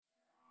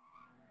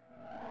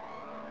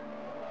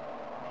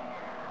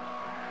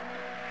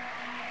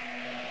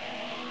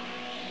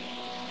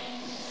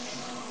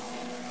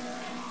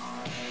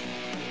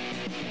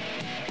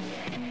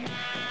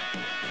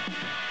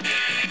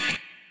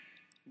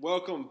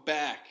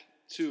back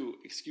to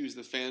Excuse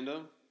the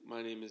Fandom.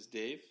 My name is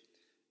Dave.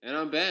 And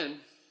I'm Ben.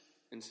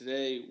 And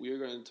today we are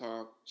going to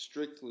talk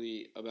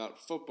strictly about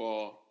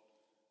football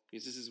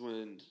because this is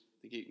when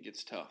the game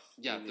gets tough.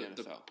 Yeah, in the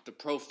NFL. The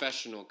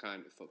professional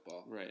kind of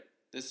football. Right.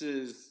 This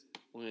is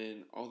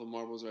when all the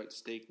marbles are at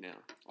stake now.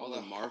 All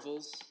the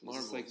marvels?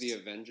 Marbles. Is this like the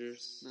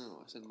Avengers? No,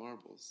 I said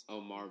marbles. Oh,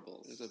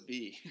 marbles. There's a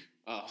B.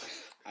 Oh,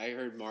 I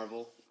heard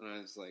Marvel, and I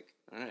was like...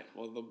 All right,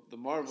 well, the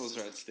marbles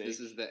are at stake. This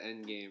is the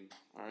end game.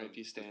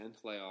 R.I.P. Stan.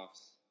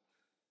 Playoffs.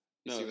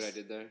 You see what I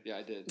did there? Yeah,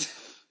 I did.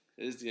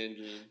 It is the end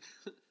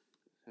game.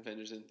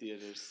 Avengers in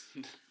theaters.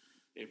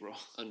 April.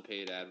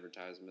 Unpaid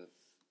advertisement.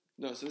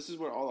 No, so this is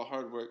where all the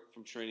hard work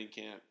from training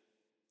camp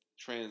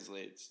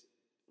translates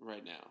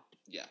right now.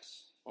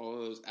 Yes. All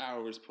those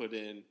hours put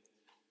in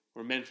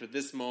were meant for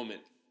this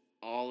moment.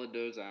 All of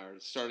those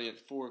hours. Starting at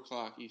 4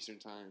 o'clock Eastern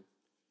Time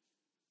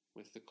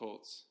with the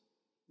Colts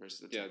versus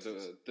the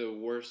Texans. Yeah, the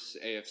worst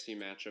AFC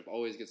matchup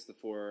always gets the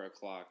 4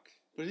 o'clock.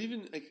 But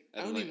even,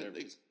 I don't even,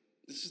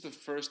 this is the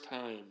first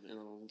time in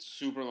a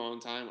super long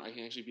time I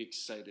can actually be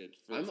excited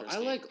for the first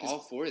game. I like all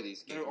 4 of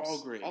these games. They're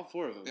all great. All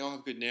 4 of them. They all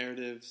have good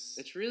narratives.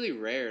 It's really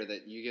rare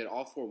that you get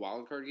all 4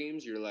 wildcard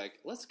games. You're like,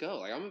 let's go.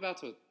 Like,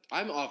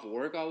 I'm off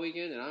work all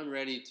weekend, and I'm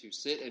ready to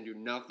sit and do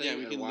nothing. Yeah,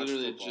 we can watch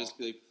literally football. just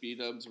be like,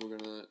 B-dubs, we're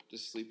going to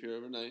just sleep here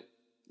overnight.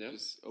 Yep.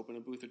 Just open a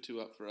booth or 2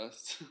 up for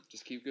us.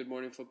 Just keep Good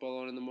Morning Football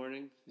on in the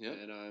morning. Yep.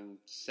 And I'm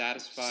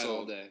satisfied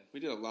all day.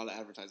 We did a lot of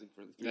advertising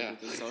for the 3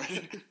 things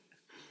already.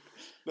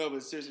 No,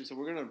 but seriously, so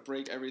we're going to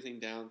break everything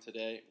down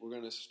today. We're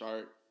going to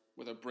start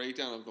with a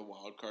breakdown of the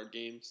wild card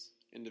games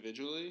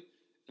individually,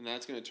 and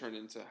that's going to turn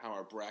into how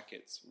our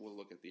brackets will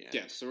look at the end.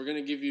 Yeah, so we're going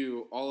to give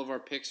you all of our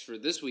picks for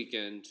this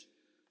weekend,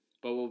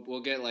 but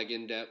we'll get like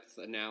in-depth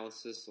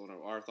analysis on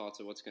our thoughts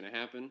of what's going to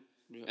happen.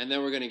 Yeah. And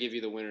then we're going to give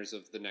you the winners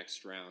of the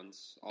next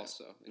rounds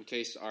also, in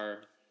case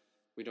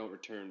we don't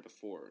return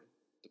before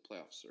the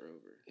playoffs are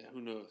over. Yeah,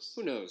 who knows?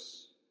 Who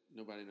knows?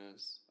 Nobody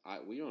knows.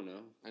 We don't know.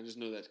 I just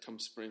know that come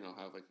spring I'll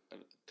have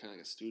kind of like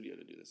a studio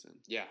to do this in.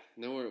 Yeah.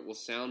 No, we'll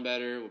sound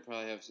better. We'll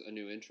probably have a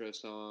new intro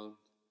song.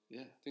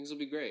 Yeah. Things will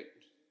be great.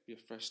 Be a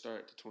fresh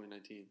start to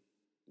 2019.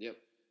 Yep.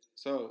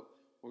 So,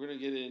 we're going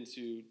to get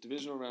into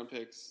divisional round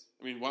picks.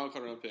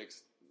 Wildcard round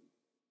picks.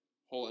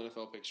 Whole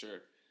NFL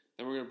picture.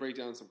 Then we're going to break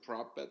down some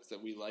prop bets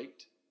that we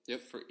liked. Yep.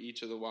 For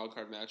each of the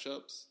wildcard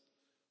matchups.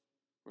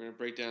 We're going to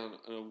break down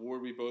an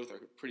award we both are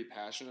pretty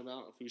passionate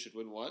about of who should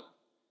win what.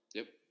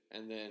 Yep.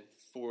 And then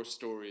 4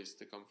 stories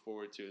to come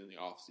forward to in the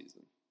off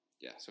season.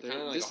 Yeah, so kind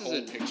of like a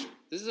whole picture.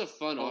 This is a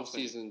fun off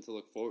season to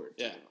look forward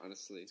to. Yeah,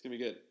 honestly, it's gonna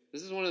be good.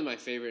 This is one of my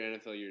favorite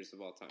NFL years of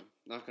all time.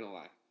 Not gonna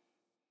lie,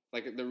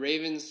 like the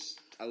Ravens.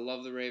 I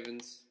love the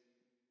Ravens.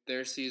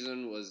 Their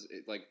season was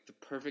like the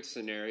perfect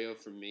scenario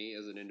for me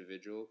as an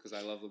individual because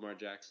I love Lamar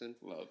Jackson.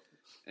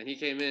 And he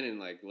came in and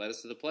like led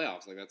us to the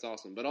playoffs. Like that's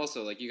awesome. But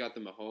also like you got the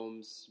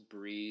Mahomes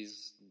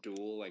Breeze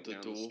duel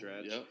down the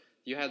stretch. Yep.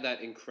 You had that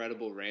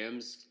incredible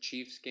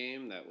Rams-Chiefs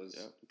game that was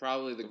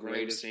probably the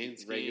greatest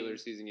regular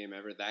season game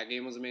ever. That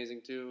game was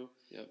amazing, too.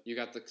 Yep. You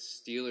got the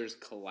Steelers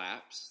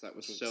collapse. That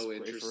was so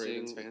interesting. For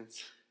Ravens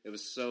fans. It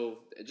was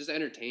just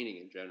entertaining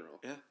in general.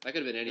 Yeah. That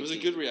could have been any It was team.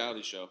 a good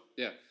reality show.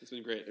 Yeah. It's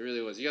been great. It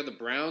really was. You got the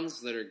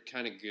Browns that are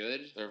kind of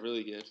good. They're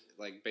really good.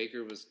 Like,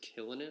 Baker was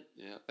killing it.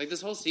 Yeah. Like, this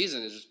whole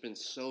season has just been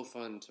so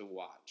fun to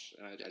watch.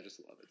 And I just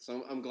love it.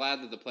 So I'm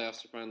glad that the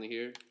playoffs are finally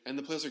here. And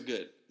the playoffs are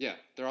good. Yeah.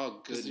 They're all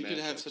good Because you could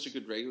have matchups. such a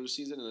good regular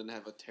season and then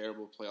have a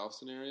terrible playoff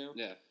scenario.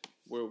 Yeah.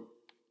 Where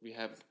we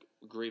have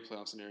great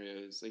playoff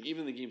scenarios. Like,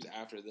 even the games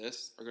after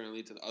this are going to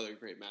lead to the other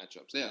great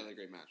matchups. Yeah. Other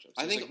great matchups.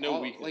 I think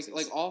no weaknesses.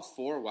 like all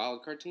 4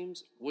 wildcard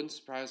teams wouldn't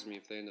surprise me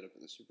if they ended up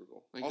in the Super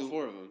Bowl. Like all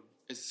 4 of them.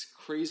 It's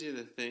crazy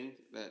to think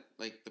that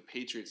like the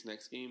Patriots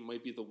next game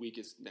might be the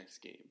weakest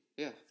next game.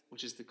 Yeah.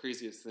 Which is the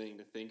craziest thing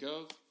to think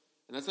of.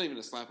 And that's not even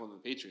a slap on the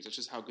Patriots. That's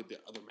just how good the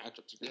other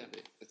matchups are going to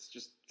be. It's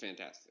just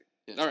fantastic.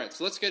 Yeah. All right,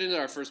 so let's get into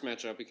our first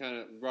matchup. We kind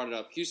of brought it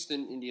up.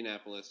 Houston,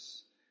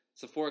 Indianapolis.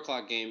 It's a 4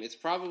 o'clock game. It's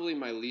probably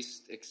my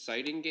least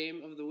exciting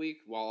game of the week,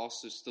 while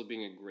also still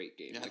being a great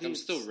game. Yeah, I'm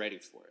still ready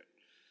for it.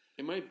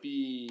 It might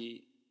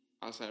be,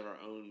 outside of our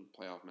own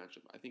playoff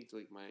matchup, I think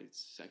like my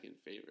second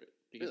favorite.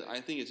 Because Really?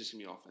 I think it's just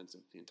going to be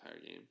offensive the entire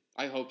game.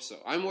 I hope so.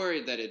 I'm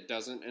worried that it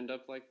doesn't end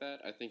up like that.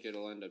 I think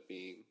it'll end up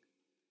being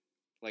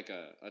like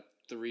a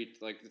 3,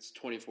 like it's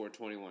 24-21.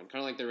 Kind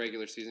of like the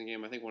regular season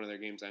game. I think one of their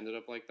games ended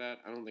up like that.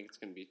 I don't think it's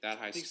going to be that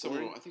high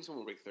scoring. I think someone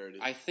will break 30.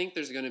 I think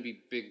there's going to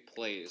be big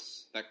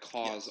plays that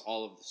cause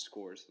all of the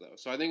scores, though.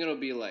 So I think it'll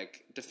be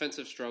like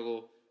defensive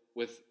struggle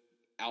with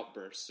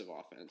outbursts of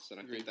offense,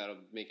 and I think that'll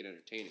make it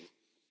entertaining.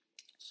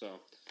 So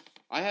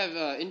I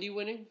have Indy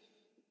winning.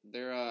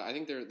 I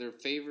think they're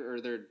favor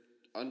or they're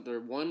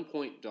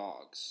 1-point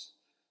dogs.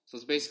 So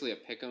it's basically a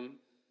pick 'em,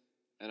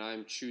 and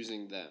I'm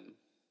choosing them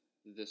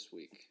this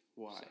week.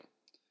 Why? So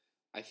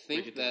I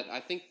think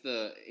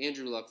the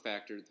Andrew Luck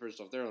factor. First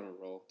off, they're on a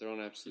roll. They're on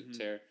an absolute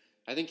tear.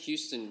 I think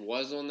Houston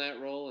was on that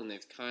roll, and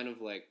they've kind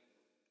of like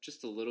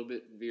just a little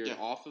bit veered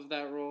off of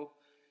that roll,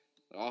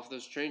 off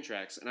those train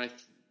tracks. And I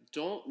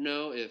don't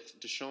know if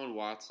Deshaun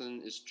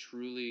Watson is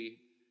truly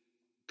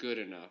good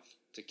enough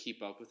to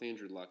keep up with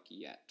Andrew Luck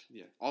yet.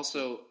 Yeah.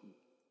 Also,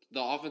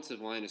 the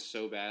offensive line is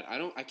so bad.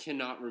 I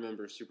cannot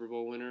remember a Super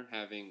Bowl winner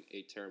having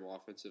a terrible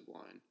offensive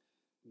line.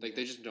 Like,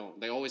 they just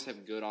don't. They always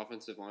have good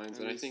offensive lines.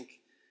 And I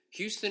think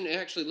Houston,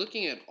 actually,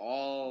 looking at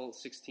all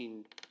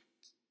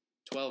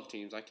 12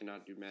 teams, I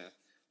cannot do math.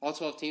 All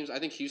 12 teams, I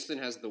think Houston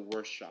has the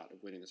worst shot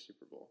of winning the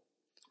Super Bowl.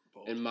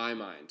 Bold. In my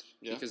mind.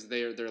 Yeah. Because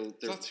they're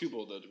it's not too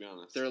bold, though, to be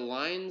honest. Their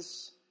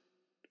lines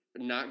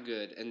are not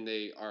good, and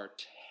they are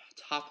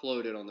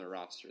top-loaded on their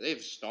roster. They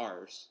have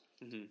stars,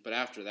 but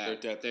after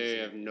that, they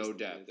have no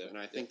depth. And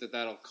I think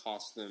that'll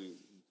cost them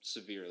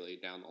severely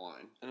down the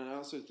line. And I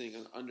also think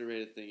an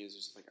underrated thing is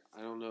just, like,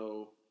 I don't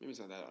know, maybe it's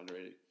not that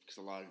underrated, because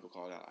a lot of people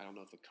call it out. I don't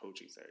know if the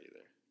coaching's there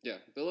either. Yeah,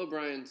 Bill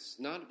O'Brien's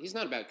he's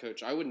not a bad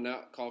coach. I would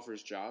not call for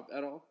his job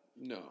at all.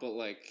 No. But,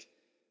 like,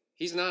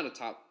 he's not a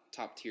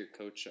top tier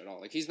coach at all.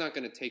 Like, he's not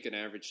going to take an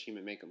average team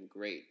and make them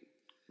great.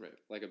 Right.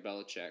 Like a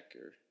Belichick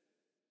or,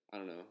 I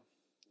don't know.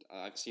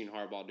 I've seen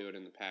Harbaugh do it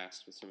in the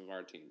past with some of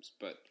our teams,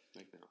 but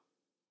like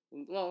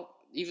now. Well,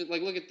 even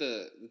like look at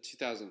the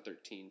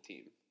 2013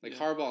 team. Like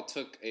Harbaugh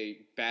took a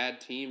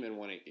bad team and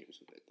won 8 games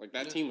with it. Like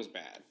that team was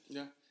bad.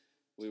 Yeah.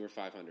 We were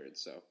 500,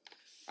 so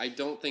I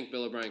don't think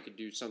Bill O'Brien could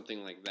do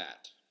something like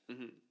that.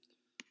 Mm-hmm.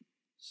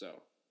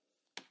 So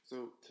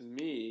to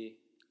me,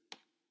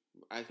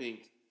 I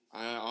think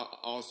I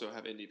also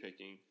have Indy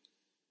picking.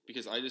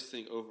 Because I just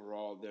think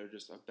overall they're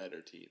just a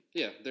better team.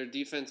 Yeah, their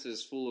defense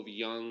is full of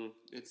young,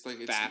 it's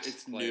new.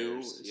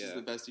 Players. This is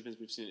the best defense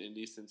we've seen in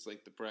Indy since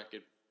like the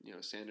Brackett,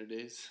 Sander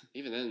days.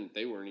 Even then,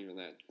 they weren't even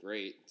that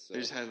great. So. They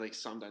just had like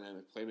some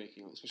dynamic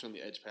playmaking, especially on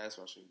the edge pass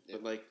rushing. Yeah.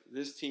 But like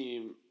this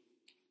team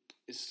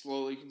is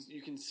slowly.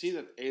 You can see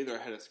that they're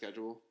ahead of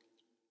schedule.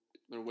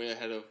 They're way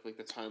ahead of like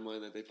the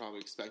timeline that they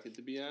probably expected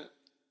to be at.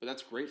 But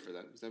that's great for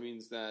them because that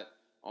means that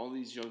all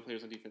these young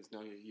players on defense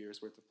now get a year's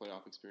worth of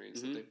playoff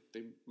experience that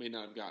they may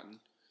not have gotten.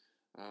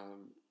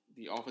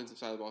 The offensive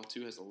side of the ball,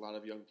 too, has a lot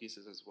of young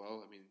pieces as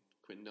well. I mean,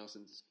 Quentin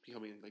Nelson's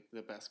becoming like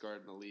the best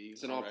guard in the league.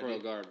 It's an all-pro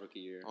guard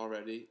rookie year.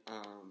 Already.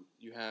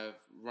 You have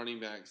running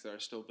backs that are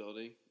still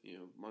building.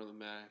 Marlon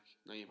Mack,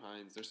 Nyheim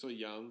Hines. They're still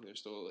young. They're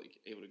still like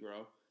able to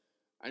grow.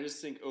 I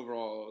just think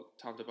overall,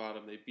 top to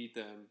bottom, they beat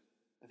them.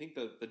 I think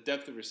the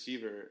depth of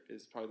receiver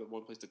is probably the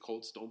one place the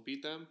Colts don't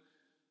beat them.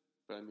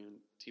 But, I mean,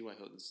 T.Y.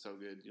 Hilton's so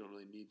good, you don't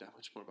really need that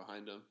much more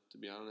behind him, to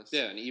be honest.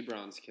 Yeah, and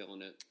Ebron's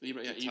killing it.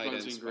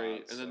 Ebron's been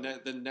great. And then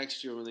the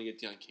next year when they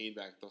get Deion Kane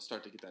back, they'll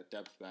start to get that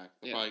depth back.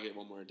 They'll probably get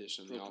one more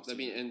addition in the offseason. I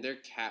mean, and their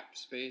cap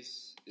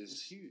space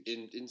is huge.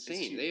 Insane.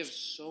 Huge. They have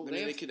so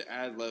many. They could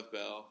add Lev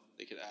Bell.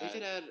 They could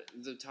add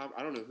the top.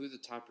 I don't know who the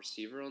top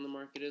receiver on the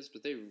market is,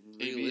 but they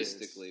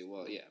realistically,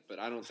 but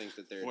I don't think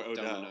that they're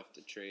dumb enough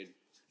to trade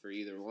for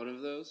either one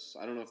of those.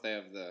 I don't know if they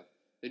have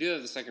they do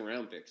have the second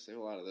round picks. They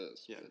have a lot of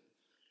those. Yeah.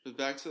 But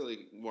back to like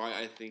why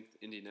I think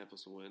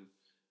Indianapolis will win.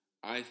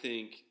 I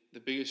think the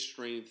biggest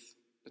strength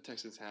the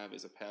Texans have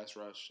is a pass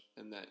rush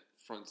and that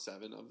front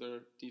seven of their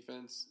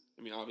defense.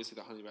 I mean, obviously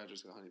the Honey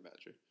Badger's the Honey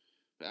Badger,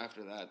 but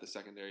after that, the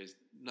secondary is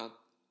not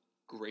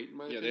great in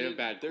my opinion. Yeah, they have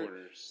bad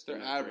corners. They're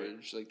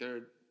average. Great.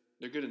 Like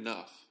they're good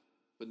enough,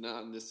 but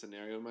not in this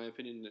scenario. In my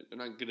opinion, they're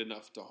not good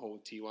enough to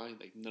hold Ty.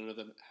 Like none of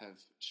them have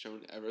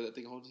shown ever that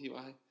they can hold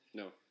Ty.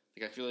 No.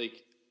 Like I feel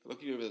like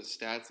looking over the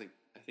stats, like.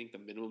 I think the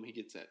minimum he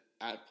gets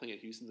at playing at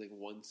Houston is like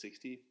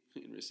 160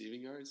 in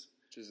receiving yards,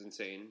 which is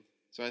insane.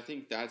 So I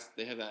think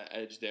they have that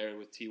edge there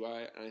with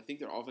Ty, and I think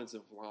their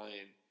offensive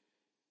line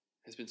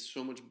has been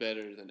so much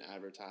better than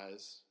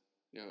advertised.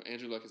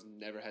 Andrew Luck has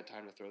never had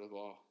time to throw the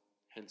ball,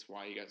 hence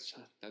why he got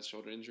that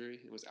shoulder injury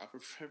and was out for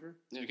forever.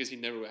 It's because he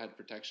never had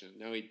protection.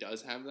 Now he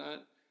does have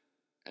that,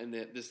 and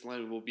that this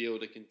line will be able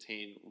to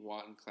contain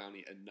Watt and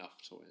Clowney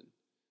enough to win.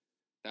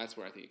 That's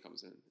where I think it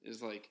comes in.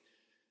 Is like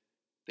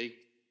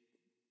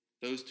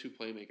those two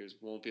playmakers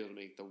won't be able to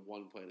make the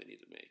one play they need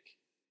to make.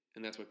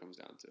 And that's what it comes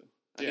down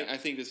to. I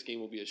think this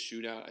game will be a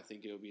shootout. I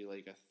think it will be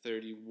like a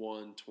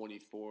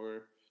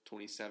 31-24,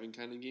 27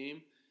 kind of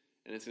game.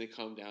 And it's going to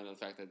come down to the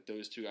fact that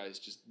those two guys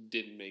just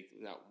didn't make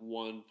that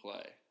one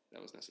play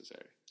that was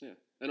necessary. Yeah.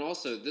 And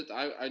also,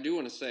 I do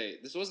want to say,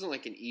 this wasn't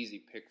like an easy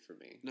pick for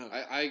me. No.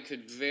 I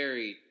could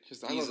very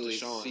easily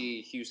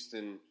see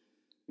Houston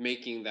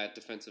making that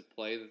defensive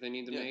play that they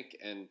need to make,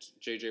 and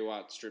J.J.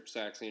 Watt strip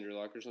sacks Andrew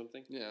Luck or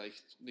something. Yeah, like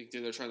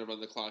they're trying to run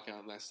the clock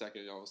out in that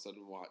second, and all of a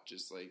sudden Watt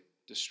just like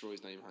destroys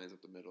Nyheim Hines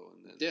up the middle,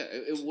 and then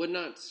it would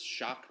not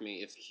shock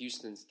me if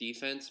Houston's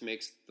defense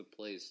makes the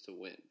plays to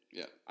win.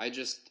 Yeah,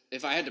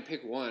 if I had to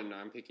pick one,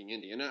 I'm picking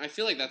Indy, and I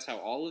feel like that's how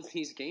all of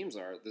these games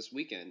are this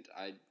weekend.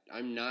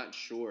 I'm not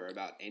sure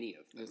about any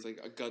of them. It's like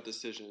a gut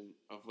decision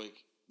of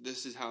like.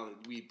 This is how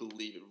we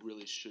believe it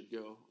really should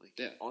go.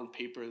 Like on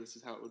paper, this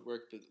is how it would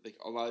work. But like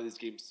a lot of these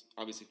games,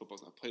 obviously,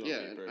 football's not played on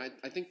paper. Yeah,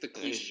 I think the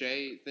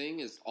cliche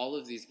thing is all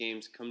of these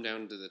games come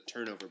down to the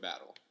turnover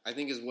battle. I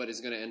think is what is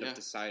going to end up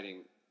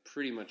deciding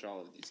pretty much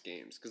all of these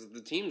games because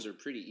the teams are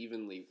pretty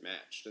evenly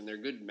matched and they're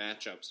good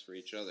matchups for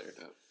each other.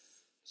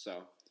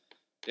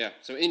 Yeah.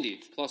 So Indy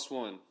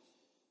 +1,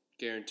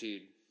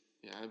 guaranteed.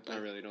 Yeah,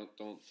 Not really. Don't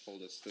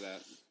hold us to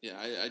that. Yeah,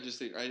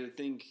 I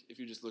think if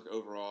you just look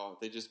overall,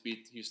 they just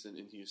beat Houston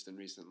in Houston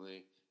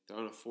recently. They're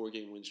on a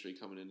 4-game win streak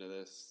coming into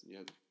this. You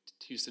know,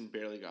 Houston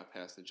barely got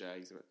past the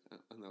Jags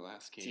in the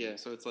last game. Yeah.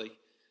 So it's like,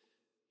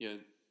 you know,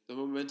 the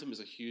momentum is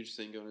a huge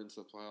thing going into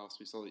the playoffs.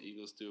 We saw the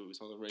Eagles do it. We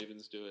saw the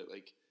Ravens do it.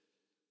 Like,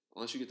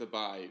 unless you get the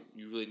bye,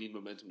 you really need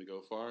momentum to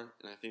go far.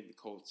 And I think the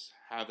Colts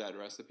have that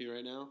recipe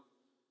right now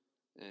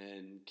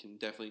and can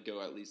definitely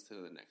go at least to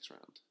the next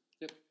round.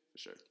 Yep. For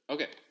sure.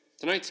 Okay,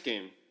 tonight's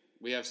game,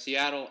 we have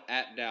Seattle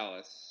at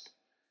Dallas.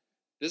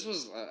 This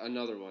was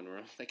another one where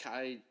I'm like,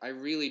 I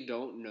really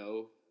don't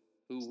know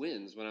who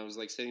wins when I was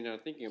like sitting down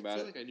thinking about it. I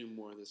feel like I knew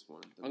more of this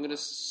one. I'm going to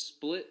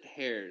split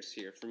hairs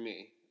here for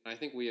me. I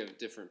think we have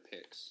different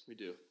picks. We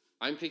do.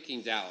 I'm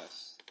picking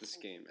Dallas this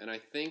game, and I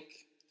think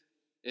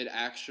it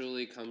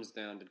actually comes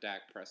down to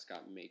Dak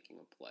Prescott making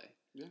a play.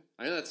 Yeah.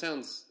 I know that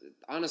sounds,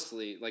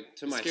 honestly, like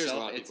to Scares a myself,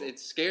 lot of people. it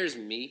scares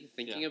me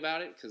thinking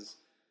about it because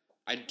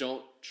I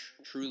don't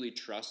truly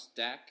trust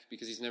Dak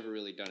because he's never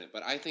really done it.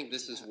 But I think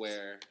this is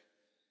where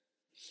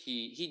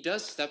he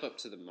does step up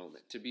to the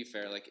moment, to be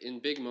fair. Like, in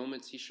big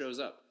moments, he shows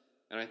up.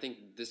 And I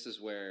think this is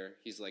where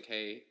he's like,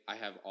 hey, I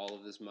have all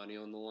of this money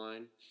on the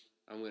line.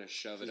 I'm going to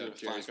shove it up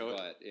Jerry's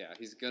butt. Yeah,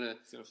 he's going to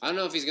 – I don't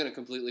know if he's going to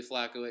completely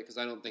Flacco it because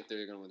I don't think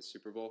they're going to win the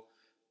Super Bowl.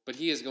 But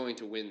he is going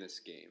to win this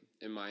game,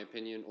 in my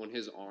opinion, on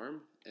his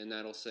arm. And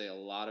that'll say a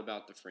lot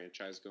about the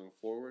franchise going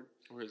forward.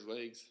 Or his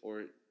legs.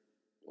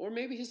 Or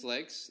maybe his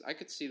legs. I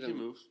could see them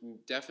move.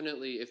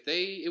 Definitely.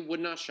 It would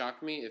not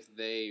shock me if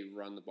they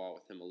run the ball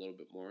with him a little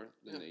bit more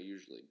than they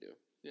usually do.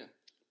 Yeah.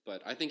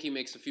 But I think he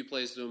makes a few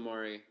plays to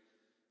Amari.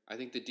 I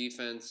think the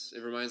defense,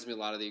 it reminds me a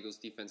lot of the Eagles'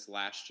 defense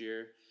last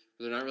year.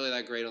 They're not really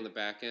that great on the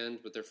back end,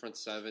 but their front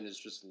seven is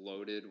just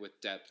loaded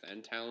with depth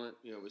and talent.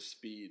 Yeah, with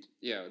speed.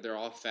 Yeah, they're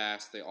all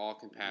fast. They all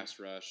can pass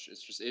rush.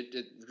 It's just it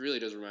really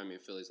does remind me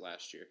of Phillies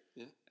last year.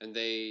 Yeah. And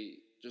they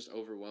just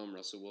overwhelm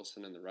Russell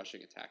Wilson in the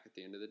rushing attack at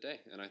the end of the day.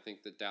 And I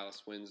think that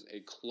Dallas wins a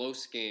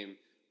close game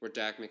where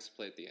Dak makes a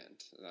play at the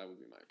end. That would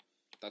be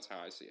that's how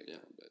I see it. Yeah,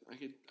 going, but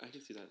I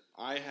could see that.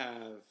 I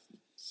have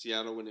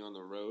Seattle winning on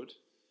the road.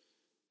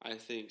 I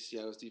think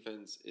Seattle's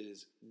defense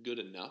is good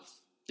enough.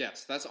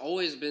 Yes, that's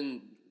always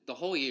been the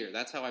whole year.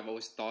 That's how I've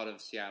always thought of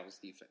Seattle's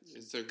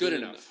defense. They're good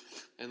enough.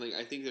 And like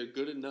I think they're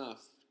good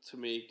enough to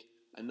make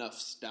enough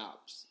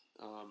stops,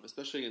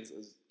 especially against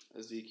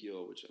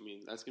Ezekiel, which, I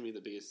mean, that's going to be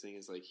the biggest thing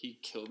is, like, he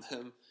killed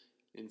them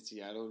in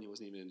Seattle and he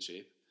wasn't even in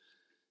shape.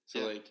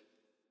 So, like,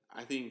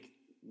 I think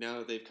now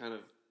that they've kind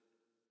of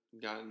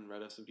gotten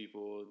rid of some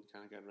people and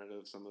kind of gotten rid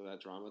of some of that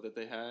drama that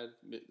they had,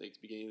 like, the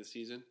beginning of the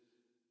season,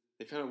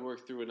 they've kind of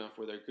worked through enough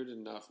where they're good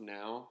enough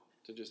now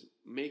to just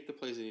make the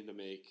plays they need to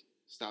make,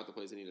 stop the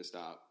plays they need to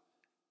stop.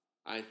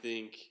 I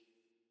think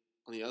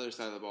on the other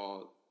side of the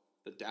ball,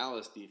 the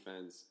Dallas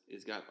defense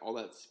has got all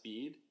that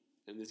speed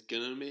and is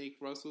going to make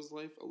Russell's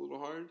life a little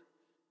hard.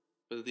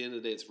 But at the end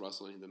of the day, it's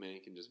Russell, and the man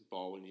can just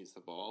ball when he needs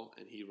the ball,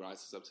 and he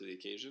rises up to the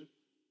occasion.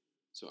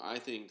 So I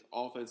think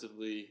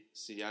offensively,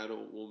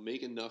 Seattle will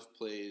make enough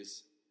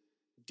plays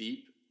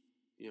deep.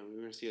 You know,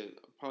 we're going to see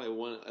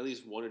at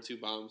least one or two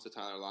bombs to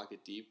Tyler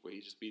Lockett deep where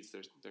he just beats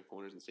their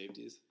corners and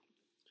safeties.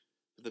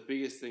 But the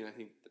biggest thing I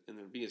think, and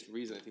the biggest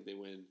reason I think they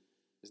win,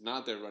 is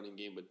not their running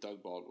game, but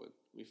Doug Baldwin.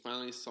 We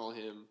finally saw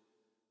him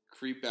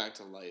creep back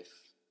to life,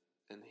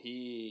 and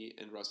he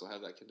and Russell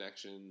have that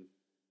connection.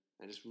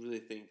 I just really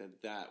think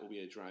that will be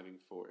a driving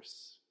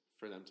force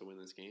for them to win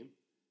this game.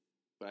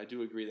 But I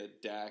do agree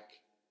that Dak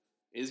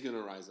is going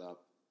to rise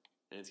up,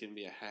 and it's going to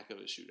be a heck of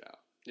a shootout.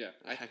 Yeah.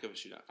 A heck of a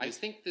shootout. I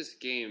think this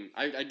game,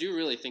 I do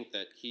really think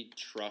that he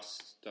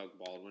trusts Doug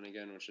Baldwin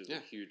again, which is a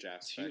huge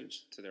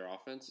aspect to their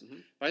offense. Mm-hmm.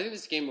 But I think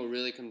this game will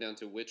really come down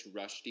to which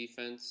rush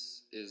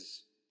defense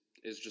is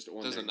just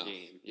on their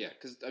game. Yeah,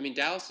 because, I mean,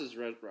 Dallas is,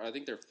 I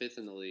think they're 5th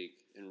in the league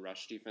in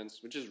rush defense,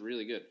 which is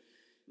really good.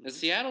 Mm-hmm. And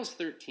Seattle's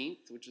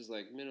 13th, which is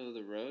like middle of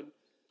the road.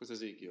 With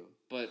Ezekiel.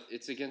 But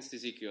it's against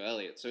Ezekiel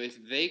Elliott. So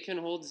if they can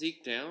hold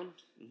Zeke down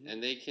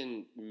and they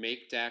can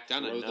make Dak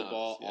throw the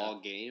ball all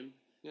game,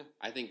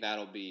 I think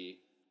that'll be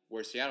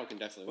where Seattle can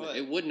definitely win.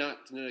 It would not,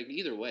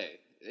 either way.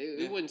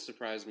 It wouldn't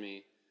surprise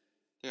me.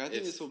 Yeah, I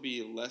think this will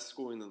be less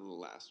scoring than the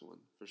last one,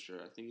 for sure.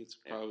 I think it's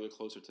probably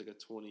closer to like a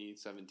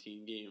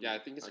 2017 game. Yeah, I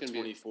think it's going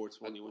to be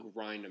 24-21.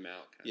 Grind them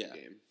out kind of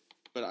game.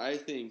 But I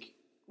think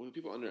what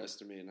people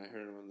underestimate, and I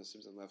heard it on the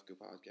Simpson Lefko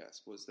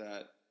podcast, was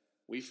that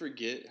we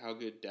forget how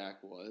good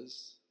Dak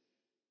was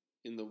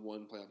in the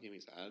one playoff game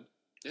he's had.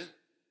 Yeah.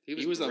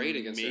 He was great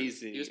against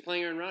him. He was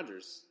playing Aaron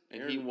Rodgers.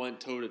 And he went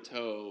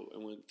toe-to-toe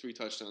and went 3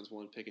 touchdowns,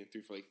 1 pick, and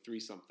threw for like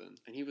 3-something.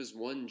 And he was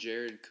one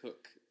Jared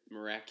Cook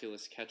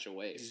miraculous catch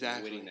away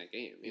from winning that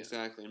game. Yeah.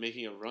 Exactly, and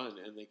making a run.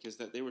 And because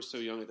they were so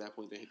young at that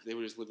point, they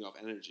were just living off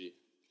energy.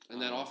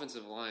 And that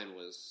offensive line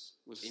was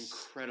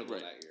incredible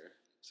that year.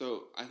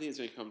 So I think it's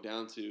going to come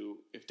down to,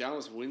 if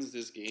Dallas wins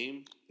this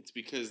game, it's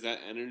because that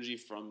energy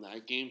from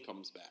that game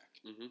comes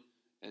back. Mm-hmm.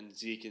 And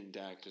Zeke and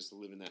Dak just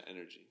live in that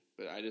energy.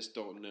 But I just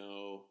don't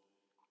know.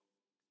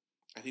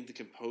 I think the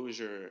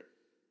composure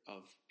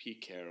of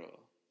Pete Carroll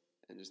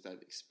and just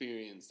that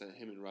experience that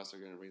him and Russ are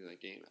going to bring to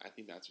that game, I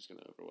think that's just going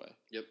to overweigh.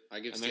 Yep, I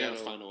give and they're going to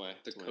Seattle find a way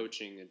the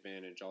coaching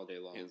advantage all day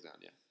long. Hands down,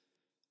 yeah.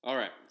 All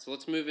right, so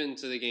let's move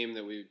into the game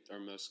that we are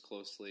most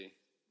closely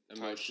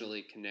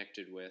emotionally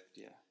connected with.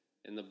 Yeah.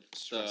 And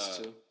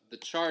the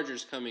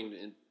Chargers coming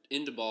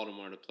into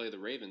Baltimore to play the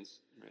Ravens.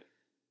 Right.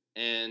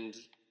 And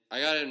I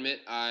got to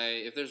admit,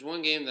 if there's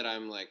one game that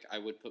I'm like, I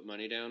would put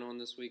money down on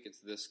this week, it's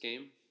this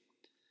game.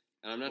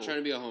 And I'm not trying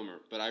to be a homer,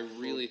 but I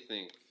really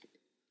think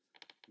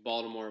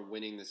Baltimore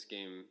winning this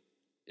game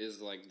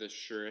is like the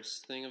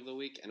surest thing of the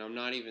week. And I'm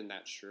not even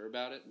that sure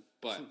about it,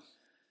 but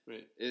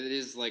right. It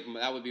is like,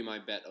 that would be my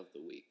bet of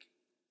the week.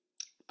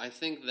 I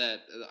think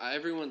that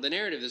the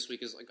narrative this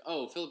week is like,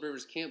 oh, Phillip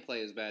Rivers can't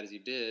play as bad as he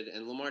did,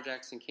 and Lamar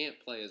Jackson can't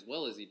play as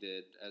well as he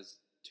did as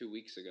 2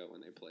 weeks ago when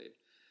they played.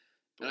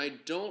 And I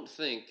don't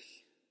think,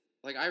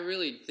 I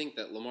really think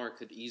that Lamar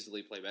could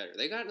easily play better.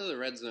 They got into the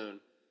red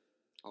zone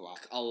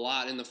a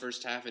lot in the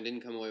first half and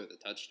didn't come away with a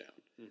touchdown.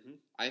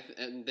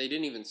 Mm-hmm. And they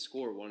didn't even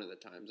score one of the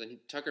times. And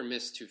Tucker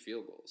missed 2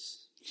 field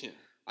goals. Yeah.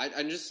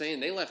 I'm just saying,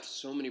 they left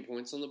so many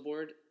points on the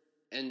board,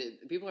 and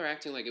people are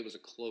acting like it was a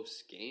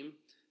close game.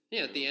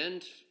 Yeah, at the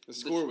end, the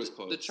score was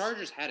close. The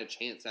Chargers had a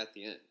chance at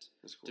the end,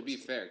 to be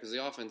fair, because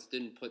the offense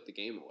didn't put the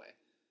game away.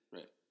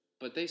 Right.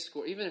 But they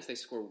score, even if they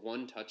score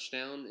one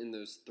touchdown in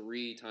those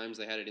 3 times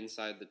they had it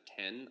inside the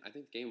 10, I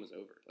think the game was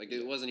over.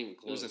 It wasn't even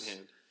close. It was at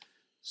hand.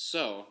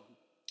 So,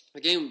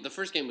 the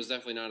first game was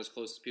definitely not as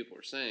close as people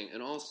were saying,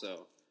 and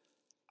also,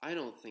 I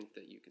don't think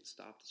that you can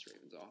stop this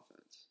Ravens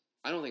offense.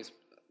 I don't think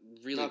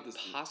it's really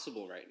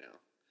possible right now.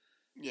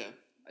 Yeah.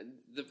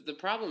 The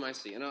problem I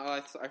see, and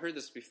I heard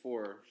this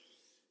before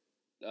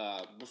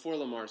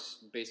Lamar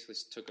basically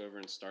took over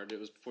and started, it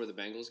was before the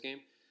Bengals game.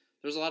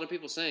 There was a lot of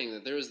people saying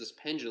that there was this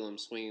pendulum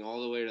swinging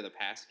all the way to the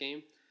pass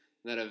game,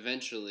 and that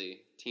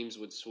eventually teams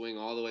would swing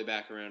all the way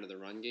back around to the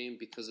run game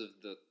because of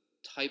the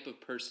type of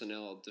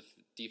personnel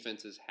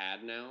defenses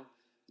had now.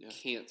 Yeah.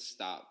 Can't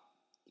stop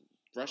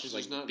rushes,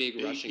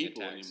 big rushing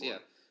attacks. Anymore.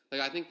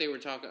 Yeah, I think they were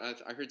talking.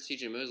 I heard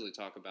C.J. Mosley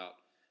talk about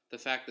the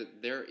fact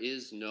that there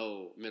is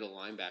no middle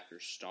linebacker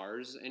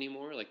stars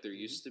anymore, like there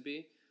used to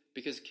be,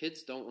 because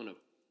kids don't want to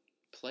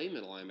play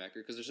middle linebacker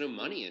because there's no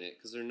money in it,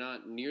 because they're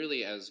not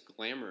nearly as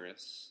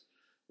glamorous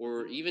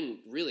or even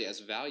really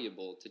as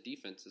valuable to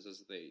defenses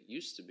as they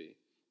used to be.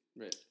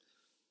 Right.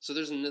 So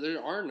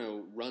there are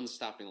no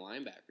run-stopping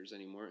linebackers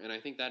anymore, and I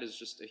think that is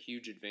just a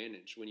huge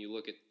advantage when you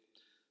look at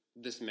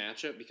this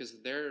matchup,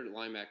 because their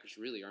linebackers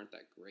really aren't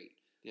that great.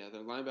 Yeah,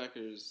 their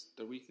linebackers,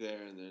 they're weak there,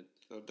 and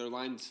their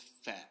line's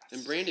fast.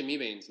 And Brandon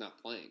Mebane's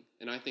not playing,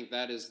 and I think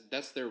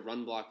that's their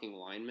run-blocking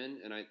lineman,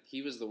 and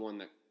he was the one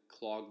that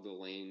clogged the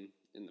lane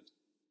in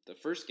the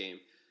first game,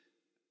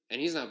 and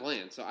he's not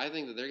playing. So I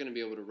think that they're going to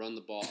be able to run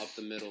the ball up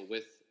the middle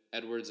with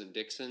Edwards and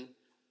Dixon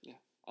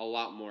a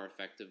lot more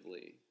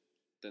effectively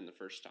than the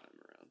first time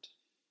around.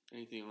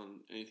 Anything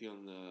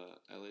on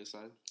the LA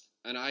side?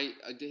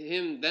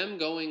 And them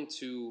going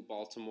to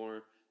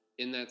Baltimore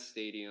in that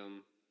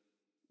stadium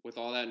with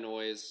all that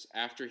noise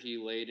after he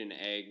laid an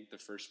egg the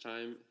first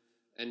time,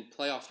 and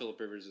playoff Phillip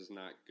Rivers is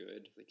not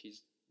good.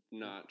 He's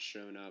not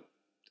shown up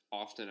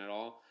often at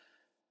all.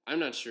 I'm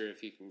not sure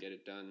if he can get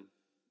it done.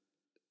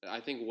 I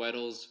think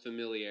Weddle's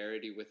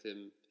familiarity with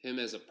him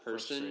as a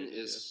person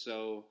is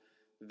so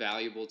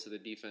valuable to the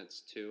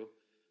defense too.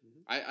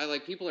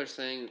 Mm-hmm. People are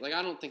saying,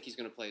 I don't think he's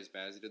going to play as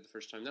bad as he did the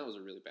first time. That was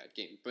a really bad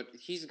game. But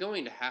he's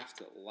going to have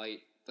to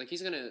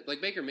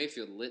Baker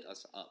Mayfield lit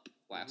us up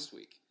last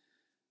week.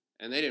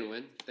 And they didn't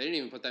win. They didn't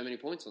even put that many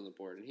points on the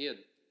board. And he had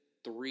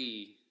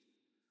 3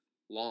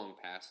 long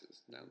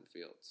passes down the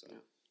field. So,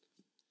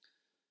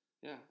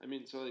 yeah. I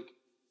mean,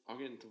 I'll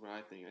get into what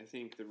I think. I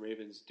think the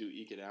Ravens do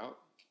eke it out.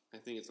 I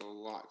think it's a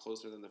lot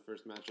closer than the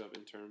first matchup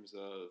in terms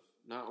of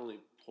not only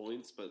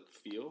points, but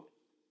feel.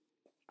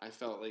 I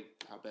felt like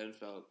how Ben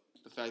felt.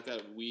 The fact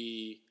that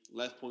we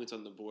left points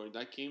on the board,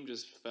 that game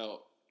just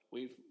felt,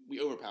 we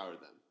overpowered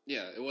them.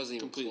 Yeah, it wasn't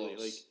even completely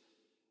close.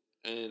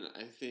 And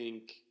I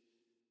think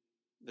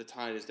the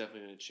tide is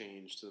definitely going to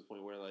change to the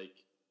point where,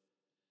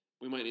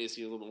 we might need to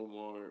see a little bit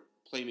more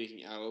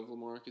playmaking out of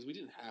Lamar, because he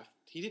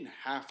didn't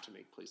have to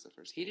make plays the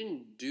first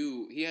game.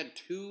 He had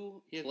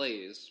 2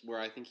 plays where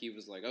I think he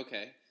was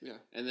okay. Yeah.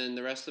 And then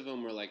the rest of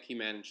them were he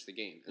managed the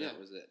game, and that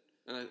was it.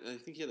 And I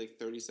think he had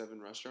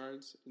 37 rush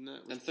yards in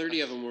that. And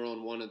 30 of them were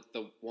on one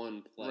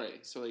play.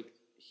 Right. So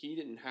he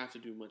didn't have to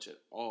do much at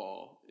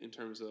all in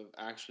terms of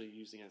actually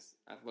using his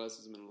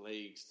athleticism and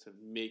legs to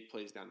make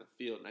plays down the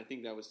field. And I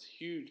think that was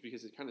huge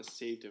because it kind of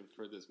saved him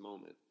for this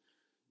moment.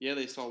 Yeah,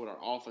 they saw what our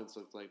offense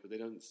looked like, but they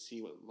don't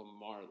see what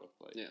Lamar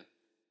looked like. Yeah.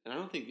 And I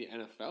don't think the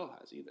NFL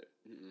has either.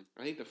 Mm-mm.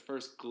 I think the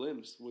first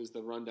glimpse was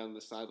the run down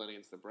the sideline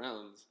against the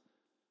Browns,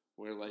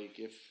 where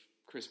if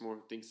Chris Moore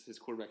thinks his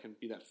quarterback can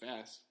be that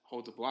fast,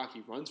 hold the block,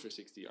 he runs for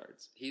 60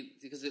 yards.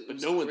 Because it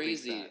was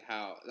crazy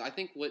how I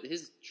think what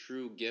his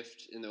true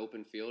gift in the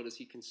open field is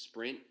he can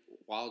sprint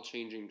while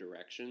changing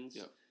directions.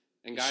 Yep.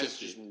 And guys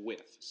just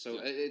whiff. So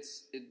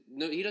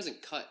he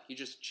doesn't cut. He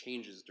just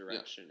changes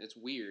direction. Yep. It's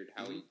weird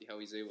how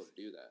he's able to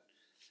do that.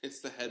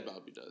 It's the head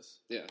bob he does.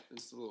 Yeah.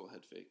 It's the little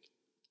head fake.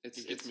 It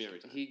He gets me every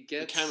time.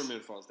 The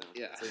cameraman falls down.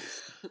 Yeah.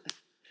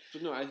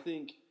 But no, I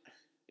think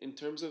in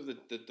terms of the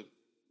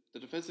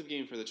defensive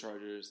game for the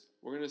Chargers,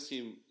 we're going to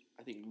see,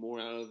 I think, more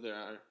out of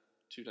their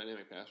two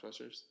dynamic pass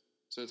rushers.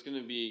 So it's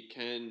going to be,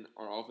 can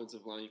our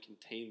offensive line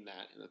contain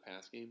that in the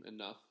pass game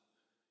enough?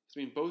 Because, I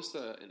mean,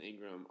 Bosa and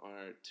Ingram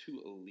are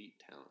two elite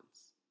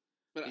talents.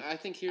 But I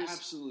think here's...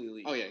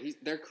 Absolutely elite. Oh, yeah,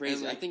 they're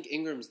crazy. Like, I think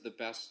Ingram's the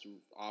best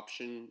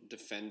option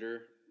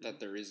defender that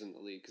there is in the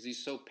league because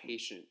he's so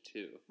patient,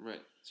 too.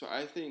 Right. So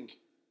I think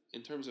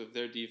in terms of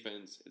their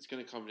defense, it's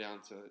going to come down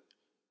to,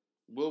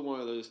 will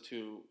one of those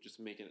two just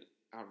make an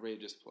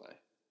outrageous play?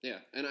 Yeah,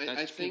 and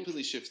I think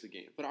completely shifts the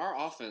game. But our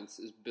offense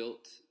is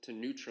built to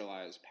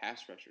neutralize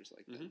pass rushers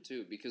like that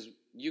too, because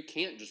you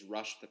can't just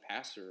rush the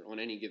passer on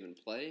any given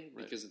play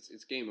because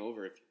it's game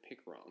over if you pick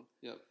wrong.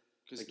 Yep.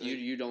 Like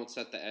you don't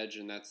set the edge,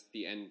 and that's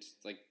the end.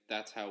 Like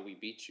that's how we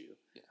beat you.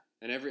 Yeah.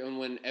 And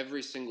when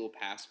every single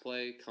pass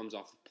play comes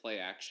off of play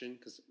action,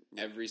 because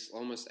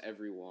almost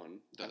every one,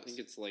 I think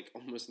it's like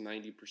almost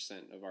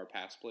 90% of our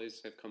pass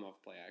plays have come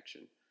off play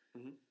action.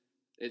 Mm-hmm.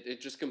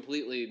 It just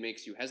completely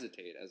makes you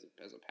hesitate as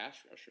a pass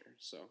rusher.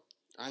 So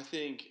I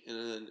think, and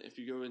then if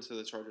you go into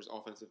the Chargers'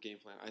 offensive game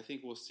plan, I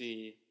think we'll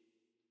see,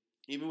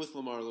 even with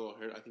Lamar a little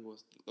hurt, I think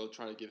they'll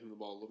try to give him the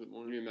ball a little bit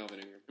more. You mean Melvin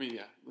Ingram? I mean,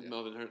 with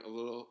Melvin hurt a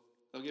little,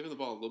 they'll give him the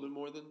ball a little bit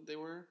more than they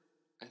were.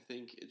 I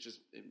think it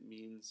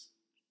means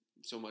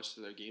so much to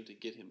their game to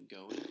get him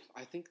going.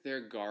 I think their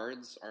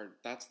guards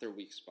that's their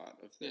weak spot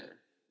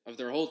of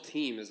their whole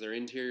team, is their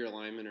interior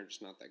linemen are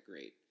just not that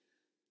great.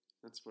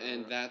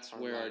 That's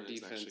where our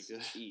defense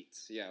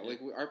eats. Yeah, like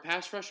our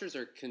pass rushers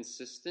are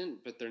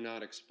consistent, but they're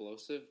not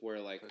explosive. Where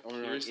like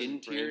on our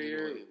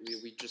interior,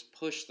 we just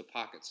push the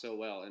pocket so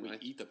well, and we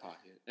eat the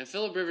pocket. And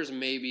Phillip Rivers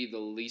may be the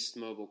least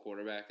mobile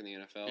quarterback in the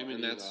NFL,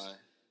 and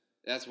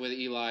that's with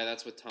Eli,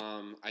 that's with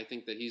Tom. I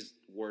think that he's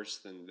worse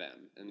than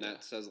them, and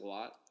that says a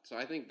lot. So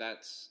I think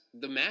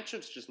the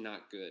matchup's just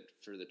not good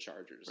for the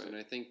Chargers, and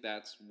I think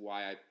that's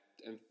why I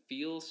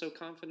feel so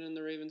confident in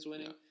the Ravens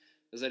winning. Yeah.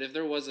 Is that if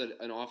there was an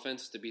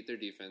offense to beat their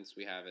defense,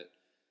 we have it.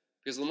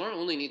 Because Lamar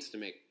only needs to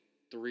make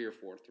 3 or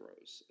 4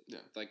 throws. Yeah.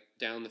 Like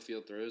down the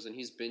field throws, and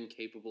he's been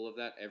capable of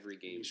that every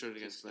game. He showed it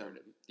against them.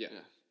 Yeah.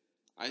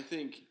 I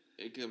think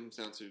it comes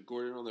down to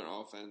Gordon on their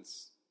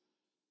offense.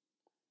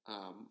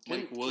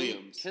 Mike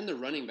Williams. Can the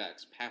running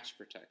backs pass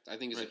protect? I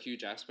think is a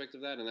huge aspect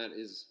of that, and that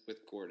is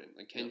with Gordon.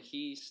 Like, can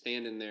he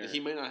stand in there? He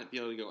might not be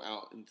able to go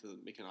out into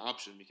make an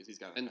option because he's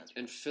got a pass protect.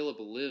 And Phillip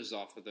lives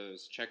off of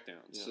those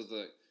checkdowns. Yeah.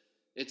 So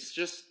it's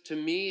just, to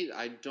me,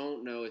 I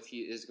don't know if he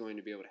is going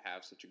to be able to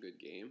have such a good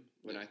game.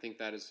 But I think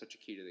that is such a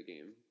key to the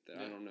game that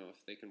I don't know if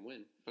they can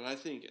win. But I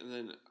think, and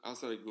then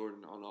outside of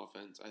Gordon on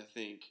offense, I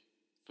think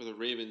for the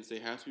Ravens, they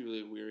have to be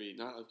really weary,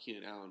 not of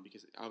Keenan Allen,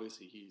 because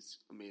obviously he's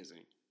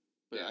amazing.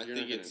 But I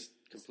think it's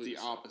the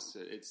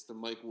opposite. It's the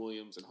Mike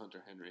Williams and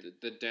Hunter Henry.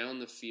 The down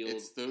the field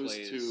It's those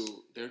plays.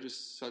 Two. They're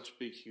just such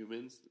big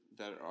humans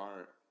that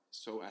are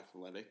so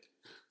athletic.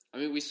 I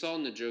mean, we saw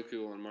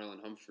Njoku on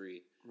Marlon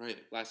Humphrey. Right.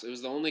 It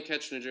was the only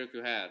catch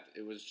Njoku had.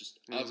 It was just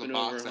up and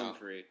over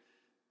Humphrey.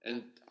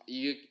 And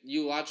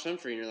you watch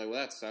Humphrey and you're like,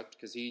 well, that sucked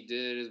because he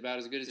did about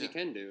as good as he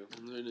can do.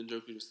 And then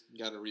Njoku just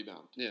got a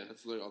rebound. Yeah.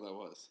 That's literally all that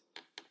was.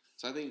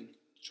 So I think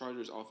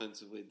Chargers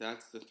offensively,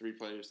 that's the 3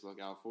 players to look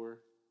out for.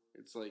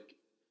 It's like,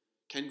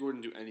 can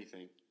Gordon do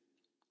anything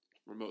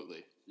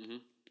remotely? Mm-hmm.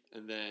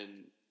 And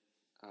then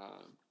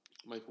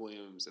Mike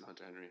Williams and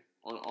Hunter Henry.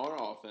 On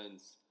our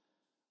offense,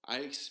 I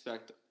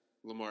expect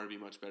Lamar to be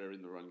much better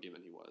in the run game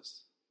than he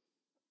was.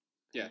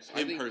 Yes,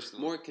 I think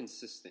personally. More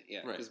consistent,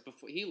 because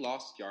before he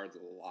lost yards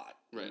a lot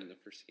in the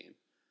first game.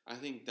 I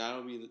think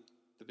that'll be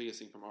the biggest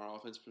thing from our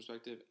offense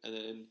perspective. And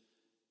then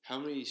how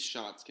many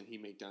shots can he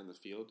make down the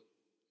field?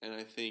 And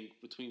I think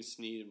between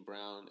Snead and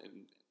Brown and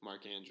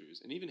Mark Andrews,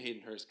 and even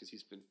Hayden Hurst, because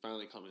he's been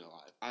finally coming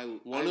alive. I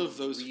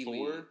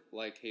really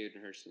like Hayden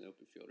Hurst in the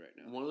open field right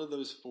now. One of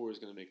those 4 is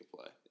going to make a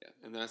play. Yeah.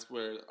 And that's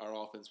where our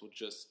offense will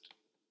just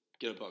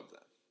get above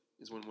that.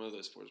 Is when one of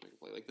those 4 is making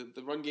a play. Like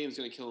the run game is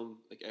going to kill him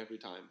like every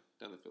time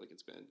down the field like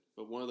it's been.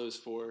 But one of those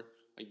 4,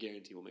 I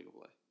guarantee will make a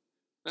play.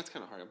 That's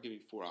kind of hard. I'm giving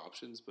 4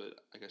 options, but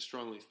like I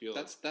strongly feel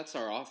that's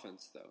our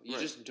offense though. You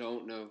just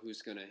don't know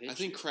who's going to hit. I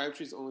think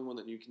Crabtree's the only one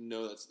that you can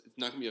know it's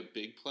not going to be a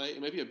big play.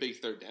 It might be a big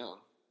third down.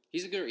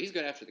 He's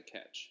good after the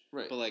catch,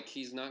 right? But like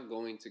he's not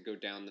going to go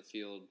down the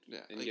field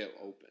and get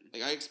open.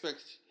 Like I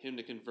expect him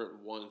to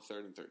convert 1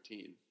 3rd and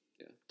 13.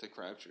 To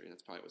Crabtree, and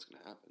that's probably what's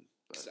going to happen.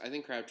 But I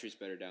think Crabtree's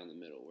better down the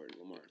middle where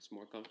Lamar is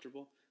more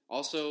comfortable.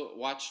 Also,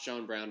 watch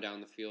John Brown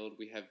down the field.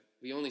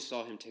 We only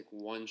saw him take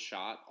 1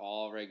 shot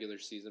all regular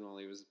season while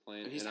he was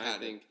playing, and I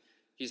think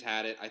he's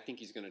had it. I think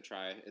he's going to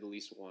try at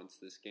least once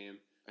this game.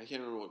 I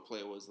can't remember what play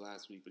it was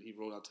last week, but he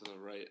rolled out to the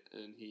right,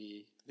 and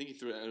I think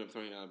he ended up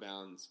throwing it out of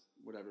bounds,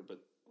 whatever.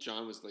 But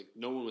John was like,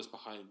 no one was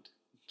behind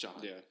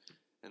John,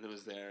 and it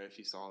was there if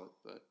he saw it.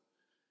 But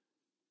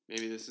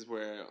maybe this is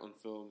where on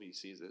film he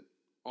sees it.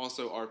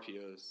 Also,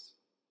 RPOs.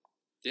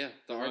 Yeah,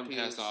 the run RPOs.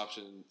 Pass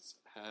options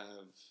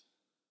have.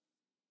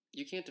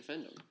 You can't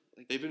defend them.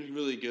 Like, they've been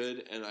really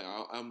good, and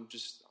I'm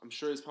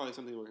sure it's probably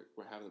something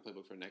we're having the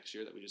playbook for next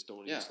year that we just don't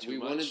want to use too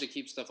much. We wanted to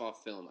keep stuff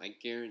off film. I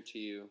guarantee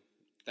you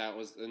that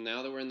was. And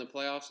now that we're in the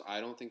playoffs, I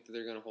don't think that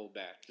they're going to hold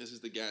back. This is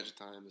the gadget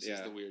time. This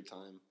is the weird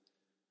time.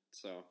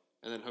 So,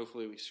 and then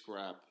hopefully we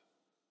scrap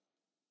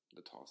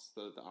the toss,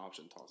 the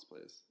option toss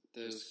plays.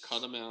 Just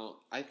cut them out.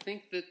 I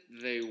think that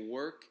they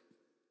work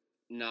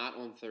not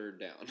on third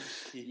down.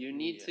 You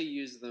need to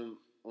use them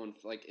on,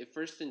 like, if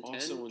 1st and 10,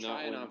 also,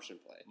 try an option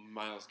play.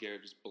 Myles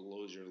Garrett just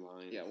blows your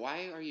line. Yeah,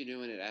 why are you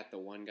doing it at the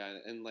one guy?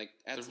 And, like,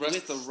 at the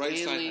right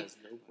side has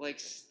nobody. Like,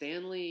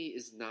 Stanley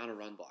is not a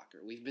run blocker.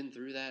 We've been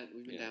through that.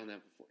 We've been down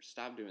that before.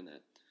 Stop doing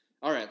that.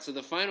 All right, so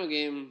the final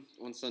game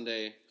on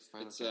Sunday,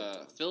 it's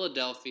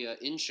Philadelphia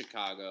in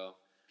Chicago.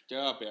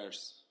 Da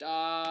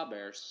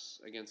Bears.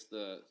 Against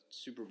the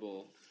Super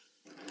Bowl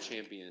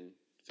champion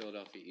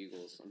Philadelphia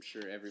Eagles. I'm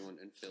sure everyone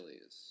in Philly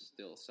is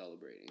still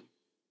celebrating.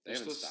 They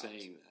haven't stopped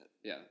saying that.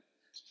 Yeah.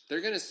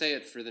 They're going to say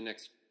it for the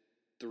next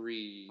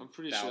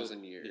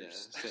 3,000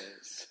 years. Yeah,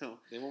 so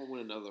they won't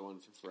win another one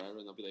for forever,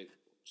 and they'll be like,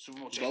 Super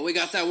Bowl champions. Well, we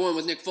got that one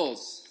with Nick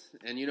Foles.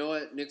 And you know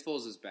what? Nick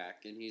Foles is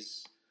back, and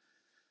he's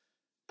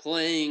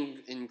playing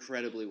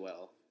incredibly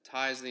well.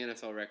 Ties the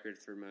NFL record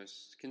for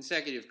most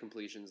consecutive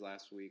completions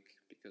last week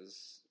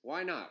because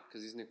why not?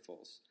 Because he's Nick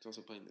Foles. He's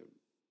also playing the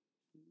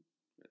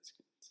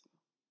Redskins.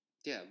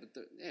 Yeah, but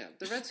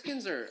the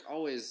Redskins are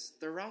always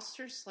their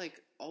roster's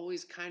like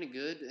always kind of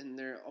good, and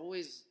they're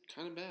always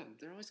kind of bad.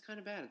 They're always kind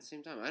of bad at the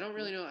same time. I don't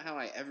really know how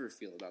I ever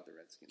feel about the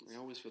Redskins. I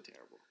always feel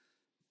terrible.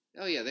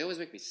 Oh yeah, they always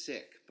make me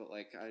sick. But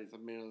like the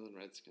Maryland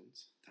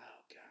Redskins.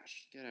 Oh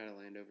gosh, get out of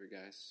Landover,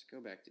 guys. Go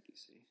back to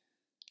DC.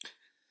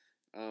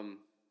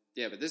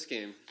 Yeah, but this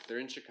game, they're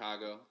in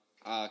Chicago.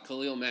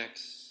 Khalil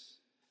Mack's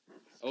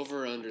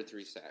over or under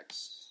 3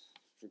 sacks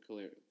for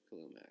Khalil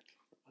Mack.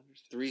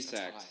 3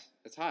 sacks.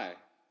 It's high.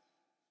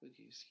 But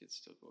he could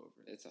still go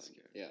over. It's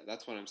under. Yeah,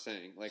 that's what I'm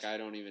saying. Like, I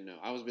don't even know.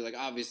 I was be like,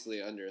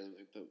 obviously under.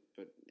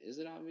 But is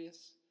it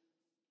obvious?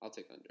 I'll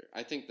take under.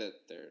 I think that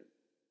they're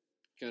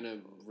going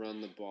to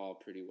run the ball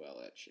pretty well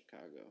at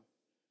Chicago.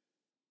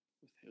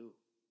 With who?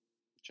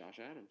 Josh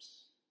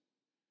Adams.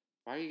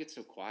 Why do you get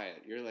so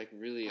quiet? You're like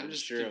really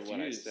unsure of what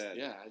I said.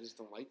 Yeah, I just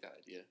don't like that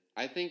idea.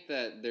 I think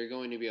that they're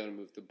going to be able to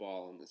move the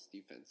ball on this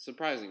defense,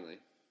 surprisingly.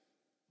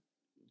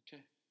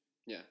 Okay.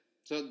 Yeah.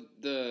 So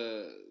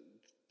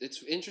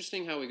it's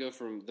interesting how we go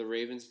from the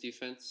Ravens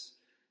defense.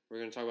 We're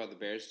going to talk about the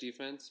Bears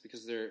defense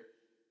because they're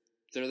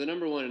the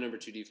number 1 and number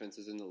 2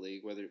 defenses in the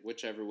league,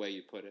 whichever way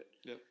you put it.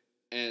 Yep.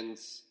 And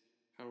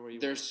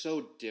they're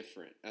so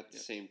different at the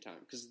same time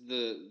because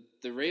the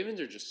Ravens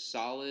are just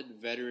solid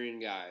veteran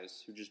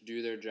guys who just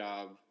do their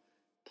job,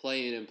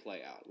 play in and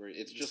play out. Where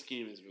the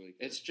scheme is really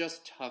good. It's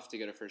just tough to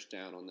get a first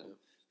down on them. Yeah.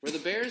 Where the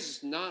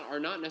Bears are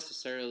not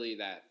necessarily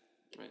that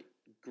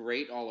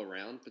great all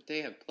around, but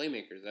they have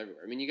playmakers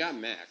everywhere. I mean, you got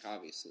Mack,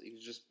 obviously.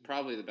 He's just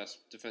probably the best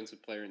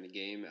defensive player in the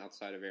game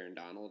outside of Aaron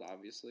Donald,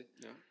 obviously.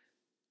 Yeah.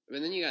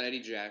 And then you got Eddie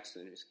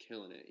Jackson, who's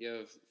killing it. You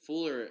have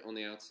Fuller on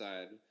the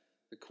outside.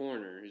 The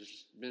corner, who's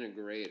just been a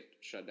great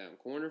shutdown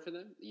corner for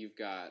them. You've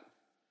got,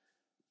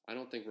 I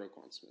don't think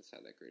Roquan Smith's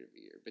had that great of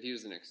a year, but he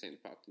was the next name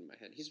that popped into my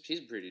head. He's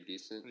pretty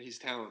decent. He's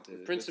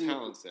talented. The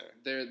talent's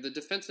there. The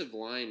defensive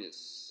line is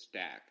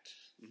stacked,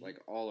 like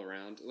all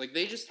around. Like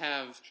they just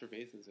have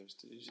Trevathan's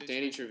there.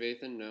 Danny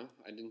Trevathan. No,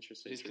 I didn't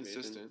just say he's Trevathan.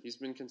 Consistent. He's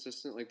been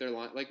consistent. Like their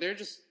line, like they're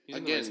just he's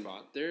in the right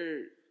spot.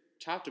 They're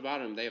top to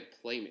bottom. They have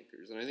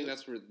playmakers, and I think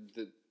that's where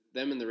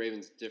them and the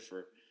Ravens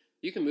differ.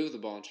 You can move the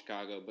ball in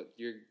Chicago, but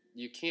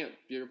you can't.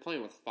 You're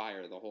playing with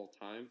fire the whole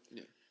time.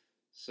 Yeah.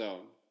 So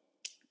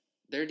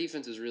their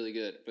defense is really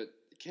good, but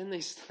can they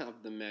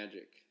stop the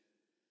magic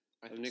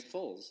of Nick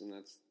Foles? And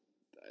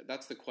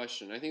that's the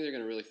question. I think they're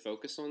going to really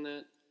focus on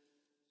that,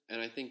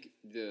 and I think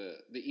the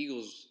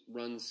Eagles'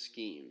 run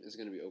scheme is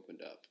going to be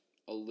opened up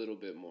a little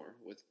bit more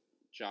with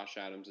Josh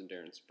Adams and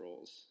Darren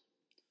Sproles.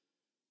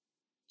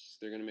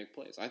 They're going to make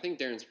plays. I think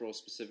Darren Sproles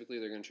specifically,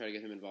 they're going to try to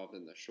get him involved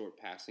in the short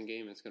passing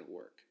game. It's going to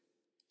work.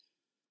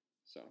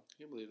 So I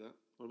can't believe that.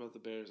 What about the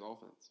Bears'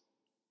 offense?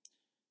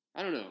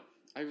 I don't know.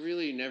 I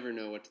really never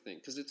know what to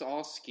think because it's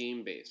all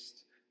scheme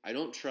based. I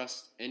don't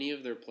trust any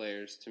of their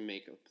players to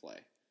make a play.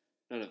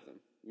 None of them.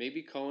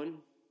 Maybe Cohen,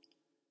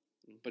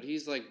 but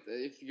he's like,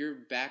 if your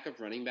backup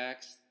running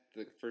back's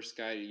the first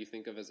guy you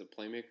think of as a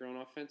playmaker on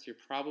offense, you're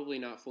probably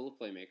not full of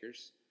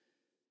playmakers.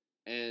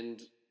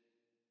 And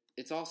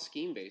it's all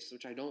scheme-based,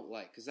 which I don't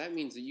like, because that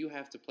means that you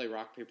have to play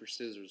rock, paper,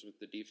 scissors with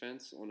the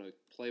defense on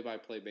a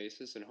play-by-play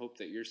basis and hope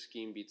that your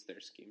scheme beats their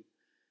scheme.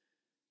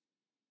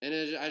 And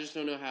I just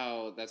don't know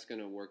how that's going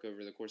to work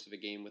over the course of a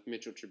game with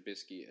Mitchell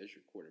Trubisky as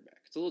your quarterback.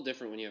 It's a little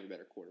different when you have a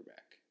better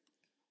quarterback.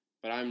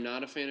 But I'm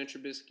not a fan of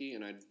Trubisky,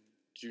 and I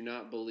do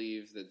not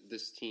believe that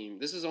this team –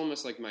 this is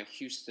almost like my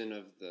Houston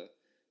of the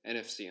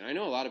NFC. And I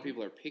know a lot of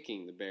people are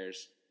picking the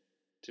Bears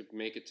to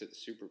make it to the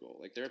Super Bowl.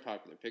 Like, they're a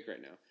popular pick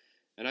right now.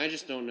 And I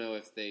just don't know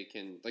if they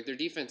can – like, their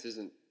defense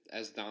isn't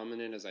as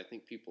dominant as I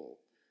think people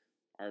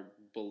are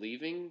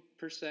believing,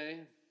 per se.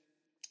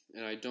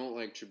 And I don't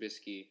like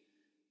Trubisky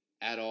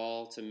at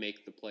all to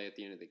make the play at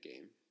the end of the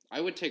game.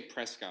 I would take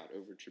Prescott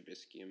over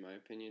Trubisky, in my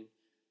opinion,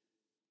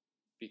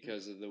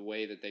 because of the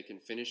way that they can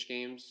finish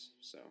games.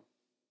 So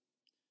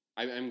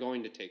I'm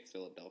going to take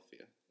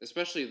Philadelphia,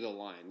 especially the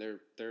line.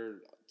 They're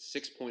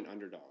 6-point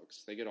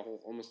underdogs. They get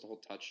almost a whole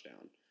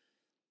touchdown.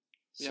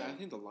 So yeah, I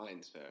think the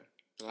line's fair.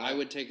 I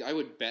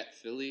would bet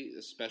Philly,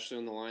 especially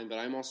on the line, but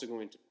I'm also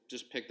going to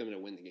just pick them to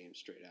win the game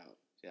straight out.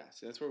 Yeah,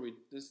 see, that's where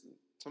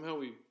somehow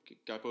we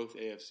got both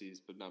AFCs,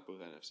 but not both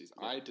NFCs.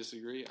 Yeah. I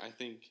disagree. I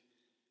think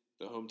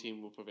the home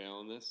team will prevail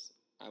in this.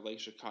 I like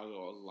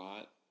Chicago a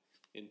lot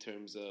in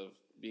terms of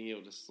being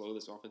able to slow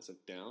this offensive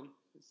down.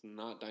 It's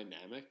not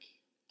dynamic.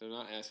 They're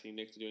not asking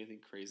Nick to do anything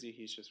crazy.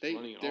 He's just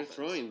running offense. They're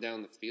throwing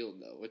down the field,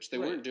 though, which they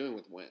weren't doing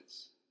with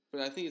Wentz.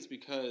 But I think it's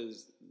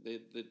because they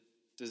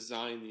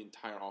design the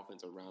entire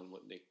offense around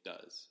what Nick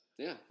does.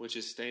 Yeah. Which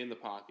is stay in the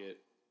pocket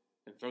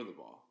and throw the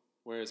ball.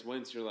 Whereas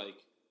Wentz, you're like,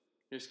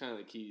 here's kind of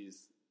the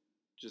keys.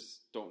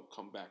 Just don't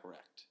come back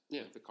wrecked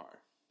with the car.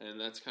 And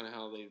that's kind of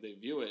how they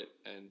view it.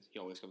 And he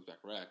always comes back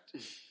wrecked,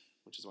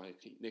 which is why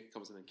Nick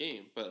comes in the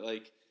game. But,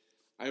 like,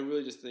 I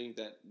really just think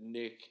that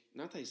Nick,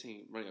 not that he's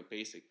saying running a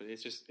basic, but it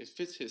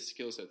fits his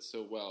skill set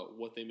so well,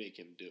 what they make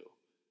him do.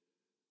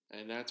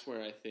 And that's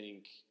where I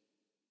think,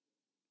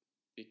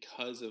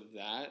 because of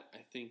that, I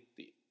think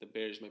the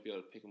Bears might be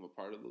able to pick him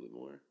apart a little bit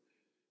more.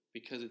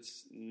 Because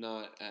it's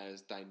not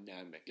as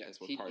dynamic as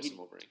what Carson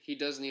will bring. He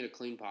does need a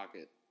clean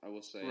pocket, I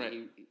will say.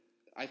 Right.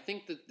 I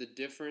think that the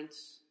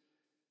difference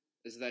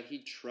is that he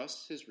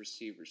trusts his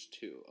receivers,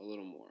 too, a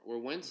little more. Where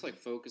Wentz,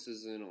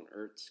 focuses in on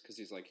Ertz, because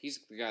he's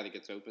the guy that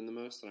gets open the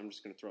most, and I'm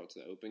just going to throw it to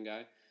the open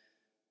guy.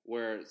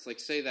 Where it's like,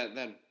 say that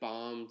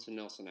bomb to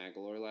Nelson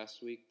Aguilar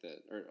last week,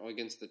 or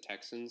against the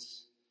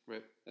Texans,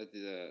 right,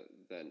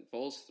 that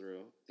Foles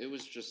threw, it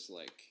was just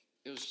like,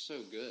 it was so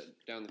good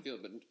down the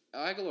field. But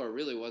Aguilar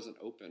really wasn't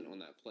open on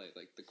that play.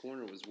 Like, the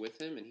corner was with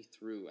him, and he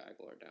threw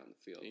Aguilar down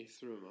the field. He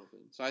threw him open.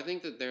 So I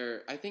think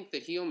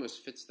that he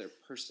almost fits their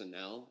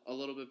personnel a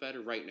little bit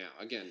better right now.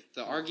 Again,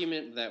 the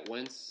argument that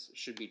Wentz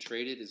should be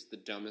traded is the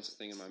dumbest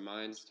thing in my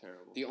mind. It's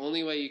terrible. The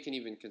only way you can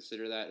even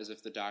consider that is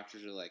if the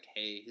doctors are like,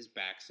 hey, his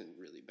back's in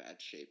really bad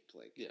shape.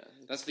 Like, yeah,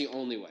 that's the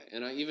only way.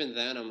 And even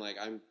then, I'm like,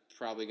 I'm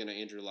probably going to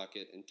Andrew Luck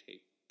it and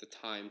take the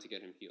time to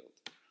get him healed.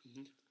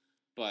 Mm-hmm.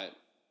 But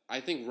I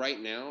think right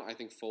now,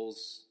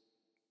 Foles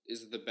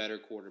is the better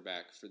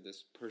quarterback for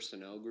this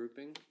personnel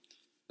grouping,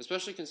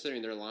 especially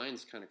considering their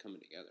line's kind of coming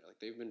together. Like,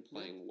 they've been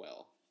playing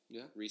well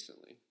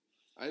recently.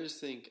 I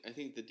think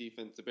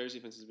the Bears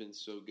defense has been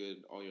so good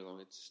all year long.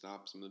 It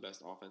stopped some of the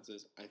best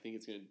offenses. I think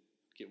it's going to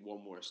get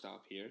one more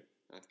stop here.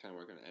 That's kind of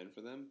where it's going to end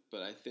for them.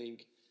 But I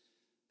think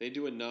they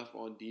do enough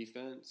on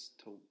defense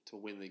to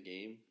win the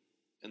game.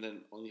 And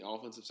then on the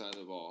offensive side of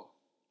the ball,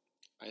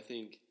 I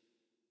think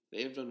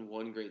they have done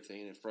one great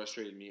thing, and it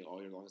frustrated me all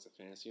year long as a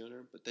fantasy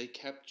owner, but they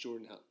kept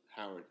Jordan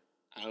Howard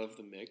out of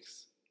the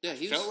mix. Yeah,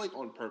 he felt like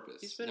on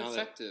purpose. He's been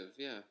effective,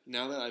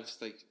 Now that I've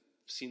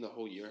seen the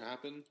whole year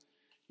happen,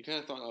 you kind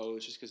of thought, oh,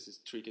 it's just because this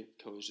Tariq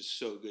Cohen is just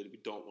so good, we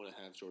don't want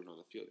to have Jordan on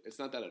the field. It's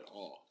not that at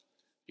all,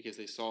 because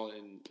they saw it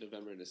in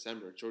November and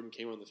December. Jordan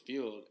came on the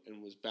field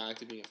and was back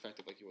to being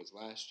effective like he was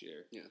last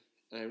year. Yeah.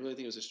 And I really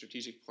think it was a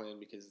strategic plan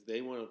because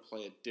they want to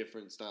play a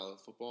different style of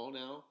football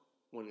now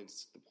when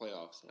it's the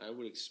playoffs. I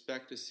would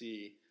expect to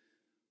see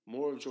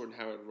more of Jordan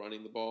Howard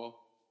running the ball,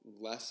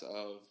 less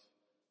of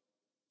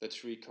the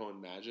Tariq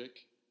Cohen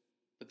magic,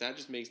 but that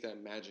just makes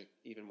that magic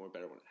even more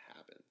better when it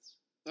happens.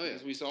 Oh yeah,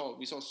 because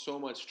we saw so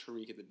much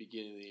Tariq at the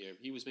beginning of the year.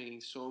 He was making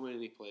so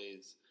many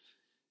plays.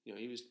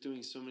 He was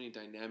doing so many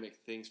dynamic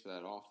things for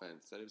that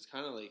offense that it was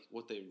kind of like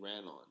what they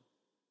ran on.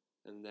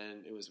 And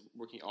then it was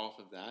working off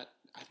of that.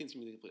 I think it's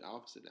going to be the complete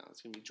opposite now.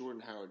 It's going to be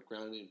Jordan Howard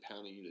grounding and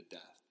pounding you to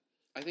death.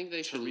 I think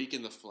they Tariq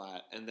in the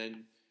flat, and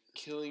then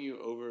killing you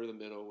over the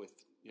middle with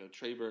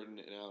Trey Burton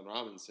and Allen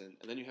Robinson,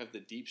 and then you have the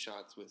deep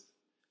shots with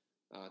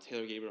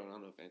Taylor Gabriel. I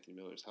don't know if Anthony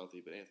Miller is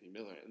healthy, but Anthony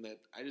Miller, and that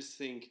I just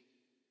think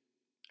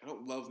I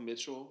don't love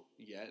Mitchell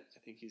yet. I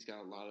think he's got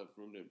a lot of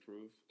room to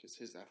improve because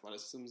his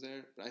athleticism's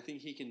there, but I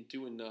think he can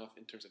do enough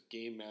in terms of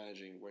game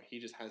managing where he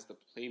just has the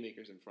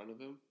playmakers in front of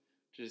him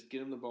to just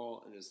get him the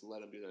ball and just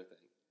let them do their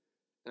thing,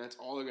 and that's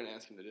all they're going to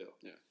ask him to do.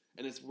 Yeah.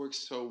 And it's worked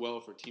so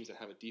well for teams that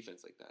have a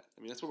defense like that. I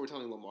mean, that's what we're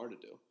telling Lamar to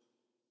do.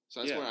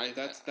 So that's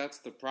where that's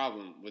the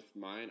problem with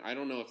mine. I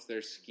don't know if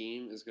their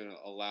scheme is going to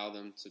allow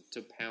them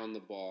to pound the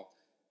ball,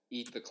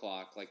 eat the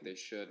clock like they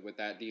should with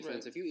that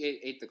defense. Right. If you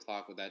ate the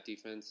clock with that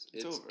defense,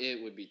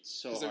 it would be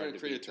so hard. They're going to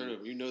create a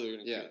turnover. They're going to create a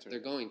turnover. Yeah, they're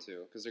going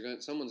to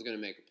because someone's going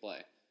to make a play.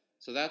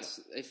 So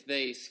that's if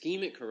they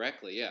scheme it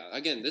correctly. Yeah.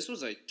 Again, this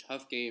was a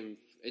tough game.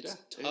 It's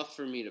tough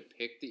for me to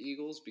pick the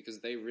Eagles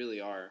because they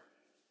really are.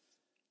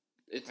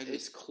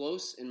 It's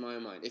close in my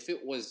mind. If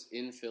it was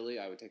in Philly,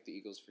 I would take the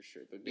Eagles for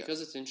sure. But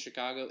because it's in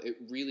Chicago, it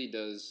really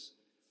does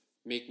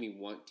make me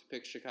want to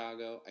pick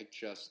Chicago. I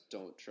just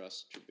don't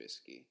trust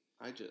Trubisky.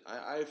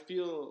 I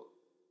feel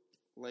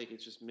like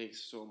it just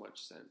makes so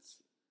much sense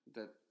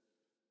that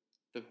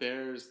the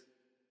Bears,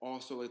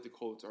 also like the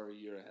Colts, are a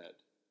year ahead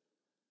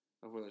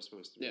of where they're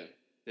supposed to be. Yeah.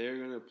 They're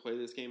going to play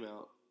this game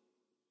out.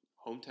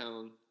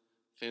 Hometown,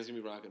 Fans are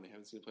going to be rocking. They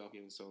haven't seen a playoff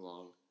game in so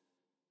long.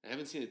 I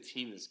haven't seen a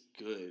team that's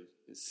good,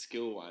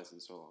 skill-wise,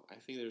 in so long. I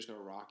think they're just going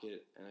to rock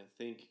it, and I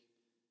think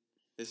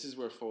this is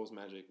where Foles'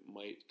 magic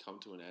might come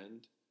to an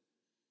end,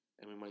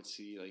 and we might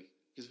see, like,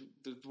 because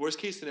the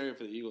worst-case scenario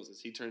for the Eagles is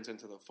he turns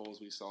into the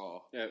Foles we saw.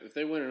 Yeah, if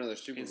they win another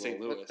Super in Bowl,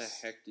 St. Louis. what the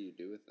heck do you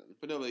do with them?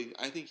 But no, like,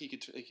 I think he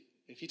could, like,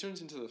 if he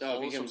turns into the if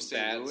Foles he from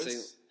St.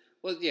 Louis.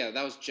 Well, yeah,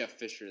 that was Jeff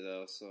Fisher,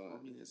 though, so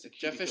I mean, if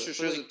Jeff Fisher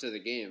shows up to the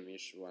game, you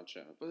should watch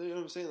out. But you know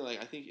what I'm saying?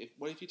 Like, I think,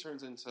 what if he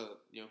turns into,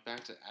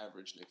 back to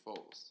average Nick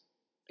Foles?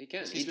 He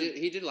can.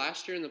 He did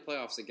last year in the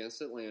playoffs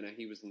against Atlanta.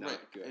 He was not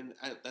good. And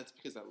that's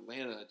because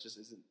Atlanta just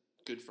isn't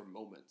good for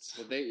moments.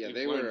 But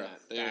they were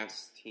a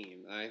fast team.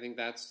 I think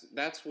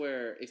that's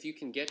where, if you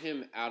can get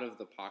him out of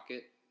the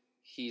pocket,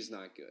 he's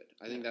not good.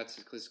 I think that's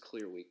his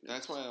clear weakness.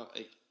 That's why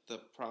the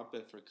prop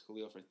bet for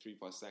Khalil for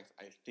 3+ sacks,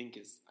 I think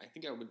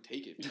I would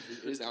take it.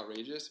 It is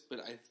outrageous, but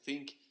I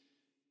think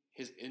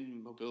his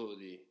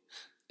immobility.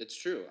 It's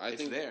true. I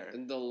think there.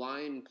 And the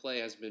line play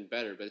has been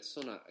better, but it's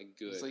still not a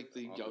good. It's like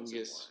the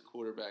youngest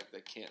quarterback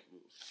that can't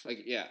move.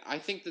 Like, yeah, I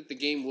think that the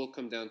game will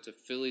come down to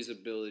Philly's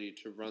ability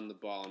to run the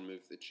ball and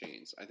move the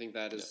chains. I think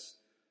that is.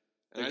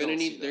 Yeah. They're going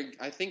to need.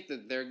 I think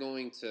that they're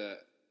going to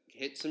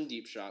hit some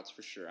deep shots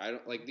for sure. I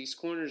don't like these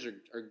corners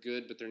are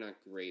good, but they're not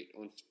great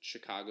on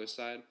Chicago's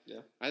side. Yeah,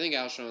 I think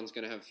Alshon's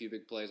going to have a few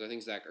big plays. I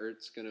think Zach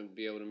Ertz's going to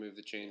be able to move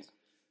the chains.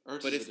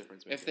 But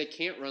if they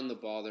can't run the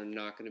ball, they're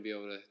not going to be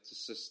able to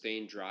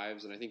sustain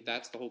drives, and I think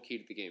that's the whole key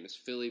to the game is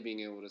Philly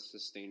being able to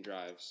sustain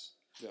drives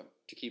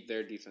to keep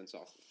their defense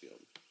off the field.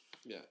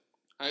 Yeah,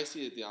 I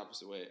see it the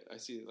opposite way. I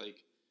see it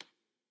like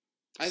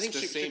I think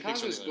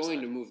Chicago's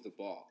going to move the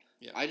ball.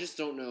 Yeah. I just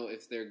don't know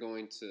if they're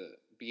going to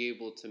be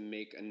able to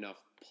make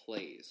enough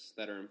plays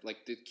that are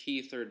like the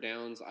key third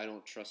downs. I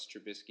don't trust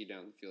Trubisky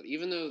down the field,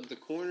 even though the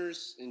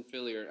corners in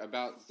Philly are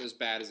about as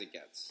bad as it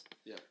gets.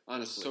 Yeah,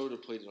 honestly, so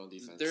depleted on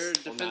defense.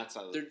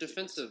 Their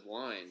defensive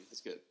line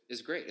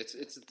is great.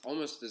 It's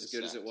almost as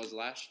good as it was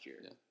last year.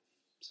 Yeah.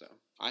 So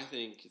I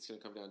think it's going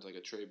to come down to like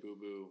a Trey Boo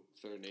Boo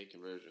 3rd and 8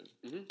 conversion.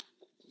 Mm-hmm.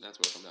 And that's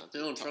what it'll come down to.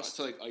 They don't trust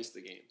to like ice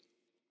the game.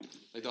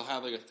 Like they'll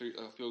have like a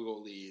field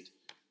goal lead,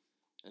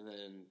 and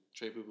then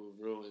Trey Boo Boo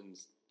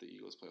ruins the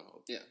Eagles' play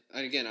hope. Yeah,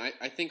 and again,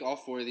 I think all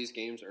 4 of these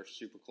games are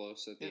super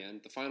close at the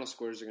end. The final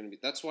scores are going to be.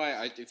 That's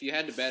why if you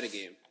had to bet a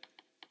game,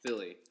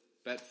 Philly.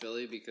 Bet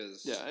Philly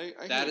because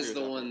I that is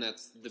the one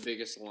that's the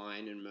biggest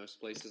line in most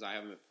places. I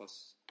have them at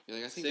plus. Yeah,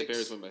 like I think 6. The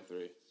Bears win by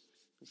 3.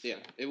 Yeah,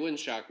 it wouldn't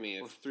shock me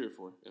if 3 or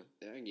 4.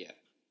 Yeah,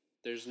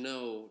 there's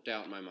no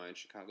doubt in my mind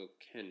Chicago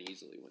can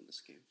easily win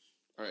this game.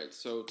 All right,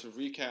 so to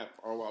recap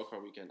our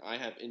wildcard weekend, I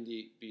have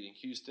Indy beating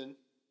Houston,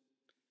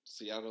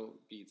 Seattle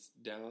beats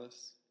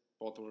Dallas,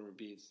 Baltimore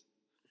beats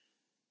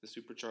the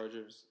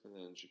Superchargers, and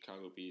then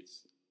Chicago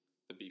beats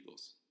the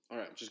Beagles. All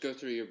right, just go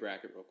through your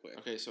bracket real quick.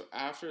 Okay, so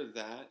after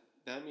that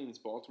means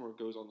Baltimore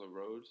goes on the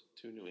road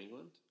to New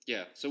England.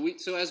 Yeah, so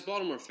as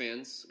Baltimore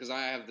fans, because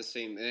I have the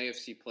same, the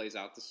AFC plays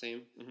out the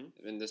same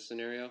in this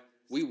scenario.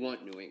 We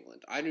want New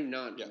England. I do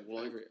not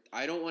want.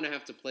 I don't want to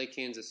have to play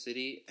Kansas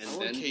City and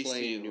then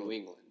play New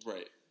England.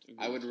 Right.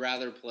 I would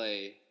rather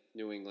play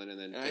New England and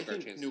then take our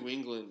chances. New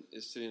England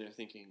is sitting there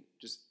thinking,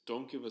 just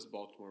don't give us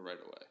Baltimore right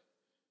away.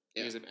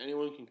 Yeah. Because if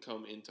anyone can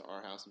come into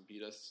our house and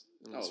beat us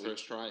in this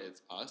first try,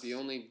 it's us.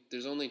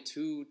 There's only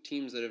 2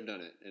 teams that have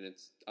done it, and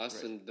it's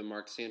us and the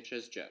Mark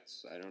Sanchez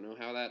Jets. I don't know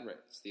how that.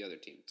 It's the other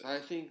team. So I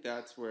think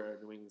that's where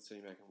New England's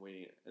sitting back and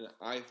waiting. And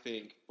I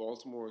think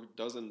Baltimore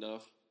does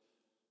enough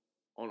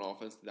on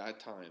offense at that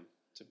time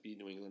to beat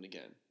New England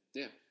again.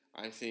 Yeah.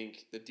 I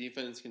think the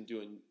defense can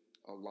do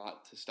a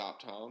lot to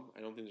stop Tom.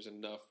 I don't think there's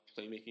enough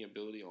playmaking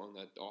ability on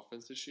that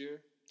offense this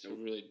year to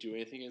really do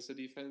anything against the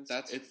defense.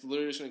 It's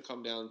literally just going to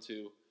come down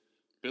to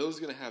Bill's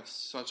going to have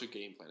such a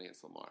game plan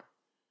against Lamar.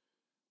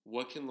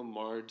 What can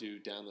Lamar do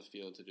down the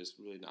field to just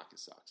really knock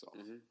his socks off?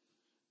 Mm-hmm.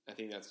 I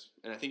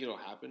think it'll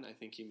happen. I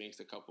think he makes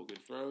a couple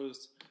good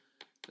throws.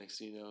 Next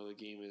thing you know, the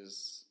game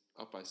is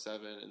up by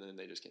 7, and then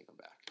they just can't come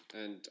back.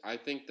 And I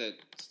think that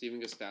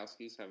Steven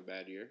Gostkowski's have a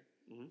bad year.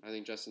 Mm-hmm. I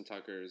think Justin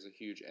Tucker is a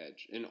huge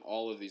edge in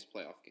all of these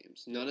playoff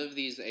games. None of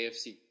these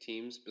AFC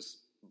teams,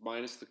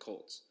 minus the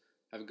Colts,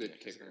 have a good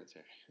kicker.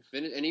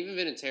 And even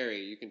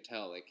Vinatieri, you can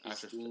tell, like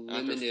he's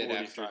limited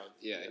after.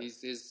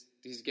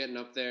 He's getting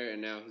up there,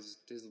 and now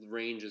his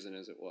range isn't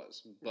as it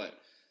was. But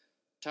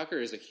Tucker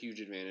is a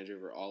huge advantage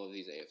over all of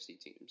these AFC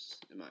teams,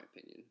 in my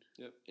opinion.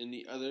 Yep. In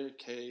the other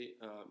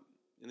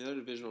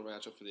divisional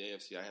matchup for the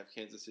AFC, I have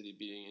Kansas City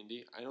beating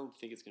Indy. I don't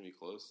think it's going to be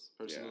close,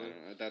 personally.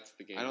 Yeah, that's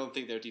the game. I don't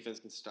think their defense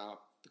can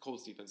stop, the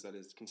Colts defense, that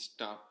is, can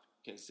stop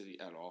Kansas City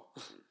at all.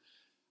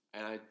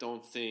 And I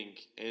don't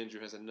think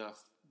Andrew has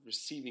enough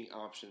receiving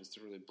options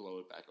to really blow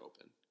it back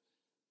open.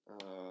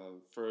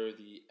 For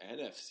the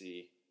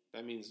NFC,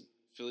 that means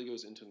Philly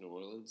goes into New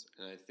Orleans,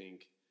 and I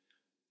think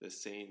the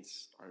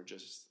Saints are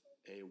just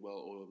a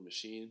well-oiled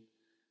machine.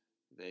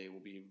 They will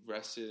be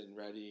rested and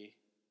ready,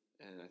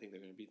 and I think they're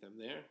going to beat them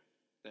there.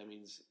 That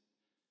means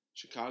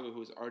Chicago, who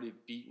has already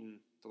beaten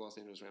the Los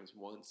Angeles Rams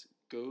once,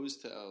 goes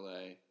to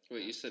LA.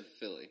 Wait, you said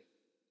Philly.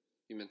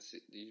 You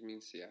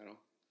mean Seattle?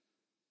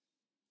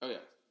 Oh, yeah.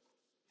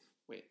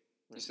 Wait.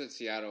 You said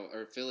Seattle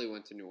or Philly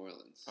went to New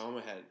Orleans. Oh, I'm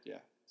ahead. Yeah.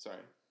 Sorry.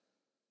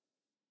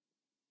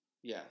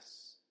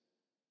 Yes.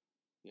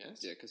 Yes?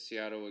 Yeah, because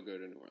Seattle would go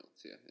to New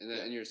Orleans.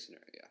 Yeah. In your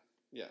scenario, yeah.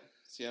 Yeah.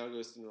 Seattle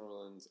goes to New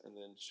Orleans, and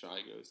then Shy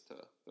goes to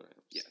the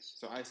Rams. Yes.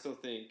 So I still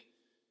think,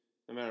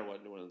 no matter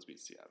what, New Orleans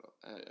beats Seattle.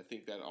 I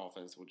think that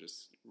offense will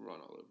just run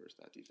all over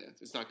that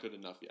defense. It's not good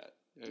enough yet.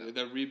 No.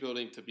 They're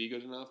rebuilding to be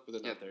good enough, but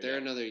they're not there they're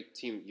yet. another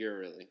team.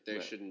 Really. They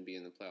Right. shouldn't be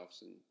in the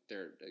playoffs, and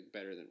they're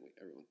better than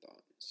everyone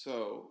thought.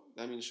 So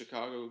that means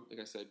Chicago, like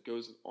I said,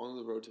 goes on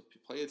the road to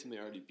play a team they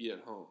already beat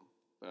at home.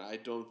 But I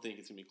don't think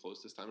it's going to be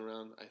close this time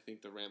around. I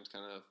think the Rams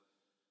kind of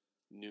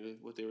knew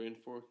what they were in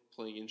for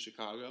playing in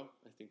Chicago.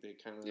 I think they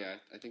kind of... Yeah,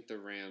 I think the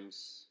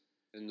Rams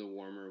in the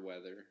warmer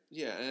weather.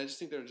 Yeah, and I just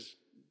think they're going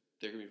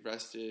to be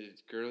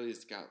rested.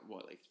 Gurley's got,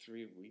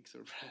 3 weeks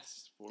of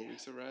rest? 4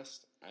 weeks of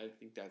rest? I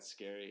think that's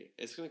scary.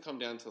 It's going to come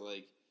down to,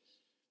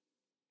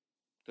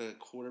 the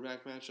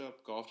quarterback matchup.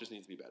 Goff just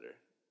needs to be better.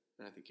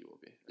 And I think he will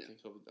be. I think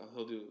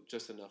he'll do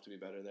just enough to be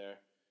better there.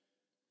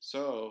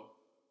 So,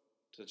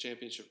 to the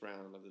championship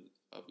round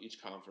of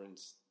each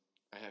conference,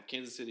 I have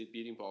Kansas City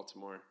beating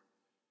Baltimore.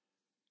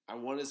 I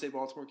wanted to say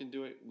Baltimore can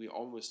do it. We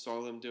almost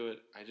saw them do it.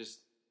 At the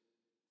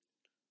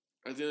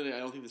end of the day, I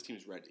don't think this team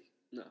is ready.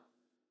 No.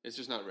 It's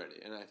just not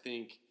ready. And I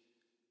think,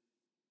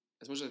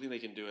 as much as I think they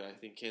can do it, I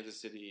think Kansas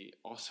City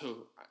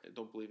also, I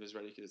don't believe is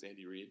ready because it's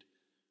Andy Reid.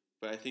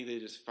 But I think they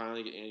just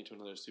finally get Andy to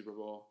another Super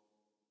Bowl.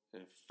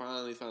 And it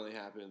finally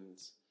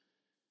happens.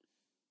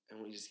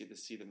 And we just get to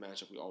see the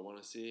matchup we all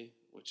want to see,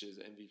 which is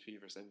MVP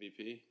versus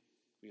MVP.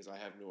 Because I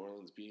have New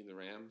Orleans beating the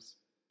Rams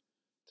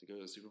to go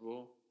to the Super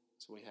Bowl.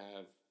 So we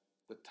have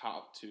the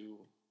top two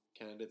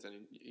candidates. And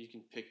you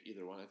can pick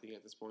either one, I think,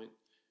 at this point.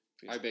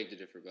 I beg to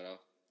differ, but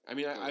I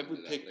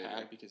would pick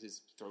Pack because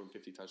he's thrown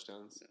 50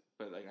 touchdowns. Yeah.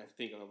 But I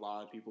think a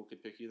lot of people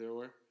could pick either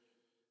or.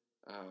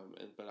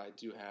 But I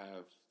do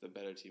have the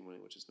better team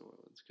winning, which is New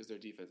Orleans, because their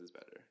defense is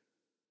better.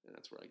 And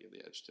that's where I give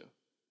the edge to.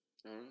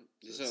 All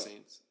right. So the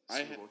Saints,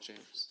 Super Bowl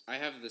champs. I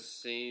have the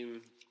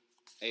same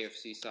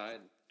AFC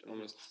side,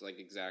 almost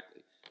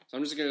exactly. So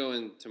I'm just going to go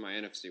into my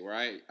NFC, where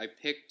I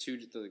picked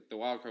the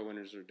wild card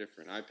winners are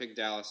different. I picked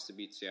Dallas to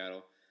beat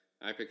Seattle.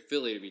 I picked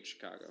Philly to beat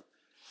Chicago.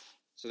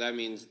 So that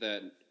means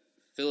that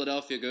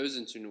Philadelphia goes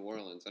into New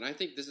Orleans. And I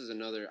think this is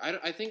another...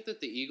 I think that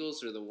the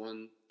Eagles are the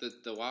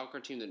wild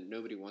card team that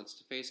nobody wants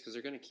to face because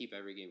they're going to keep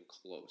every game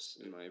close,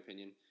 in my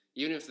opinion.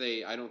 Even if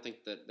I don't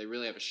think that they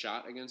really have a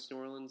shot against New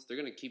Orleans, they're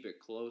going to keep it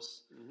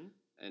close. Mm-hmm.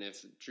 And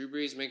if Drew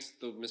Brees makes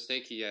the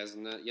mistake he has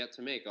yet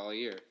to make all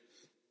year,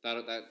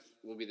 that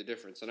will be the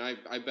difference. And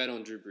I bet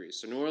on Drew Brees.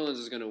 So New Orleans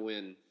is going to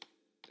win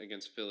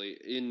against Philly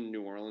in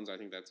New Orleans. I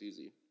think that's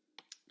easy.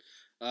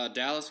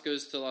 Dallas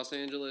goes to Los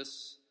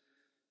Angeles.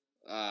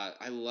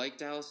 I like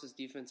Dallas's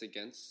defense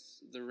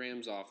against the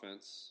Rams'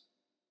 offense,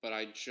 but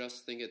I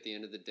just think at the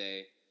end of the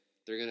day,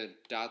 they're going to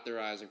dot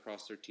their I's and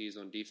cross their T's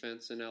on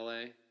defense in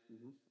L.A.,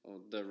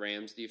 the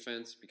Rams'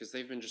 defense, because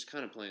they've been just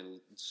kind of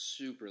playing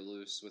super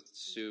loose with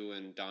Sue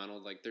and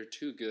Donald. They're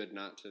too good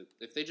not to...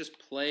 If they just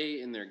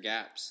play in their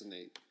gaps and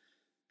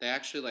they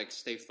actually,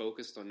 stay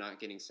focused on not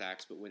getting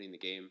sacks but winning the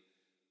game,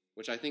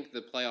 which I think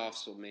the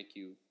playoffs will make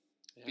you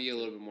be a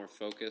little bit more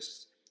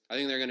focused. I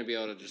think they're going to be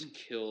able to just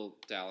kill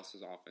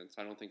Dallas's offense.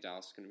 I don't think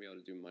Dallas is going to be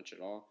able to do much at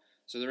all.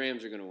 So the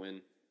Rams are going to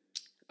win.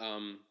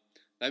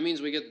 That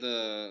means we get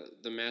the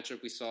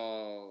matchup we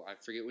saw, I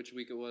forget which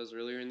week it was,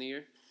 earlier in the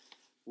year,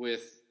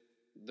 with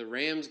the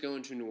Rams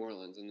going to New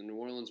Orleans, and the New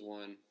Orleans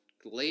won.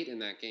 Late in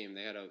that game,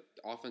 they had an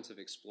offensive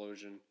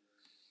explosion.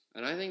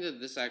 And I think that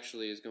this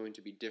actually is going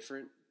to be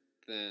different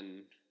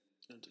than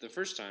the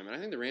first time. And I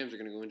think the Rams are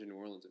going to go into New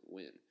Orleans and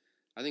win.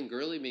 I think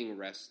Gurley being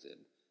rested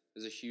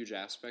is a huge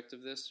aspect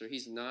of this. Or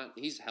he's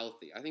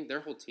healthy. I think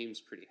their whole team's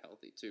pretty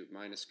healthy too,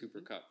 minus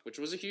Cooper Kupp, which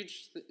was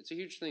it's a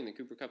huge thing that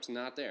Cooper Kupp's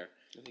not there.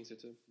 I think so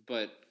too.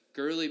 But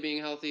Gurley being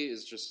healthy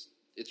is just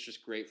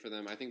great for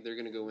them. I think they're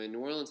going to go in. New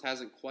Orleans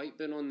hasn't quite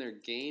been on their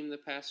game the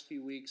past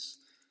few weeks.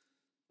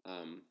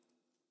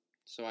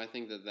 So I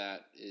think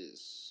that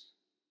is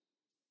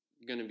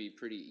going to be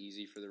pretty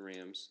easy for the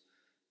Rams.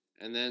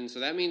 And then, so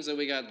that means that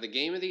we got the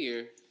game of the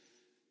year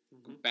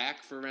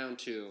back for round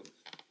 2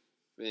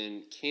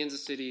 in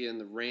Kansas City and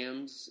the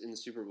Rams in the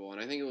Super Bowl.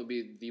 And I think it will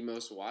be the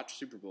most watched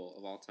Super Bowl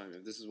of all time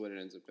if this is what it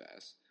ends up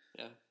as.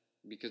 Yeah.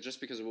 Because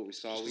of what we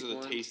saw week 1.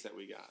 Because of the taste that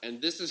we got.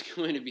 And this is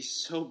going to be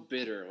so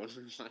bitter when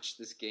we watch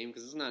this game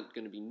because it's not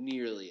going to be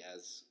nearly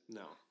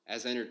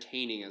as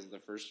entertaining as the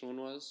first one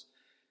was.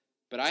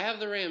 But I have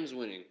the Rams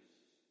winning.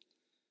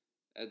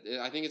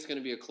 I think it's going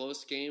to be a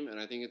close game, and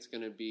I think it's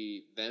going to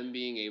be them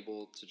being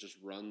able to just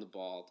run the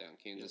ball down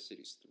Kansas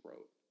City's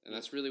throat. And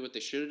that's really what they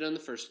should have done the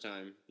first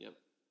time. Yep.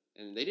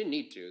 And they didn't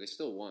need to. They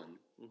still won.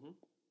 Mm-hmm.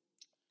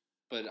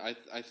 But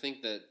I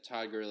think that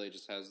Todd Gurley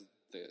just has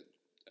the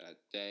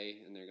day,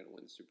 and they're going to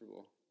win the Super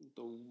Bowl.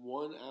 The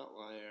one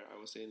outlier I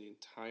would say in the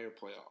entire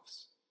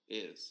playoffs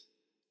is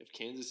if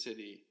Kansas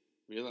City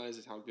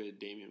realizes how good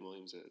Damian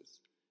Williams is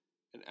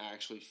and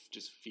actually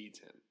just feeds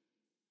him.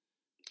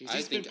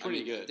 He's been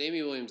pretty good.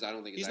 Damian Williams, I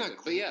don't think he's not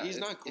good. But yeah, he's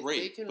not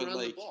great. If they can run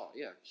the ball,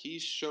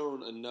 he's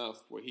shown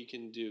enough where he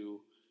can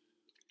do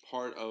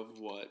part of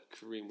what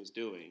Kareem was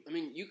doing. I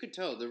mean, you could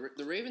tell the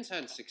Ravens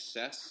had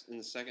success in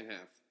the second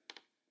half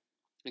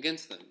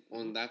against them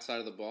on that side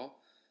of the ball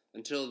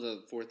until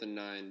the 4th and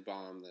 9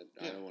 bomb that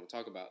I don't want to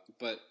talk about.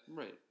 But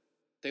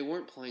they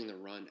weren't playing the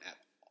run at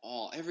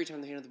all. Every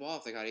time they handed the ball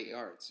off, they got 8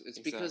 yards. It's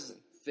because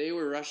they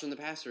were rushing the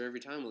passer every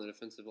time on the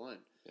defensive line.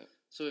 Yeah.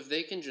 So if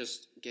they can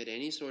just get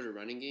any sort of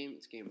running game,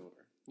 it's game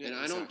over. Yeah,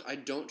 and I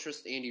don't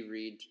trust Andy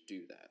Reid to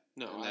do that.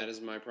 No, and that is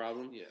my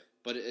problem. Yeah.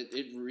 But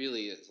it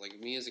really is. Like,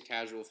 me as a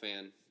casual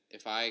fan,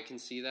 if I can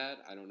see that,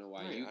 I don't know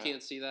why you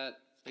can't see that.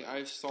 Like,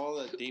 I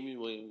saw that Damian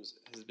Williams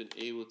has been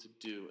able to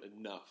do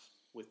enough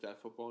with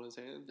that football in his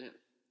hand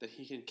that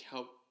he can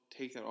help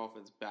take that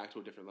offense back to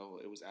a different level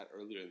it was at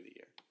earlier in the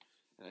year.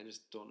 And I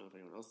just don't know if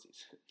anyone else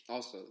sees it.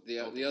 Also, the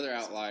other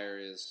outlier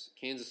is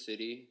Kansas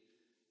City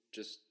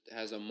just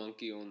has a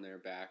monkey on their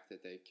back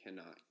that they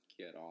cannot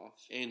get off.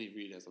 Andy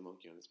Reid has a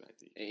monkey on his back.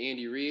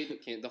 Andy Reid,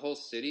 the whole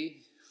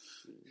city.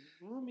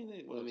 Well, they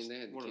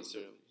had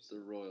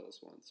the Royals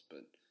once,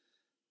 but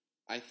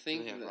I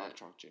think they have Rock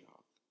Chalk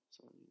Jayhawk.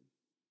 So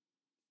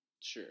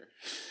sure,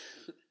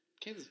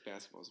 Kansas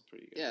basketball is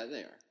pretty good. Yeah,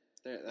 they are.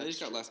 They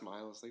just got Les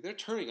Miles. Like, they're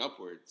turning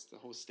upwards, the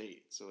whole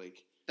state. So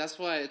like that's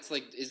why it's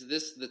like, is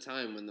this the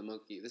time when the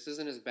monkey? This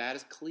isn't as bad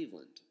as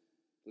Cleveland.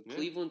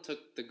 Cleveland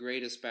took the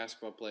greatest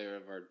basketball player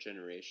of our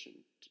generation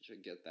to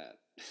get that.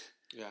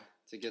 Yeah,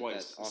 to get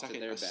twice. That off of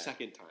their back.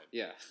 Second time.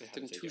 Yeah, took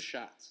them 2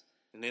 shots.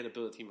 And they had to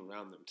build a team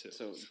around them, too.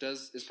 So,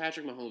 is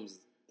Patrick Mahomes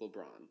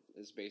LeBron?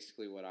 Is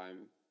basically what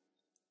I'm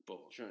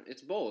bold.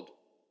 It's bold,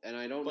 and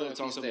I don't know if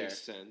he's there.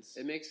 Makes sense.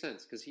 It makes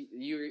sense because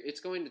it's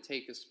going to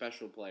take a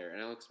special player,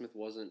 and Alex Smith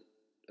wasn't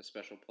a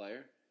special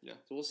player. Yeah.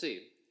 So we'll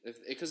see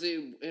because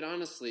it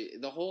honestly,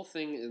 the whole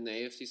thing in the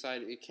AFC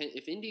side,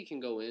 if Indy can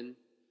go in,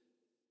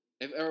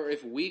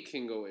 if we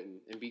can go in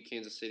and beat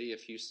Kansas City,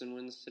 if Houston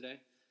wins today,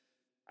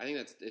 I think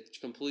it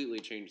completely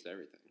changed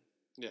everything.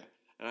 Yeah.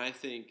 And I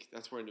think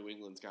that's where New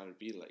England's got to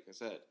be, like I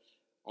said.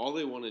 All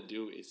they want to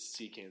do is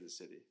see Kansas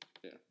City.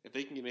 Yeah. If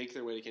they can make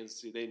their way to Kansas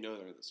City, they know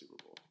they're in the Super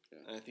Bowl. Yeah.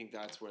 And I think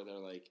that's where they're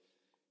like,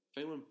 if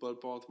anyone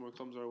but Baltimore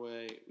comes our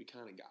way, we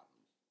kind of got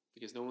them.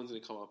 Because no one's going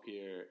to come up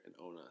here and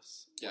own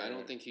us. Yeah, I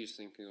don't think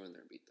Houston can go in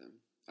there and beat them.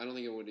 I don't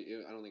think it would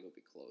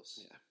be close.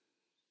 Yeah.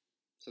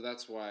 So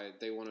that's why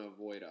they want to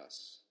avoid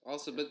us.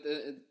 Also, but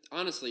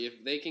honestly,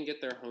 if they can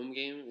get their home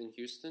game in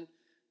Houston,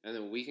 and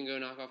then we can go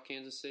knock off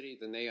Kansas City,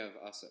 then they have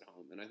us at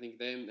home. And I think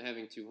them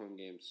having 2 home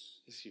games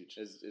is huge.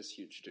 Is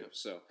huge, too. Yep.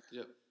 So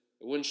it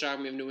wouldn't shock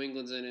me if New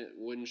England's in it.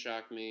 Wouldn't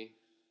shock me.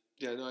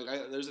 Yeah, no,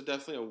 there's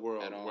definitely a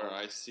world where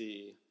I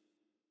see,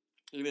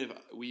 even if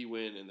we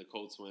win and the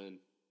Colts win,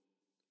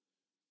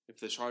 if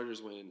the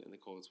Chargers win and the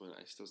Colts win,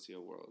 I still see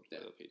a world where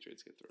the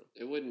Patriots get through.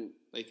 It wouldn't.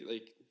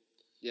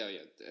 Yeah.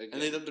 Again,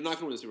 and they're not going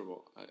to win the Super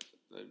Bowl.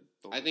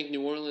 I think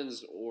New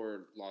Orleans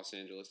or Los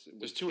Angeles.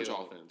 There's too much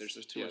offense.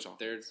 There's too much offense.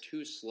 They're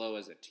too slow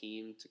as a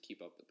team to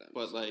keep up with them.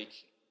 But I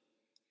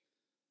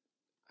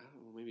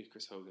don't know. Maybe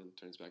Chris Hogan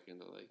turns back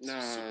into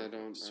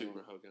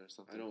Super Hogan or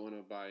something. I don't want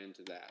to buy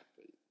into that.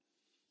 But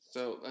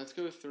so let's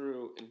go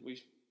through, and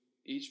we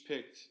each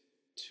picked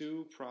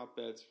 2 prop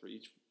bets for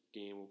each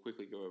game. We'll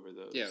quickly go over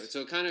those. Yeah,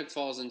 so it kind of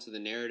falls into the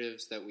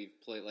narratives that we've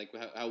played, like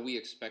how we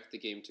expect the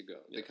game to go.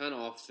 Yeah. They kind of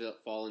all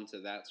fall into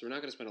that. So we're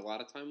not going to spend a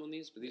lot of time on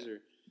these, but these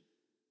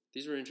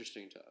were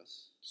interesting to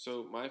us.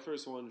 So my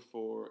first one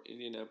for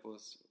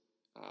Indianapolis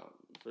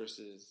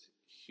versus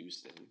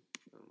Houston.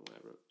 I don't know why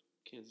I wrote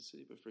Kansas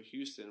City, but for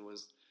Houston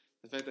was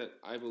the fact that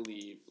I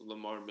believe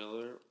Lamar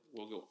Miller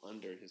will go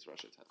under his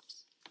rush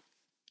attempts.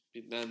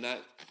 Then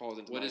that falls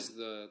into what's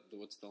the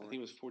line? I think it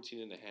was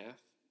 14.5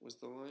 was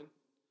the line.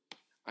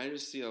 I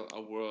just see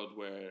a world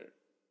where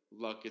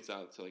Luck gets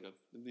out to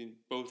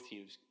both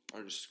teams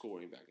are just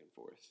scoring back and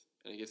forth,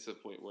 and it gets to the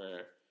point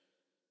where,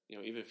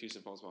 even if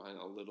Houston falls behind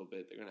a little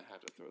bit, they're gonna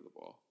have to throw the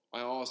ball.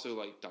 I also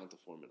like Donta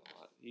Foreman a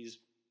lot. He's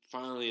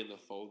finally in the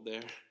fold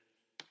there.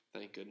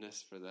 Thank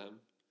goodness for them.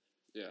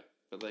 Yeah,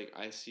 but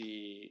I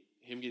see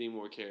him getting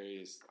more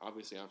carries.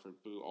 Obviously, Alfred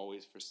Boo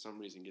always for some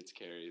reason gets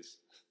carries.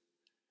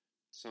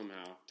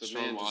 Somehow,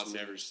 Deshaun Watson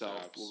never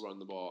stops. Will run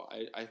the ball.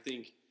 I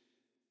think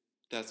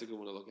that's a good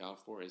one to look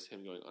out for, is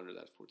him going under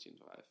that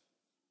 14.5.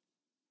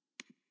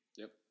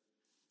 Yep.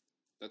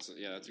 That's a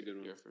good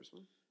one. Your first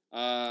one?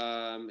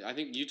 I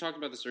think you talked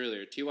about this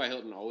earlier. T.Y.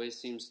 Hilton always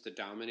seems to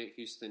dominate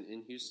Houston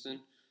in Houston.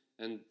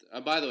 And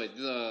by the way,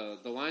 the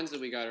lines that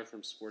we got are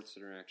from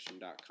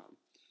sportsinteraction.com.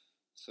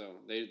 So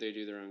they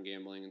do their own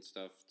gambling and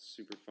stuff. It's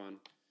super fun.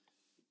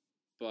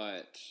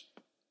 But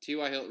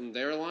T.Y. Hilton,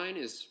 their line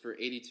is for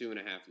 82.5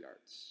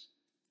 yards.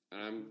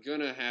 And I'm going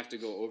to have to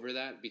go over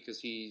that because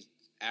he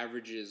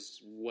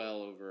averages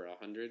well over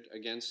 100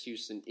 against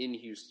Houston in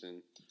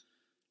Houston.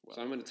 Well,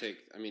 so I'm going to take,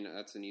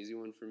 that's an easy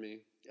one for me.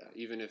 Yeah.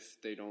 Even if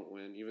they don't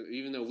win,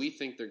 even though we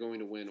think they're going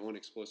to win on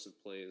explosive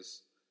plays,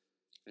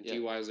 and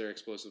T.Y. is their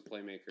explosive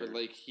playmaker. But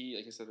like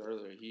I said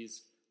earlier,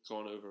 he's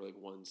gone over like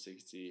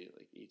 160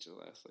 like each of the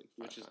last like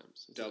 5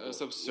 times.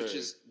 It's absurd. Which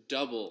is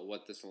double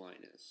what this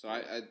line is. So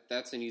I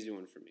that's an easy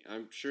one for me.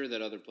 I'm sure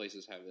that other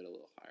places have it a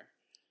little higher.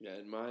 Yeah,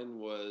 and mine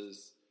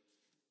was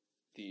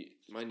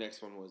my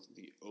next one was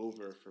the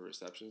over for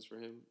receptions for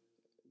him.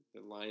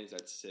 The line is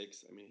at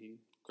 6. I mean, he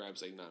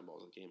grabs like 9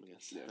 balls a game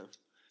against them.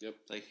 Yep.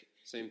 Like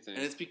same thing.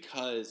 And it's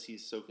because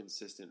he's so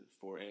consistent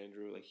for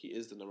Andrew. Like he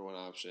is the number 1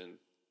 option.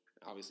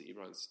 Obviously,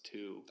 Ebron's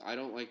 2. I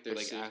don't like their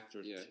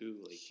after 2.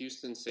 Like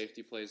Houston's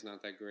safety play is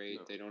not that great.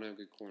 No. They don't have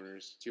good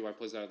corners. Ty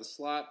plays out of the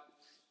slot.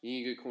 You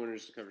need good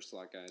corners to cover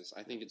slot guys.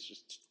 I think it's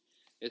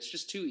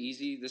just too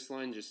easy. This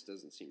line just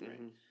doesn't seem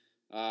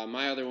right.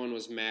 My other one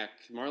was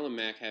Marlon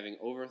Mack having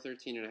over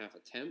 13.5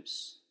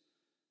 attempts.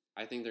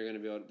 I think they're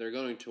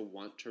going to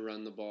want to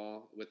run the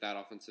ball with that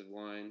offensive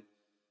line.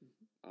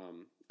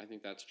 I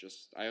think that's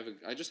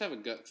I just have a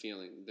gut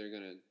feeling they're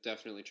going to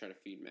definitely try to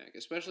feed Mack,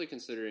 especially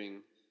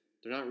considering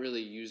they're not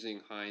really using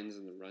Hines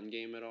in the run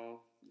game at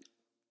all.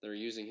 They're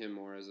using him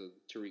more as a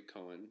Tariq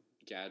Cohen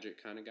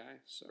gadget kind of guy.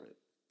 So,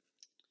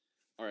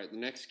 all right, the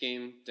next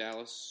game,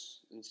 Dallas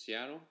and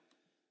Seattle.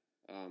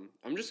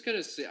 I'm just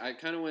gonna say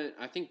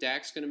I think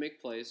Dak's gonna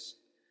make plays,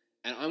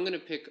 and I'm gonna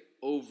pick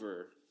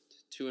over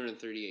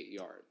 238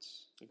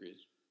 yards. Agreed.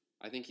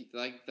 I think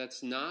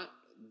that's not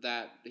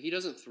that he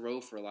doesn't throw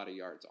for a lot of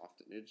yards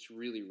often. It's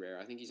really rare.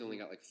 I think he's only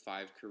got like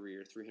 5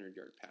 career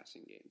 300-yard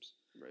passing games.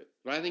 Right.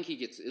 But I think he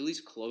gets at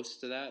least close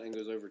to that and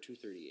goes over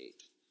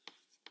 238.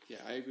 Yeah,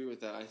 I agree with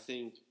that. I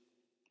think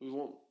we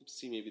won't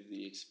see maybe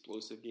the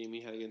explosive game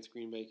he had against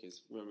Green Bay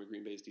because remember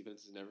Green Bay's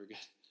defense is never good.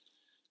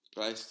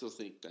 But I still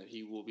think that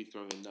he will be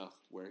throwing enough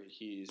where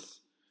he's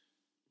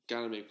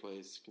got to make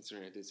plays,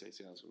 considering I did say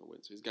Seattle's going to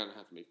win. So he's got to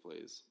have to make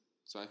plays.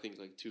 So I think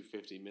like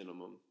 250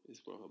 minimum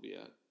is where he'll be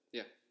at.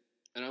 Yeah.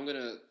 And I'm going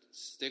to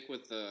stick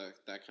with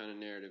that kind of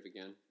narrative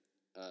again.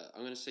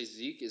 I'm going to say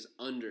Zeke is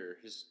under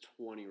his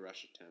 20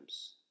 rush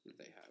attempts that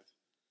they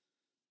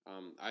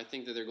have. I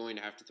think that they're going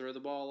to have to throw the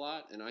ball a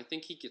lot, and I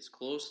think he gets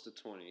close to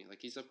 20. Like,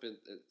 he's up at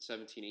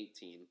 17,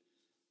 18.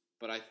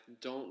 But I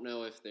don't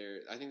know if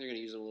I think they're going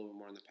to use him a little bit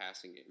more in the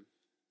passing game.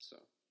 So,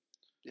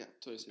 yeah,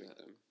 totally see that.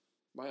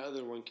 My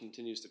other one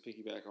continues to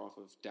piggyback off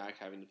of Dak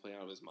having to play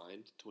out of his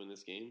mind to win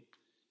this game.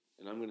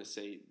 And I'm going to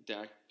say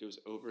Dak goes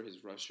over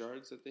his rush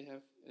yards that they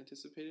have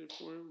anticipated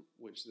for him,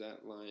 which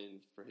that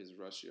line for his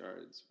rush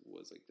yards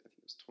was like, I think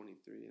it was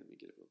 23. Let me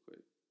get it real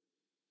quick.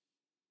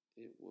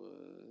 It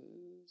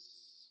was...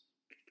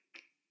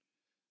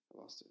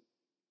 I lost it.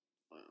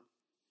 Wow.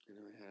 I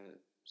know I had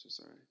it. So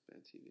sorry.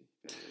 Bad TV.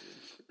 Bad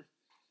radio.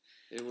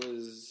 It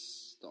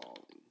was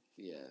stalling.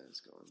 Yeah, it's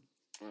gone.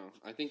 Well,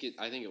 I think it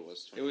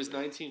was 23. It was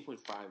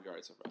 19.5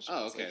 yards of rush.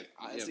 Oh, okay.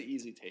 It's an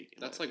easy take.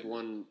 That's like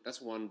one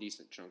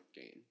decent chunk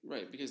gain.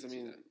 Right, because I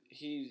mean,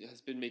 he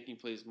has been making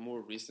plays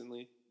more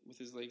recently with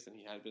his legs than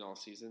he had been all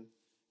season,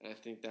 and I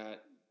think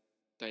that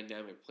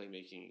dynamic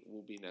playmaking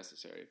will be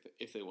necessary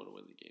if they want to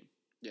win the game.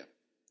 Yeah,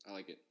 I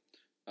like it.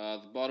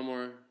 The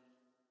Baltimore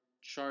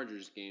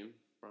Chargers game.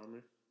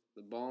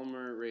 The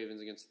Baltimore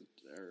Ravens against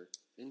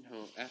at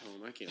home.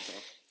 I can't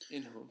talk.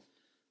 In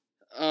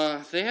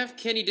home. They have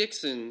Kenny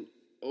Dixon.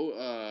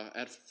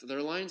 At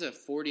their line's at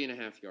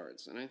 40.5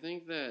 yards, and I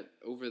think that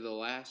over the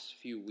last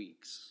few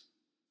weeks,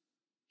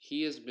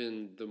 he has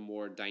been the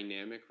more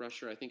dynamic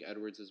rusher. I think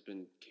Edwards has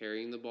been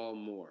carrying the ball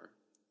more,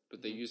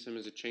 but they use him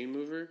as a chain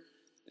mover,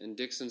 and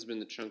Dixon's been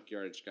the chunk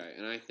yardage guy.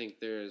 And I think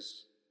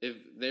if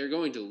they're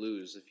going to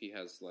lose if he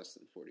has less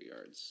than 40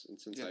 yards, and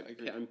since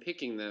I'm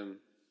picking them,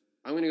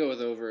 I'm going to go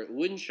with over. It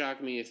wouldn't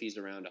shock me if he's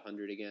around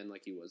 100 again,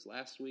 like he was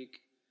last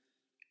week.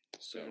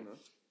 So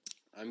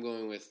I'm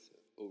going with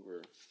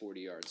over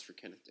 40 yards for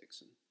Kenneth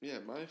Dixon. Yeah,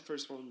 my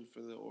first one for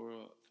the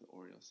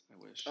Orioles.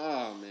 I wish.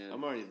 Oh man,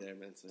 I'm already there,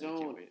 man. So I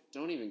can't wait.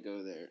 Don't even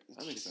go there.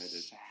 I'm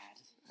excited.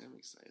 I'm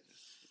excited.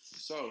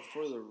 So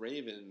for the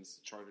Ravens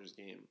Chargers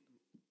game,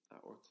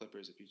 or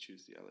Clippers if you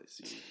choose the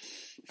LAC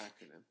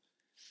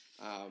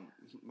acronym.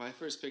 My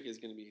first pick is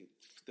going to be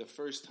the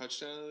first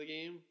touchdown of the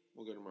game.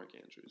 Will go to Mark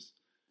Andrews,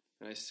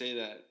 and I say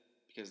that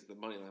because the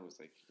money line was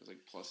like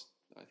plus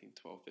I think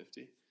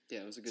 12.50.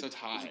 Yeah, it was a good. So it's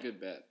high. It was a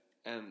good bet.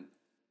 And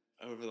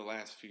over the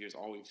last few years,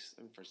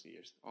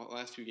 the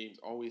last few games,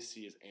 all we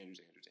see is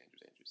Andrews.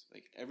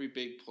 Like every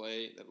big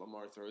play that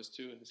Lamar throws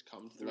to has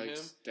come through him.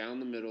 Down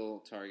the middle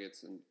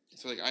targets, and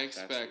so I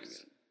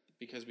expect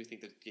because we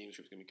think the game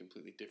script is going to be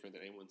completely different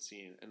than anyone's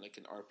seen, and like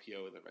an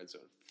RPO in the red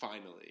zone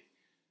finally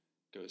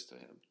goes to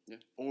him. Yeah.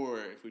 Or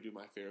if we do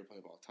my favorite play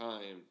of all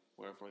time,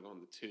 where if we're going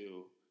the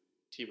 2,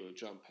 Tebow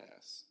jump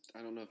pass.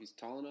 I don't know if he's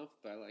tall enough,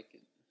 but I like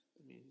it.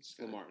 I mean,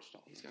 Lamar's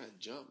tall. He's got to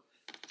jump.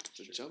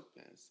 The jump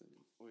pass.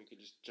 Or you could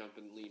just jump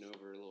and lean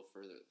over a little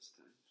further this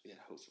time. Yeah,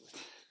 hopefully.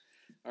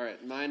 All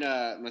right, mine.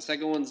 My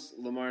second one's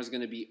Lamar's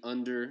going to be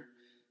under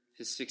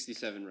his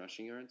 67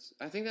 rushing yards.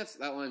 I think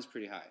that line's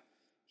pretty high.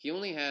 He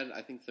only had,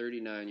 I think,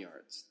 39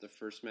 yards the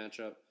first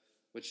matchup,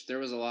 which there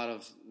was a lot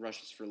of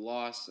rushes for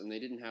loss, and they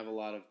didn't have a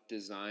lot of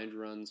designed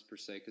runs per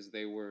se because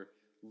they were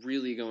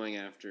really going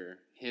after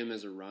him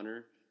as a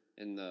runner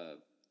in the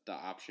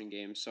option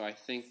game. So I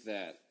think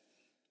that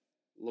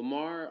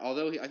Lamar,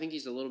 although I think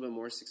he's a little bit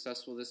more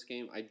successful this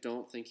game, I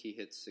don't think he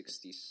hit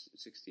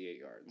 68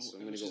 yards. So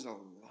Which is a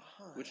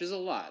lot. Which is a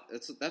lot.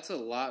 That's a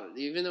lot.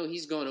 Even though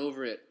he's gone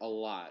over it a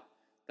lot,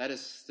 that is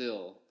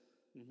still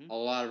a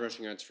lot of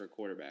rushing yards for a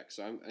quarterback.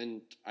 So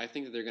I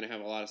think that they're going to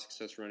have a lot of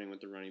success running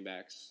with the running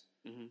backs.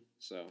 Mm-hmm.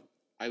 So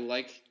I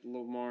like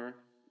Lamar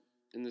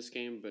in this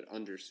game, but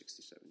under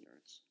 67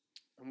 yards.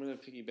 I'm going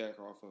to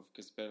piggyback off of,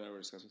 because Ben and I were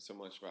discussing so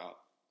much about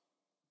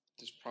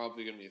there's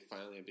probably going to be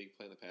finally a big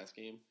play in the pass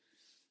game.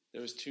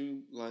 There was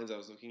two lines I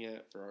was looking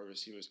at for our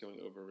receivers going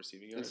over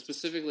receiving yards. And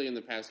specifically in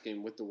the pass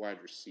game with the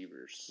wide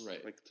receivers.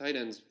 Right. Like, the tight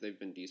ends, they've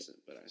been decent.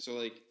 So,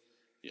 like,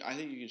 I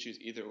think you can choose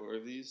either or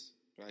of these,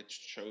 but I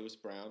chose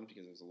Brown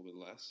because it was a little bit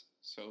less.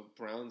 So,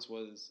 Brown's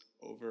was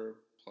over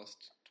plus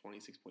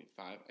 26.5.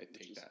 I'd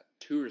take that.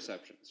 2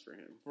 receptions for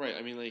him. Right.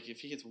 I mean, like, if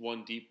he hits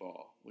one deep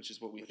ball, which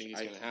is what we think is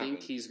going to happen. I think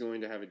he's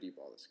going to have a deep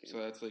ball this game.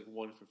 So, that's like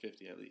 1 for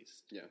 50 at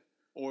least. Yeah.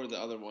 Or the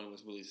other one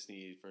was Willie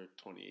Snead for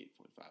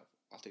 28.5.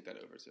 I'll take that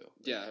over too.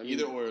 Yeah, I mean,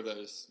 either or of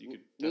those, you could.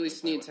 Willie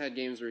Snead's had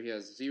games where he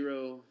has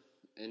 0,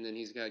 and then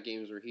he's got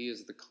games where he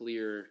is the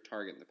clear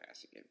target in the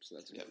passing game. So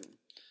that's good.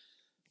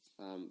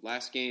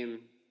 Last game,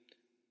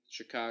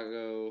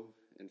 Chicago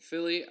and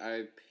Philly.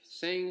 I'm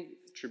saying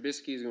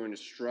Trubisky is going to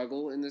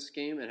struggle in this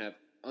game and have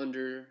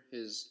under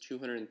his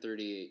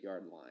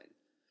 238-yard line.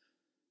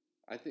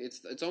 I think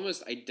it's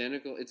almost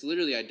identical. It's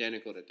literally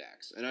identical to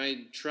Dak's, and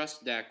I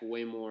trust Dak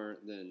way more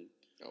than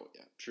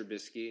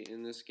Trubisky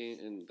in this game,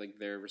 in like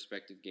their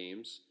respective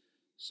games.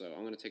 So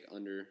I'm going to take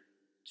under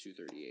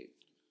 238.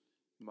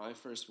 My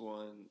first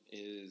one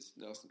is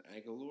Nelson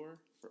Aguilar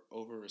for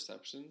over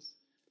receptions.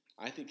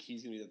 I think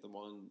he's going to be the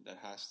one that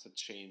has to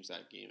change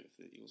that game if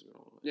the Eagles are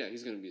going to win. Yeah,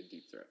 he's going to be a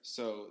deep threat.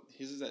 So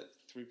his is at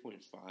 3.5.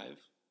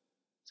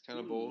 It's kind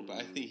of bold, but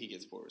I think he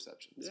gets 4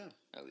 receptions. Yeah,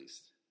 at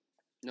least.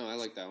 No, I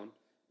like that one.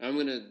 I'm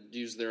going to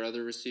use their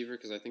other receiver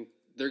because I think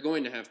they're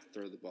going to have to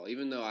throw the ball.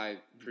 Even though I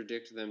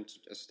predict them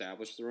to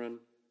establish the run,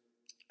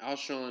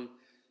 Alshon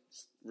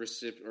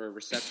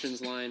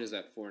receptions line is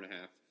at 4.5.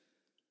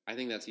 I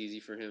think that's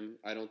easy for him.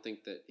 I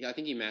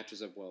think he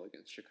matches up well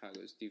against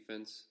Chicago's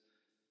defense.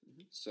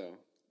 Mm-hmm. So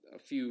a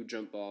few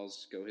jump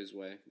balls go his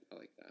way. I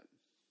like that.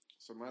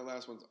 So my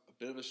last one's a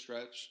bit of a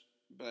stretch,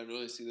 but I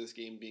really see this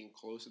game being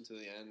close into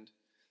the end.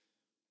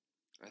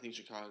 I think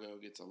Chicago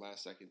gets a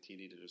last-second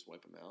TD to just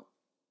wipe them out.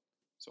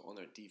 So on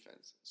their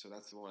defense. So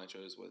that's the one I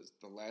chose was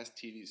the last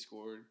TD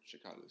scored,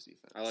 Chicago's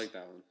defense. I like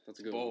that one. That's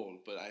a good bold, one.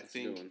 But I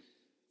think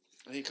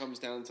it comes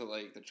down to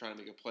like they're trying to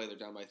make a play. They're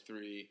down by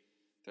 3.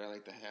 They're at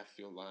like the half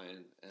field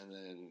line, and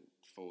then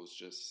Foles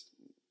just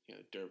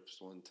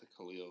derps one to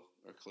Khalil,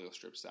 or Khalil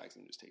strip sacks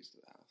and just takes it to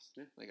the house.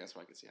 Yeah. Like that's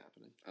what I could see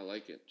happening. I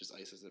like it. Just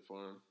ices it for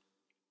him.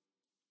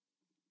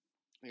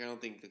 Like I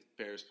don't think the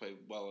Bears play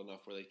well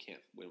enough where they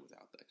can't win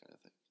without that kind of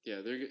thing. Yeah,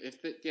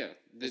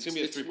 it's gonna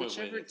be a 3-point win.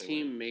 Whichever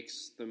team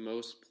makes the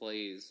most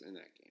plays in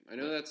that game. I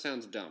know that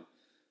sounds dumb,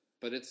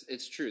 but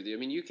it's true. I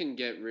mean, you can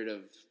get rid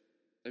of.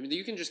 I mean,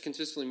 you can just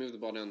consistently move the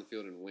ball down the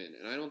field and win,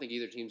 and I don't think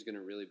either team's going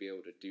to really be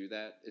able to do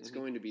that. It's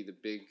going to be the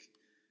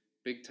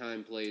big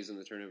time plays in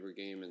the turnover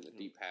game and the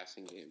deep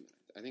passing game.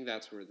 I think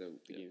that's where the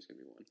game's going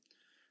to be won.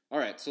 All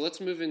right, so let's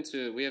move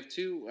into. We have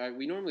 2.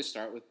 We normally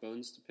start with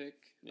bones to pick,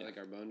 like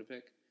our bone to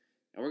pick.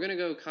 And we're going to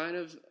go kind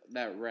of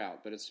that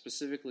route, but it's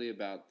specifically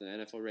about the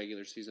NFL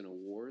regular season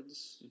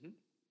awards. Mm-hmm.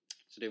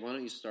 So, Dave, why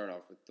don't you start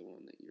off with the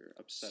one that you're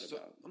upset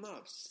about? I'm not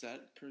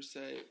upset, per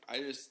se. I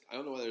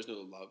don't know why there's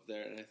no love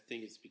there, and I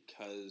think it's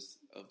because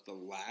of the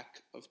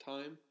lack of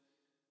time.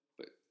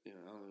 But, I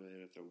don't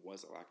know if there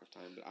was a lack of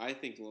time. But I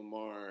think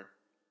Lamar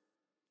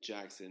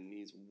Jackson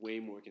needs way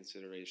more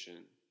consideration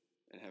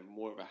and have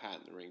more of a hat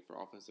in the ring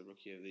for Offensive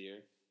Rookie of the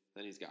Year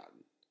than he's gotten.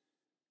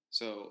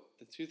 So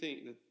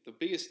the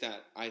biggest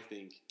stat I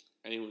think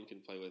anyone can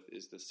play with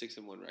is the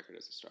 6-1 record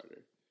as a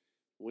starter.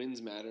 Wins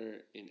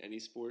matter in any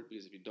sport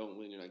because if you don't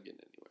win, you're not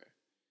getting anywhere.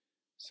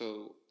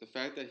 So the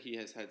fact that he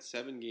has had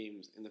 7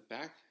 games in the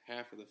back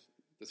half of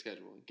the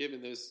schedule,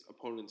 given those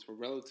opponents were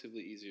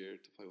relatively easier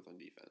to play with on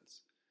defense,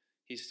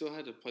 he still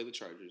had to play the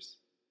Chargers.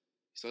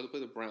 He still had to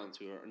play the Browns,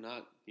 who are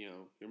not,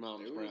 your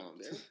mom's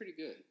Browns. They were pretty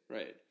good.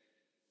 Right.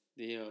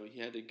 He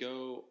had to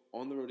go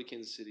on the road to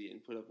Kansas City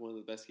and put up one of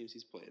the best games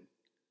he's played.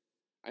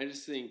 I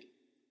just think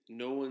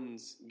no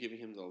one's giving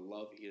him the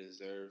love he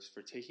deserves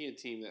for taking a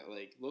team that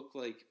looked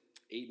like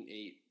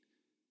 8-8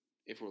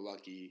 if we're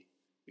lucky,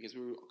 because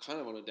we were kind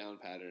of on a down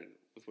pattern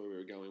with where we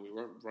were going. We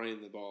weren't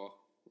running the ball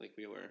like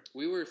we were.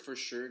 We were for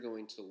sure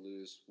going to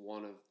lose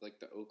one of the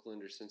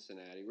Oakland or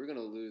Cincinnati. We're going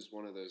to lose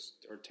one of those,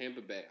 or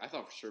Tampa Bay. I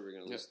thought for sure we were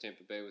going to lose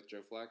Tampa Bay with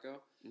Joe Flacco,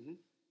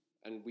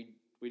 and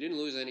we didn't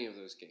lose any of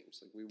those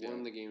games. We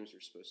won the games we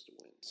were supposed to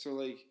win. So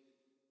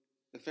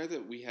the fact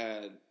that we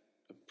had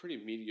a pretty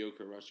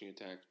mediocre rushing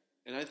attack,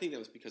 and I think that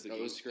was because it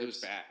was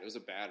bad. It was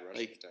a bad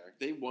rushing attack.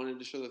 They wanted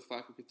to show that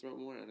Flacco could throw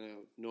more, and I have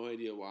no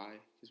idea why,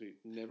 because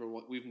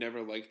we've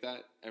never liked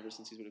that ever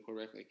since he's been a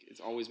quarterback. It's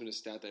always been a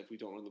stat that if we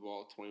don't run the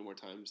ball 20 more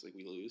times,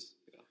 we lose.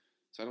 Yeah.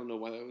 So I don't know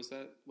why that was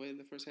that way in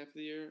the first half of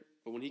the year.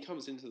 But when he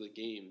comes into the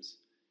games,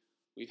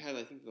 We've had,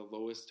 I think, the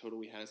lowest total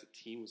we had as a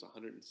team was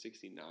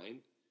 169.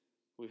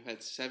 We've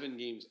had 7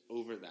 games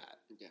over that,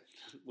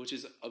 which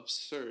is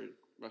absurd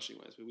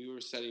rushing-wise. But we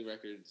were setting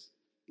records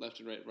left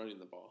and right running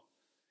the ball.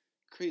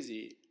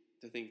 Crazy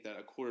to think that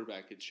a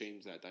quarterback could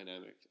change that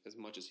dynamic as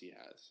much as he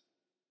has.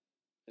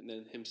 And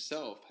then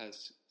himself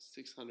has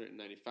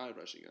 695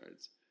 rushing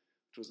yards,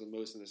 which was the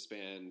most in the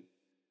span,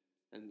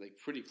 and like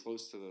pretty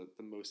close to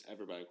the most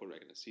ever by a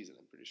quarterback in a season,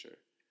 I'm pretty sure.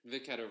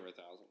 Vic had over 1,000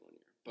 one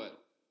year,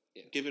 but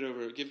give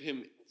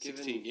him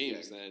 16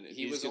 games then.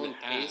 He was on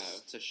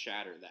pace to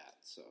shatter that.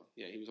 So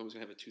he was almost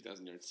gonna have a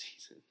 2,000-yard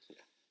season. Yeah.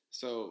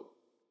 So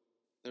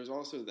there's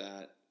also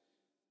that.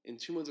 In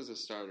 2 months as a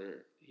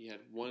starter, he had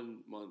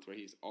 1 month where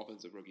he's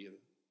offensive rookie.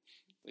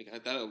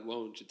 Like that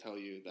alone should tell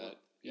you that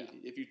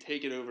if you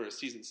take it over a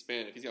season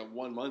span, if he's got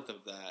 1 month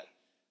of that,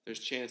 there's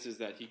chances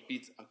that he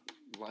beats a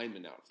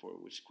lineman out for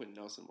it, which Quentin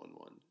Nelson won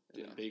one,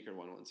 and then Baker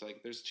won one. So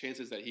like, there's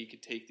chances that he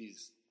could take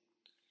these,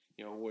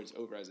 awards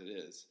over as it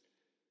is.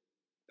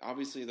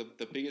 Obviously,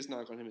 the biggest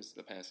knock on him is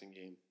the passing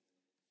game,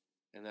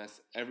 and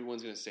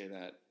everyone's going to say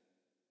that.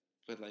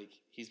 But like,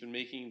 he's been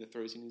making the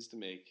throws he needs to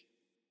make.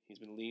 He's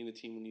been leading the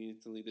team when he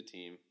needs to lead the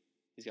team.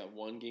 He's got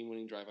 1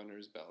 game-winning drive under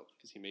his belt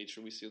because he made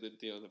sure we sealed the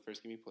deal the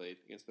first game he played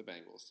against the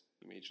Bengals.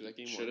 He made sure that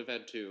game should have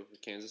had 2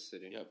 with Kansas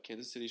City. Yep,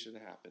 Kansas City should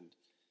have happened.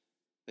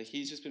 Like,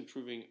 he's just been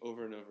proving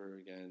over and over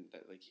again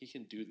that like he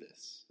can do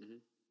this,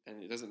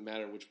 and it doesn't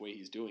matter which way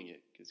he's doing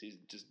it because he's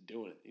just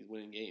doing it. He's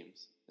winning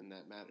games, and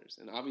that matters.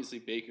 And obviously,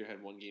 Baker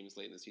had won games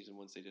late in the season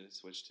once they did a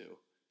switch too.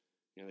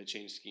 They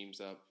changed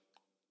schemes up,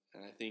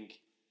 and I think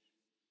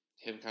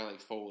him kind of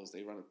like Foles,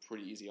 they run a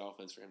pretty easy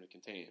offense for him to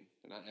contain.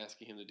 They're not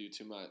asking him to do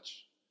too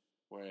much,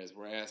 whereas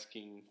we're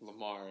asking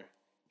Lamar,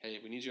 hey,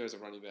 we need you as a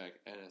running back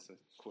and as a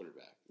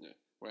quarterback. Yeah.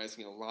 We're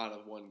asking a lot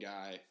of one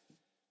guy,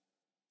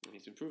 and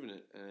he's been proving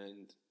it.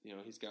 And,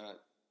 he's got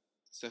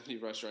 70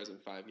 rush yards in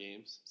 5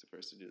 games. He's the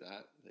first to do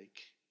that. Like,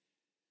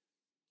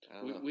 I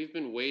don't know. We've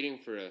been waiting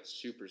for a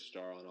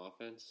superstar on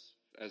offense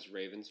as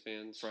Ravens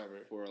fans forever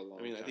for a long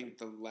time. I think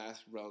the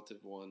last relative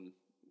one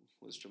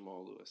was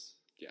Jamal Lewis.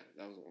 Yeah,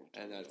 that was a long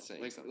time ago. That's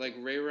saying like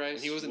Ray Rice.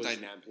 And he wasn't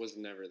dynamic. Was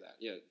never that.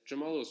 Yeah,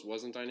 Jamal Lewis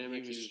wasn't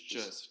dynamic. He was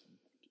just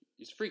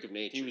he's a freak of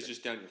nature. He was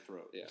just down your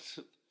throat. Yeah.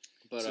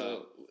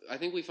 But I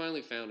think we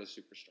finally found a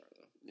superstar,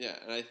 though. Yeah,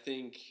 and I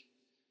think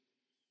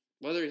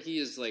whether he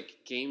is like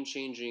game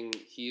changing,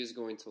 he is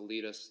going to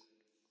lead us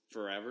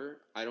forever.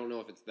 I don't know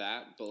if it's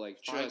that, but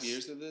like 5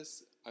 years of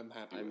this, I'm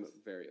happy. I'm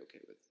very okay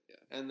with.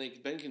 Yeah, and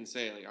like Ben can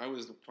say, like I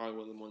was probably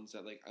one of the ones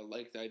that like I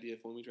liked the idea of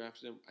when we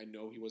drafted him. I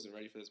know he wasn't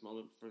ready for this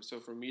moment. So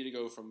for me to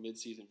go from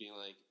midseason being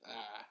like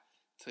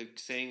to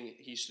saying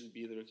he should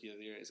be the rookie of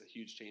the year is a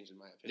huge change in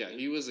my opinion. Yeah,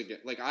 he was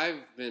like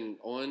I've been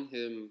on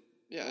him.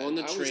 Yeah, on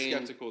the train. I was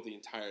skeptical the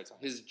entire time.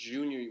 His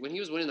junior, when he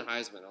was winning the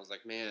Heisman, I was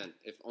like, man,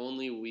 if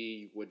only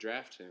we would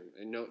draft him.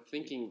 And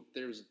thinking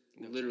there's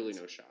literally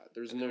no shot.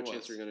 There's no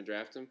chance we're going to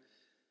draft him.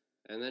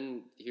 And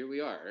then here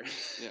we are.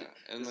 Yeah,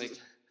 and like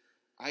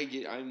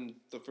I'm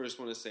the first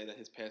one to say that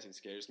his passing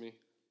scares me.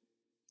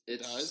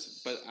 It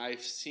does, but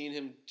I've seen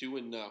him do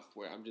enough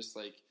where I'm just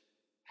like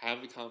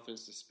have the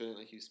confidence to spin it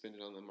like he spun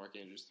it on the Mark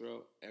Andrews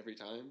throw every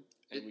time,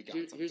 and we got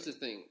something. Here's the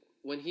thing.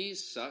 When he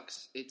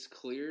sucks, it's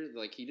clear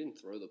like he didn't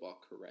throw the ball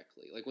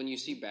correctly. Like when you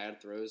see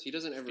bad throws, he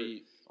doesn't ever.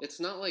 It's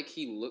not like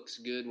he looks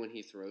good when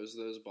he throws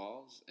those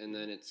balls, and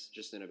then it's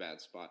just in a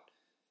bad spot.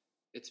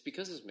 It's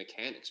because his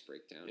mechanics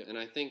break down, and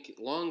I think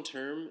long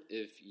term,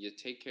 if you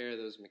take care of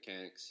those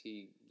mechanics,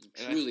 he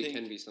truly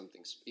can be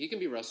something. He can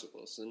be Russell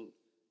Wilson,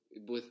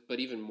 but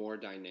even more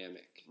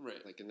dynamic,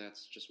 right? Like, and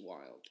that's just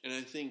wild. And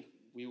I think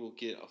we will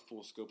get a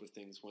full scope of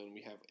things when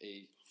we have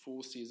a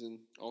full season,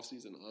 all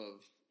season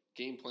of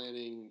game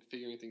planning,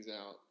 figuring things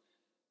out.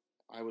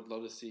 I would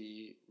love to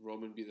see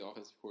Roman be the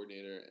offensive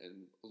coordinator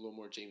and a little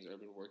more James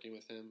Urban working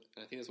with him.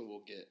 And I think that's what we'll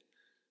get.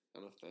 I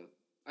don't know if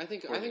I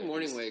think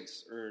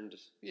Morninglegs earned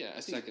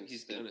a second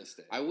he's stint. Gonna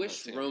stay. I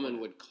wish Roman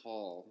would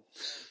call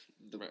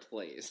the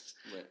plays.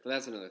 Right. But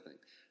that's another thing.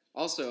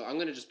 Also, I'm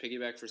going to just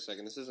piggyback for a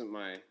second. This isn't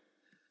my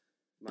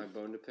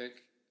bone to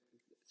pick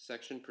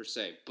section per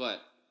se,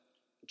 but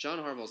John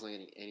Harbaugh's not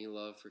getting any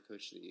love for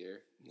Coach of the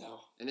Year. No.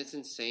 And it's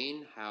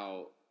insane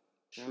how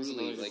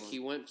truly, like, he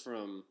went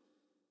from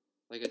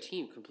like a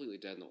team completely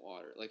dead in the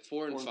water, like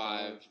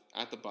 4-5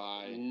 at the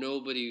bye.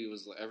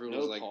 Everyone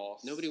was like,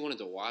 nobody wanted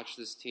to watch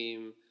this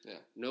team. Yeah,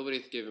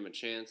 nobody gave him a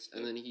chance,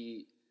 and then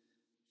he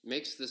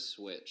makes this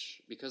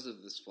switch because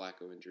of this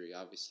Flacco injury.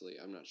 Obviously,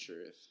 I'm not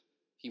sure if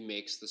he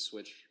makes the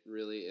switch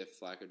really if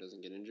Flacco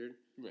doesn't get injured.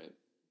 Right.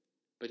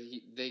 But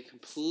they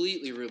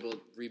completely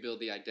rebuild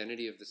the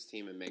identity of this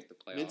team and make the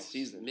playoffs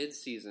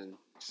mid-season.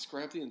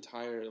 Scrap the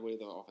entire way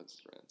the offense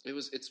is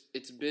ran.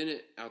 It's been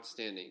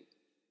outstanding.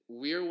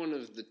 We are one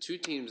of the 2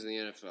 teams in the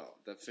NFL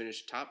that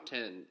finished top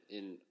 10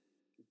 in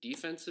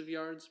defensive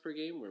yards per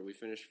game, where we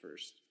finished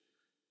first,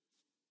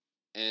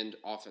 and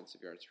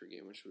offensive yards per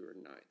game, which we were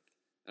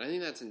 9th. And I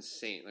think that's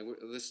insane. Like,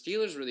 the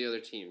Steelers were the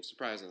other team,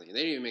 surprisingly. And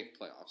they didn't even make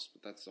the playoffs,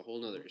 but that's a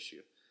whole other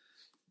issue.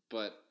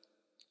 But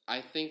I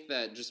think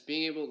that just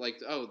being able,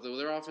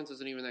 their offense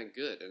isn't even that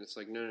good. And it's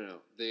like, no.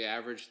 They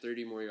average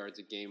 30 more yards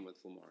a game with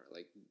Lamar.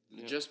 Like,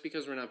 just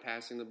because we're not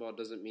passing the ball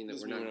doesn't mean that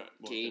we're not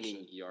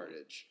gaining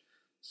yardage.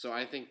 So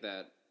I think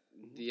that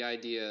the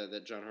idea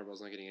that John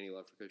Harbaugh's not getting any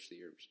love for Coach of the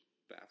Year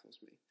baffles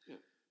me. Yeah.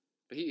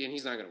 But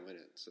he's not going to win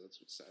it, so that's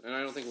what's sad. And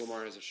I don't think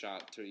Lamar has a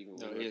shot to even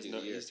win Rookie of the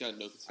Year. He's got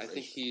no consideration. I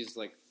think he's,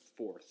 like,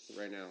 4th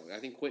right now. I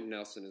think Quentin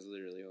Nelson is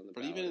literally on the ballot.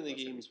 But even in the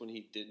games when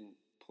he didn't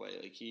play,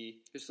 like he's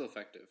still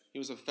effective. He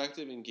was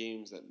effective in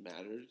games that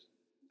mattered.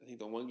 I think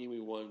the one game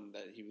we won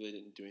that he really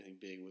didn't do anything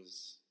big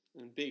was,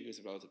 and big is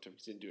a relative term,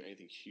 he didn't do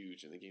anything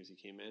huge in the games he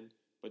came in.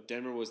 But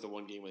Denver was the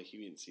one game like he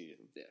didn't see him.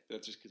 Yeah.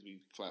 That's just because we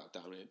flat out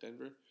dominated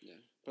Denver. Yeah.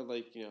 But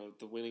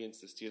the win against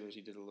the Steelers,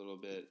 he did a little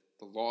bit.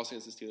 The loss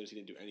against the Steelers, he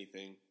didn't do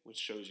anything, which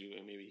shows you,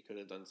 and maybe he could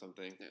have done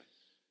something. Yeah.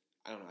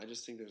 I don't know. I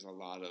just think there's a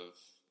lot of,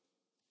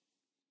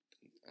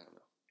 I don't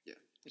know.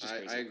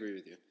 Yeah. I agree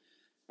with you.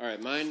 All right,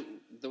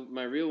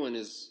 my real one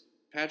is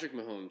Patrick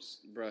Mahomes.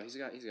 Bro, he's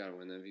got to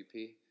win the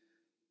MVP.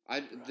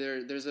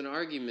 There's an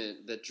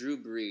argument that Drew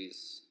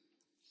Brees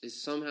is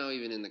somehow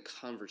even in the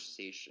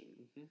conversation.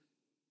 Mm-hmm.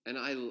 And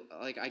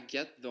I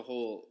get the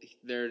whole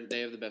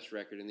they have the best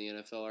record in the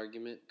NFL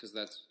argument because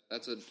that's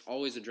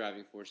always a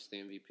driving force to the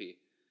MVP.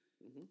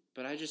 Mm-hmm.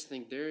 But I just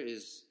think there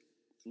is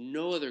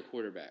no other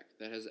quarterback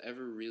that has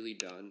ever really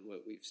done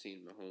what we've seen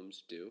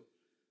Mahomes do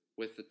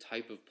with the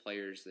type of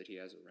players that he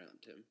has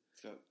around him.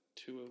 He's got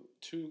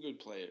two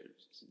good players.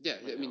 Yeah,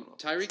 I mean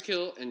Tyreek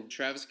Hill and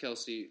Travis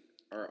Kelce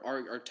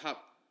are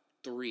top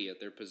 3 at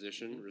their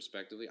position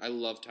respectively. I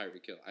love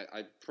Tyreek Hill.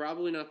 I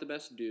probably not the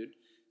best dude.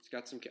 He's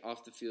got some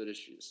off-the-field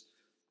issues.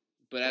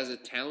 But as a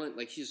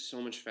talent, he's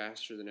so much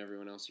faster than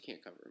everyone else, you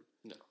can't cover him.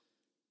 No.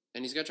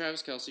 And he's got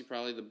Travis Kelce,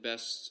 probably the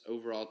best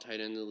overall tight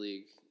end in the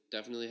league.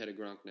 Definitely ahead of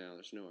Gronk now,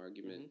 there's no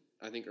argument.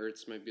 Mm-hmm. I think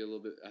Ertz might be a little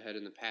bit ahead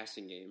in the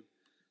passing game.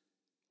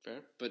 Fair.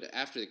 But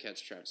after the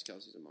catch, Travis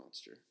Kelce's a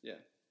monster. Yeah.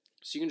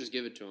 So you can just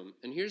give it to him.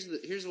 And here's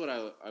what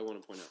I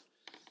want to point out.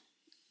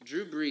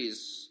 Drew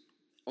Brees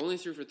only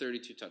threw for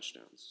 32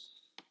 touchdowns.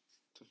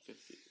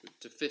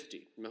 To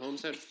 50.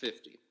 Mahomes had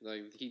 50.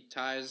 He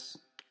ties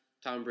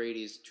Tom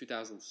Brady's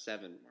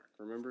 2007 mark.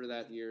 Remember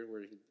that year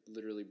where he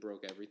literally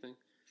broke everything?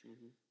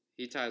 Mm-hmm.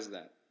 He ties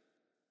that.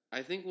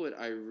 I think what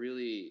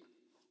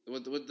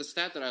the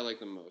stat that I like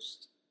the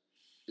most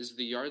is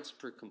the yards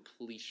per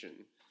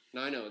completion.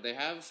 Now I know they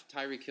have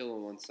Tyreek Hill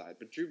on one side,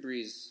 but Drew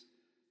Brees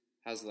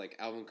has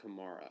Alvin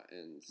Kamara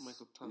and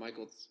Michael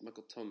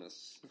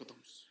Thomas.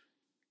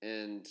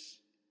 And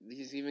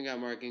he's even got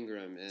Mark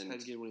Ingram and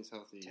Ted Ginn when he's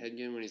healthy.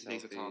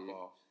 Takes the top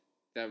off.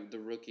 The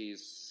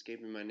rookie's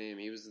escaping my name.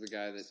 He was the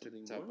guy that took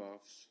the top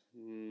off.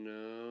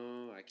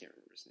 No, I can't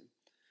remember his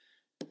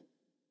name.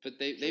 But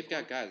they've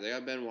got guys. They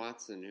got Ben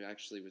Watson, who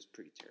actually was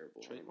pretty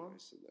terrible.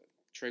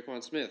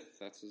 Traquan Smith,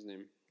 that's his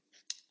name.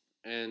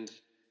 And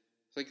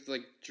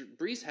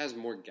Brees has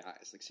more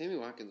guys. Sammy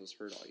Watkins was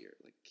hurt all year.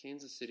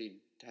 Kansas City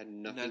had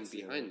nothing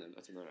behind them.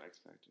 That's another X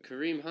factor.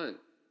 Kareem Hunt,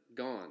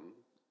 gone.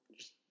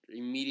 Just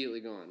immediately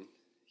gone.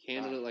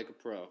 Handled it like a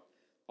pro.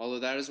 Although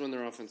that is when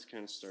their offense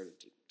kind of started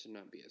to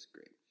not be as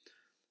great.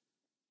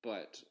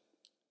 But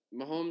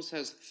Mahomes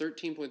has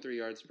 13.3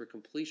 yards per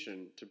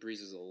completion to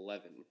Brees'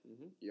 11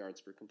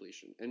 yards per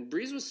completion. And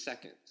Brees was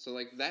second. So,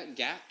 that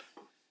gap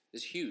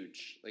is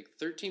huge.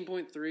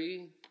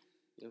 13.3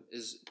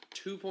 is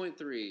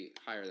 2.3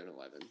 higher than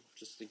 11,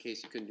 just in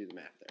case you couldn't do the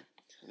math there.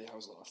 Yeah, I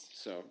was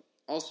lost. So,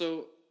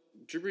 also,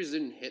 Drew Brees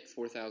didn't hit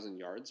 4,000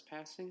 yards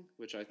passing,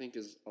 which I think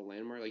is a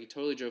landmark. He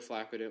totally Joe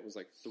Flacco'd it. It was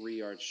 3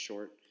 yards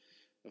short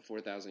of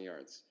 4,000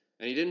 yards.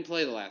 And he didn't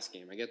play the last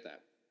game. I get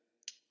that.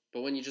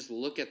 But when you just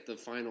look at the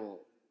final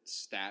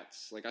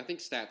stats, I think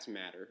stats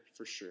matter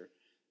for sure.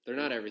 They're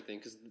not everything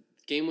because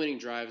game-winning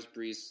drives,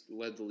 Brees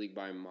led the league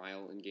by a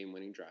mile in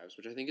game-winning drives,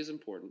 which I think is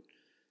important.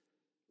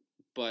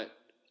 But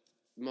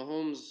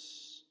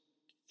Mahomes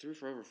threw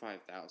for over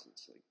 5,000.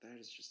 So, that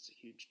is just a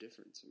huge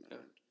difference in my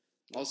mind.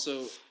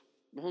 Also,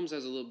 Mahomes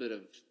has a little bit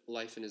of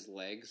life in his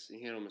legs.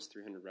 He had almost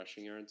 300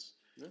 rushing yards,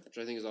 which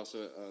I think is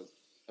also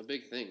a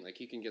big thing.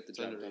 He can get the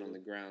job done on the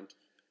ground.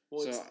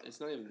 Well, it's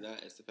not even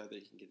that. It's the fact that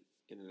he can get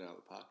in and out of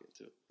the pocket,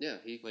 too. Yeah.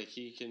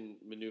 He can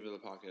maneuver the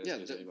pocket as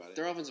good as anybody.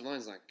 Their offensive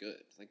line's not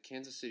good.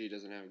 Kansas City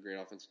doesn't have a great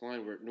offensive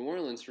line. Where New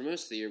Orleans, for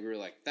most of the year, we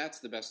were that's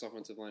the best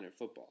offensive line in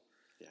football.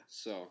 Yeah.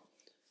 So,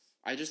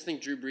 I just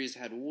think Drew Brees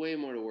had way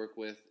more to work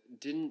with.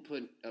 Didn't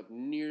put up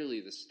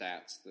nearly the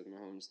stats that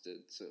Mahomes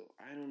did. So,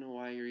 I don't know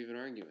why you're even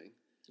arguing.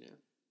 Yeah.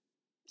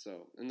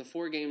 So, in the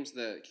 4 games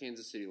that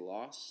Kansas City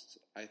lost,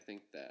 I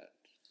think that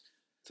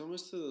it's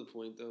almost to the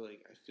point, though, I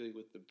feel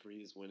with the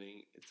Brees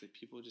winning, it's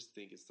people just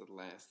think it's the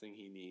last thing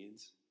he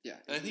needs. Yeah.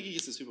 And I think he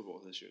gets the Super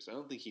Bowl this year, so I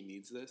don't think he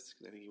needs this,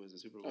 because I think he wins the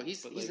Super Bowl. Oh,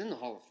 he's in the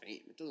Hall of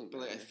Fame. It doesn't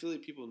matter. But, I feel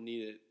people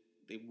need it.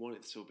 They want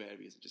it so bad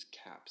because it just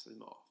caps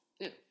them off.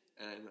 Yeah.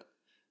 And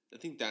I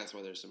think that's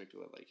why there's so many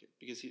people that like it,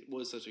 because he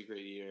was such a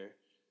great year.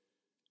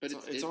 But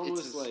it's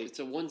almost it's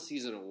a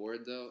one-season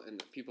award, though,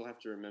 and people have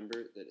to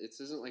remember that it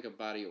isn't a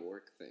body of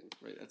work thing.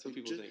 Right, that's what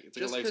people think. It's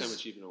a lifetime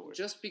achievement award.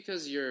 Just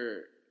because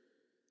you're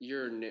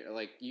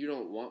you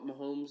don't want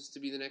Mahomes to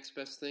be the next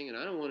best thing, and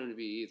I don't want him to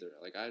be either.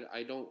 Like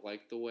I don't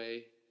like the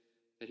way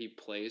that he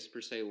plays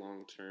per se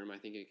long term. I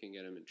think it can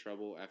get him in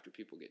trouble after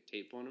people get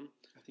tape on him.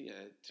 I think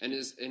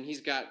and he's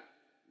got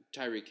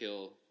Tyreek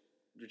Hill,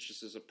 which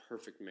just is a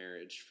perfect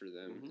marriage for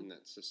them in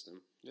that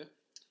system. Yeah.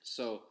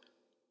 So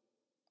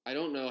I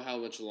don't know how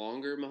much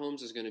longer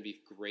Mahomes is going to be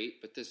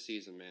great, but this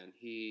season, man,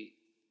 he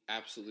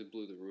absolutely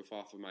blew the roof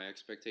off of my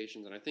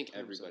expectations, and I think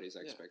everybody's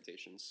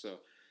expectations. So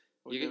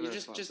you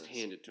just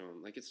hand it to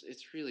him. Like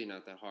it's really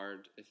not that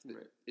hard.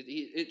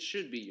 It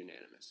should be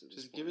unanimous.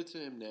 Just give it to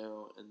him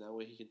now, and that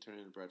way he can turn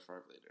into Brett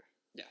Favre later.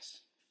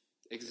 Yes,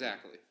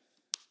 exactly.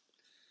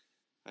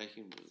 I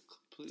can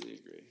completely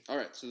agree. All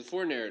right, so the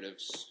 4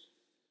 narratives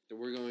that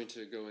we're going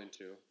to go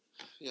into.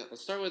 Yeah,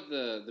 let's start with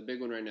the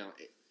big one right now.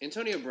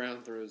 Antonio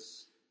Brown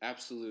throws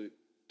absolute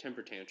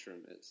temper tantrum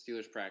at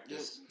Steelers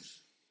practice. Yep.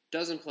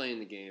 Doesn't play in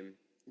the game.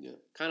 Yeah,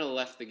 kind of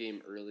left the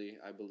game early,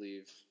 I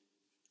believe.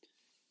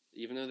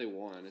 Even though they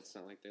won, it's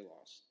not like they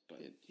lost.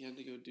 But he had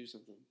to go do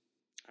something.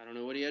 I don't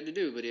know what he had to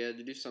do, but he had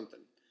to do something.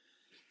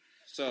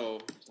 So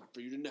it's not for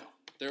you to know.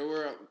 There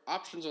were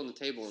options on the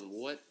table on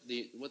what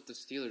the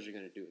Steelers are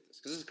going to do with this,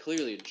 because this is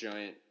clearly a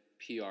giant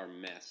PR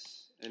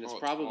mess, and it's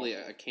probably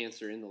a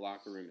cancer in the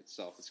locker room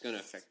itself. It's going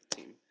to affect the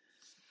team.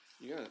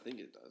 You gotta think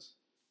it does.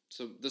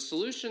 So the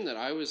solution that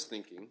I was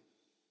thinking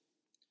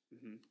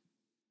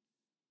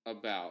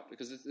about,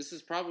 because this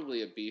is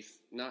probably a beef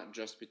not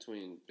just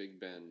between Big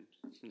Ben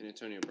and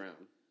Antonio Brown,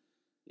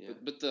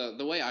 but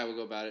the way I would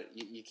go about it,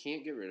 you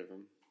can't get rid of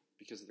him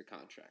because of the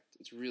contract.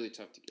 It's really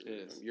tough to get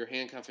rid of him. You're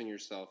handcuffing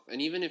yourself,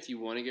 and even if you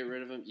want to get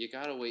rid of him, you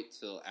gotta wait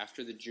till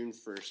after the June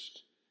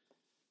 1st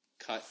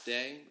cut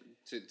day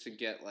to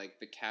get like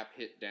the cap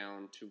hit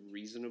down to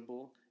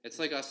reasonable. It's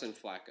like us and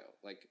Flacco.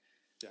 Like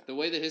the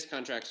way that his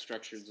contract's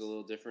structured is a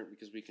little different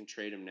because we can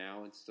trade him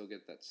now and still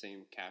get that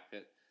same cap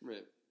hit.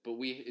 Right. But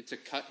to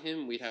cut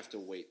him, we'd have to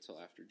wait till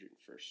after June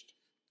 1st.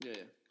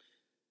 Yeah.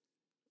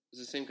 It's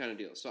the same kind of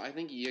deal. So I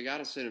think you got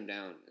to sit him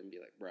down and be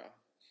like,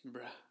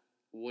 bro,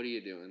 what are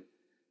you doing?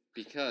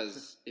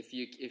 Because if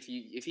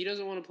he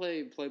doesn't want to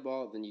play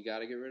ball, then you got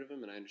to get rid of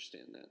him, and I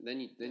understand that. Then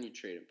you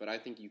trade him. But I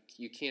think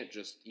you can't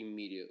just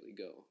immediately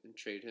go and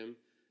trade him.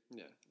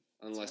 Yeah.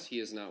 Unless he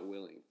is not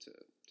willing to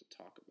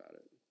talk about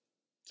it.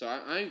 So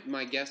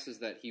my guess is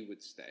that he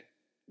would stay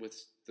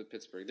with the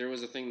Pittsburgh. There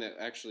was a thing that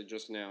actually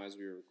just now, as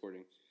we were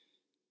recording,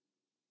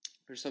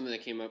 there's something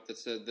that came up that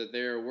said that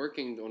they're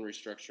working on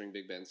restructuring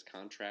Big Ben's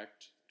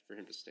contract for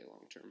him to stay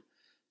long term.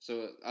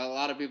 So a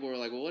lot of people were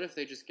like, well, what if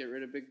they just get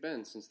rid of Big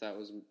Ben, since that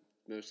was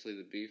mostly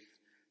the beef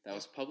that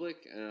was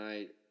public? And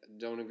I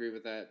don't agree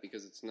with that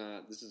because it's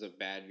not. This is a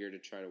bad year to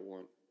try to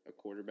want a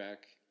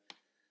quarterback.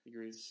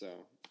 Agreed. So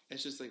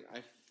it's just like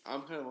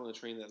I'm kind of on the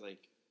train that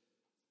like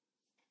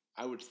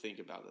I would think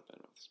about the Ben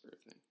Roethlisberger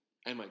thing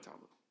and Mike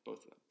Tomlin,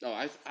 both of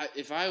them. Oh,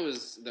 if I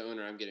was the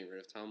owner, I'm getting rid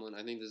of Tomlin.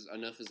 I think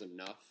enough is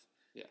enough.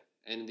 Yeah.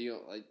 And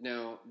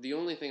the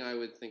only thing I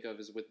would think of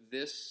is with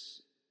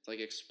this like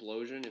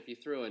explosion, if you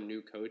throw a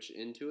new coach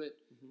into it,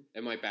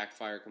 it might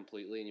backfire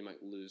completely, and you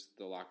might lose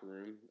the locker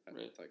room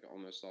like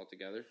almost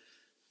altogether.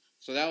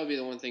 So that would be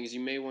the one thing, is you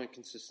may want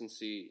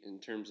consistency in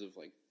terms of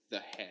like the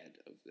head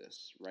of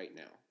this right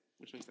now.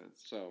 Which makes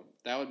sense. So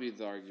that would be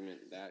the argument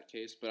in that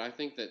case. But I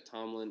think that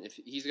Tomlin, if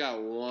he's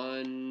got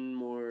one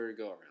more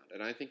go around,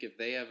 and I think if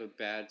they have a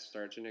bad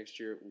start to next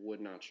year, it would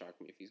not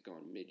shock me if he's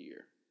gone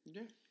mid-year.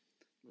 Yeah.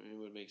 I mean, it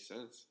would make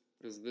sense.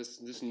 Because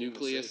this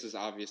nucleus is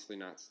obviously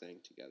not staying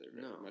together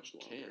very much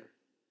longer. Can't.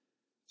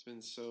 It's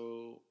been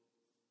so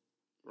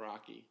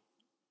rocky.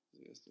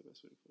 I guess the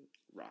best way to put it.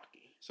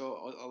 Rocky.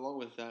 So along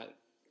with that,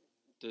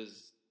 we'll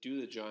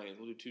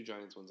do 2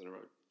 Giants ones in a row.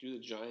 Do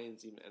the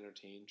Giants even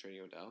entertain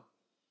trading Odell?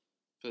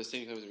 For the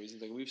same kinds of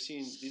reasons. Like we've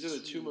seen, these are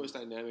the 2 most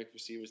dynamic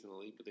receivers in the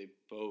league, but they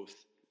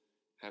both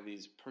have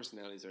these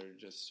personalities that are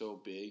just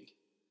so big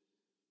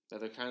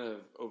that they're kind of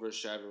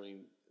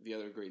overshadowing the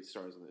other great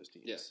stars on those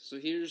teams. Yeah. So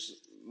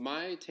here's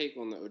my take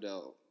on the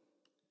Odell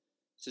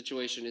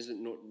situation.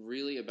 Isn't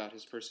really about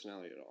his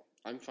personality at all.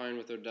 I'm fine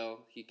with Odell.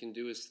 He can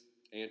do his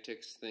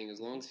antics thing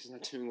as long as he's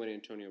not doing what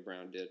Antonio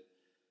Brown did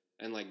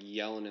and like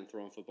yelling and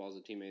throwing footballs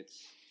at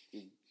teammates.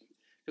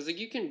 Because like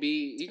you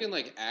can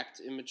like act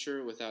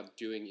immature without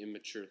doing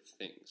immature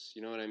things.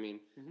 You know what I mean?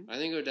 Mm-hmm. I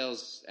think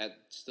Odell's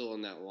still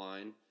in that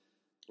line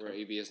where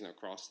AB has now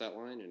crossed that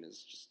line and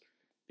is just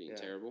being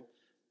terrible.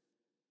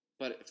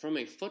 But from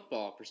a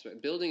football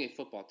perspective, building a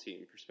football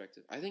team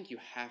perspective, I think you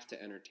have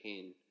to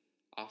entertain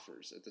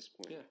offers at this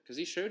point. Because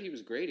he showed he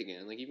was great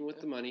again. Like even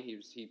with the money,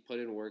 he put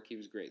in work. He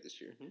was great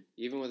this year,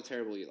 even with a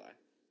terrible Eli.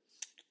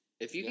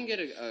 If you can get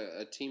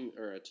a team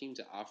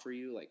to offer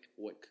you like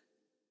what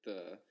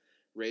the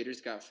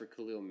Raiders got for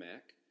Khalil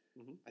Mack,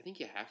 I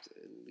think you have to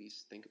at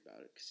least think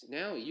about it. Because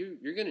now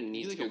you're going to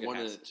need to go get 1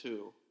 and a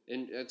 2.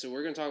 And so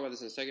we're going to talk about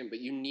this in a second,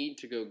 but you need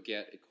to go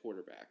get a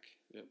quarterback.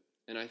 Yep.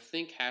 And I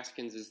think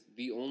Haskins is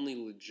the only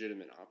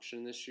legitimate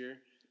option this year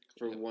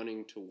for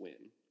wanting to win.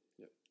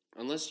 Yep.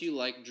 Unless you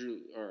like Drew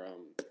or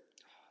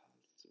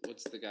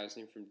what's the guy's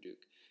name from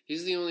Duke?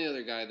 He's the only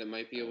other guy that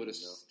might be able to know.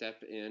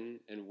 step in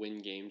and win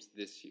games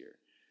this year.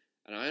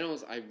 And I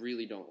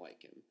really don't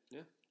like him.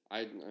 Yeah.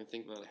 I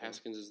think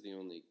Haskins is the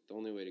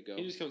only way to go.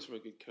 He just comes from a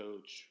good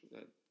coach,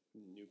 that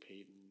new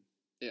Peyton.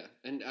 Yeah,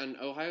 and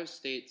Ohio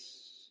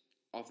State's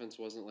offense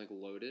wasn't like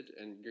loaded,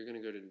 and you're going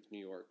to go to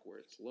New York where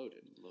it's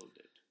loaded.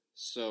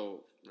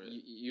 So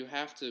you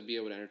have to be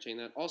able to entertain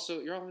that.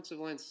 Also, your offensive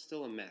line's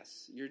still a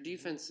mess. Your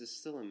defense is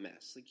still a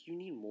mess. Like, you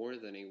need more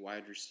than a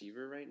wide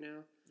receiver right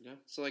now. Yeah.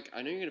 So, like,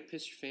 I know you're going to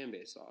piss your fan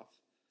base off,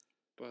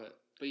 but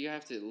you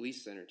have to at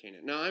least entertain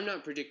it. Now, I'm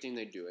not predicting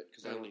they do it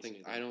because I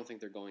don't think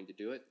they're going to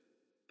do it.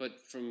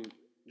 But from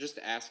just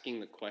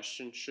asking the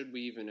question, should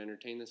we even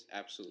entertain this?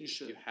 Absolutely. You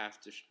should. You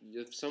have to.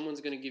 If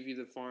someone's going to give you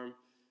the farm,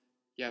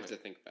 you have to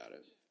think about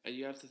it. And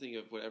you have to think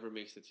of whatever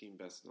makes the team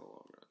best in the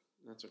long run.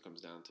 That's what it comes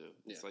down to.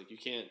 It's like you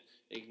can't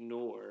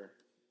ignore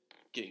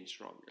getting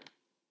stronger.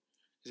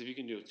 Because if you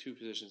can do 2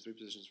 positions, 3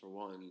 positions for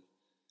one,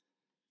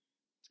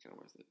 it's kind of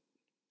worth it.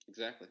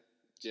 Exactly.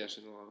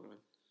 Especially in the long run.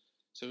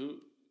 So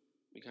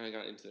we kind of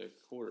got into the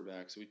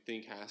quarterback. So we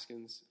think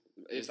Haskins.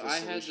 If I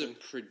had to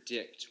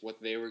predict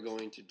what they were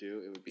going to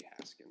do, it would be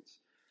Haskins.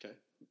 Okay.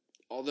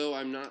 Although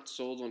I'm not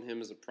sold on him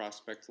as a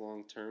prospect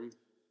long term,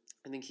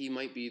 I think he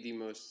might be the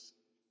most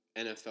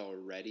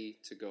NFL ready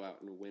to go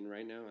out and win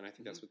right now, and I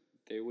think that's what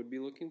they would be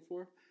looking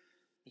for.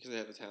 Because they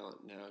have the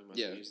talent now.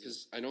 Yeah,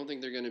 because I don't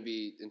think they're going to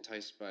be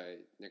enticed by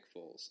Nick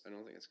Foles. I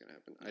don't think it's going to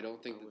happen. No, I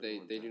don't think that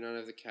they do not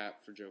have the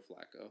cap for Joe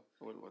Flacco.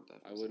 I wouldn't want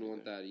that. I wouldn't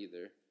want that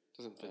either.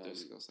 Doesn't fit their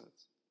skill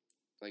sets.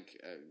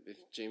 Like, if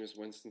Jameis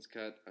Winston's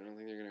cut, I don't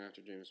think they're going to go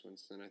after Jameis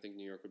Winston. I think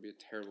New York would be a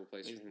terrible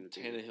place for him to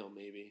be. Tannehill,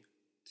 maybe.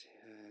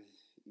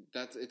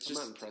 I'm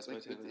not impressed by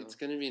Tannehill. It's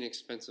going to be an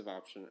expensive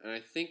option. And I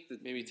think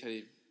that maybe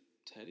Teddy?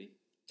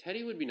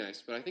 Teddy would be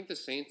nice, but I think the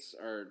Saints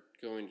are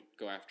going to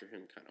go after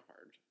him kind of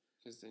hard.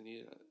 Because they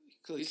need it.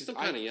 He's still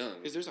kind of young.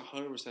 Because there's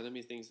 100% of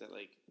me thinks that,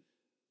 like,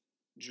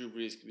 Drew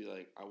Brees could be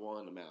like, I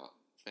want him out.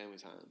 Family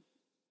time.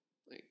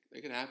 Like,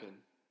 it could happen.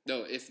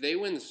 No, if they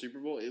win the Super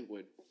Bowl, it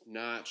would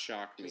not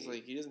shock me. Because,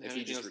 like, he doesn't have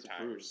anything else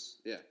retires.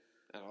 To prove.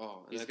 Yeah. At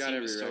all. And he's got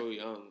every so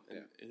young.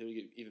 And yeah. he'll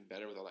get even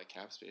better with all that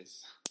cap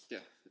space. Yeah.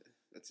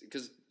 That's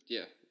interesting.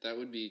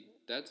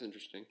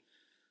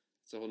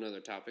 It's a whole nother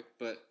topic,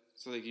 but...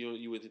 So, like,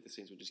 you would think the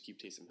Saints would just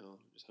keep Taysom Hill.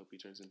 Just hope he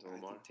turns into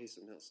Lamar. I think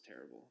Taysom Hill's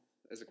terrible.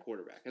 As a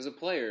quarterback. As a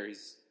player,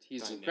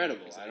 he's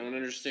incredible. I don't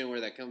understand where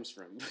that comes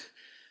from.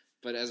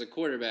 But as a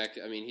quarterback,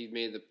 I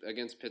mean,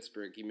 against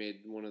Pittsburgh, he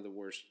made one of the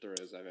worst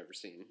throws I've ever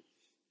seen.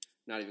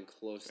 Not even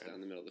close down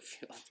the middle of the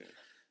field.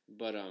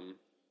 But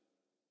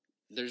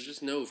there's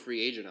just no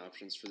free agent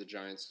options for the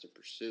Giants to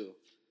pursue.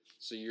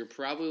 So you're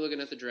probably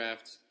looking at the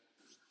draft.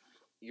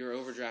 You're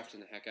overdrafting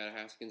the heck out of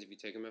Haskins if you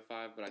take him at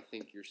 5, but I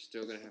think you're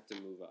still going to have to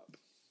move up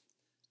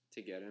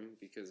to get him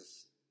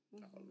because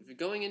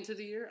going into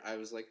the year, I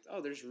was like,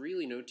 oh, there's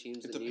really no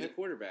teams that need a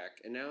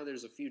quarterback. And now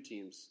there's a few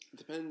teams. It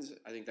depends.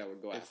 I think that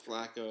would go if after.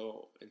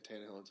 Flacco and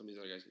Tannehill and some of these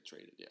other guys get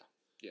traded, yeah.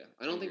 Yeah.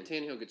 I don't think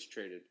Tannehill gets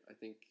traded. I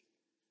think,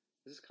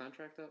 is his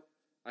contract up?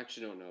 I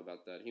actually don't know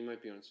about that. He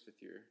might be on his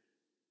 5th year.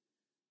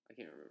 I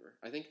can't remember.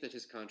 I think that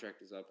his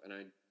contract is up, and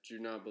I do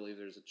not believe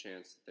there's a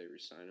chance that they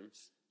re-sign him,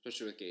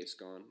 especially with Gase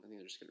gone. I think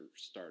they're just going to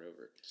start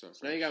over. So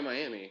now you got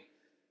Miami,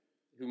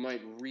 who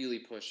might really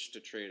push to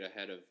trade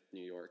ahead of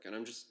New York, and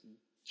I'm just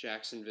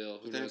Jacksonville.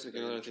 Who knows if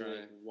they're going to try?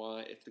 Like,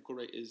 why, if the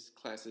quarterback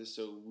class is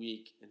so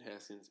weak and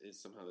Haskins is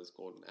somehow this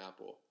golden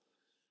apple,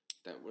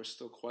 that we're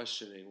still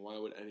questioning why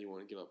would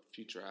anyone give up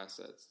future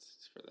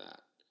assets for that?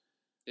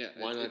 Yeah,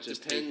 why not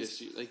just take this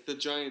year? Like the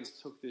Giants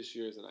took this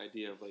year as an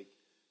idea of like,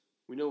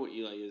 we know what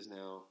Eli is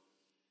now.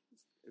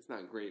 It's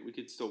not great. We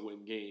could still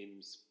win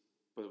games,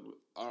 but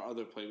our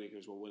other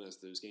playmakers will win us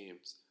those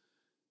games.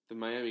 The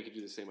Miami could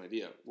do the same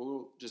idea.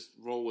 We'll just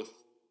roll with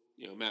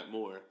Matt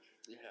Moore.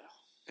 Yeah.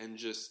 And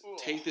just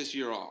take this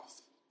year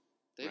off.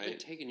 They've been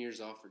taking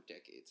years off for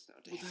decades now.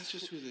 Well, that's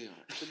just who they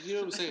are. But you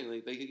know what I'm saying?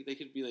 Like they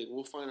could be like,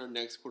 we'll find our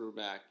next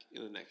quarterback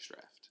in the next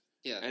draft.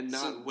 Yeah, and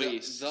not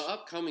waste. The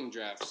upcoming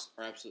drafts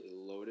are absolutely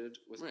loaded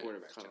with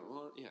quarterback talent.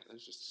 Well, yeah,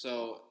 that's just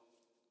so.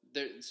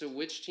 So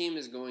which team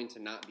is going to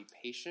not be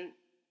patient?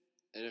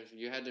 And if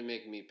you had to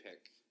make me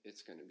pick,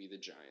 it's going to be the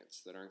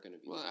Giants that aren't going to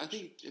be. Well, patient. I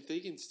think if they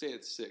can stay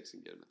at 6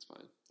 and get them, that's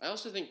fine. I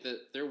also think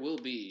that there will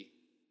be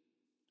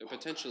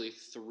potentially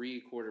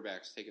 3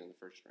 quarterbacks taken in the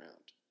first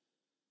round,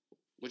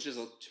 which is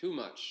too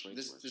much.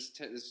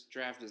 This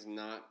draft is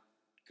not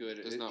good.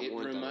 It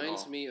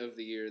reminds me of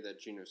the year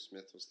that Geno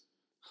Smith was.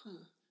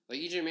 Like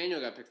EJ Manuel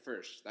got picked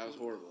first. That was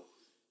horrible.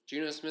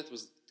 Geno Smith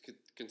was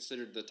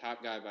considered the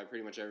top guy by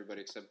pretty much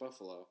everybody except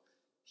Buffalo.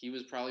 He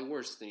was probably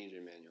worse than EJ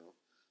Manuel.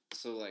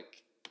 So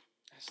like,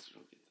 I still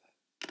don't get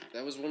that.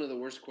 That was one of the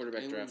worst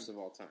quarterback drafts of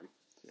all time.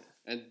 Yeah.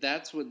 And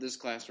that's what this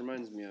class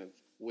reminds me of,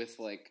 with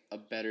like a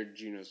better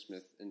Geno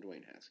Smith and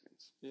Dwayne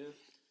Haskins. Yeah.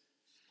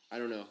 I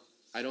don't know.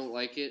 I don't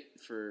like it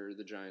for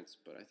the Giants,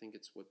 but I think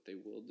it's what they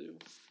will do.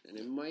 And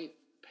it might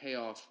pay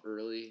off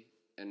early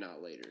and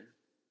not later.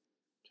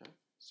 Okay.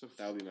 So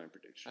that would be my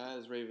prediction.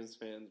 As Ravens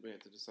fans, we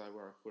have to decide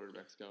where our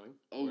quarterback's going.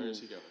 Oh. Where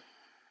is he going?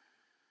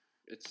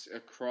 It's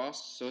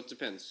across, so it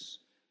depends.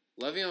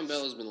 Le'Veon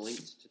Bell has been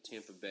linked to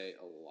Tampa Bay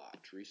a lot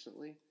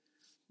recently.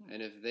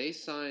 And if they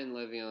sign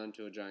Le'Veon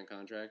to a giant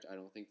contract, I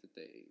don't think that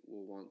they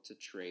will want to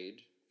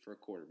trade for a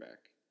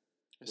quarterback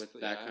with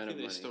that kind of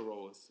money. They still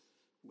roll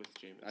with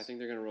Jameis. I think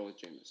they're going to roll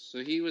with Jameis.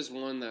 So he was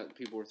one that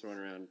people were throwing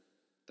around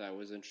that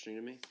was interesting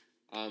to me.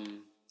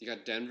 You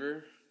got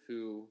Denver,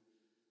 who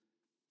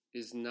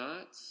is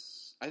not...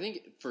 I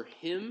think for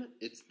him,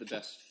 it's the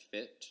best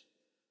fit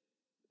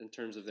in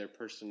terms of their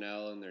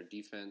personnel and their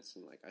defense.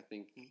 And, I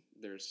think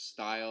their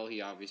style,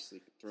 he obviously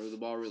could throw the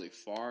ball really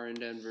far in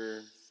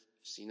Denver.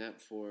 I've seen that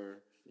before.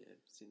 Yeah,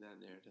 I've seen that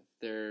narrative.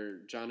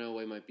 Their John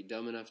Elway might be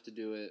dumb enough to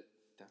do it.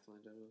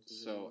 Definitely dumb.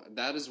 So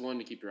that is one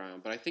to keep your eye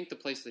on. But I think the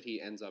place that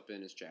he ends up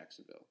in is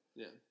Jacksonville.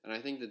 Yeah. And I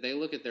think that they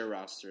look at their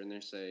roster and they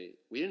say,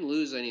 we didn't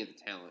lose any of the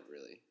talent,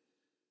 really.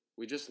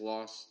 We just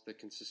lost the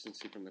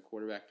consistency from the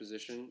quarterback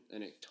position,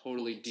 and it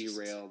totally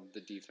derailed the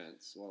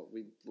defense. Well,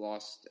 we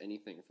lost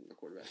anything from the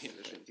quarterback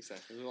position.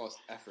 Exactly. We lost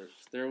effort.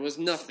 There was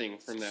nothing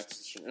from that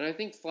position. And I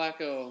think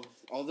Flacco,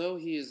 although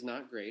he is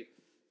not great,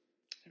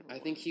 I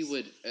think he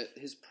would,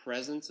 his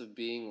presence of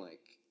being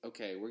like,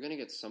 okay, we're going to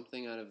get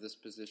something out of this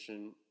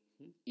position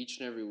each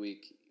and every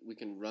week. We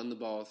can run the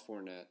ball with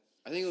Fournette.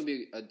 I think it would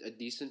be a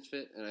decent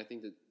fit, and I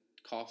think that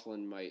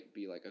Coughlin might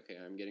be like, okay,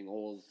 I'm getting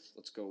old.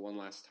 Let's go one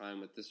last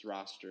time with this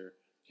roster.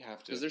 You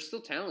have to. Because they're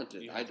still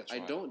talented. I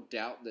don't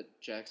doubt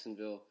that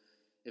Jacksonville,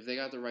 if they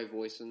got the right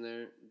voice in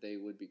there, they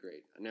would be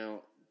great.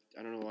 Now,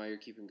 I don't know why you're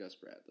keeping Gus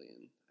Bradley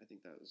in. I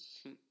think that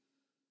was...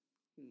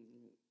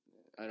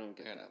 I don't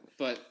get that.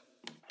 But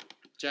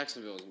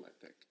Jacksonville is my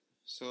pick.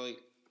 So,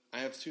 I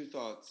have two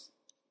thoughts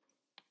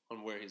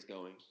on where he's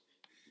going.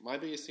 My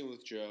biggest thing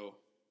with Joe,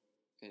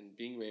 and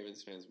being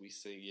Ravens fans, we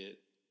say it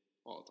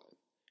all the time.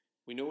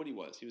 We know what he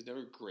was. He was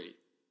never great.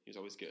 He was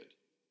always good.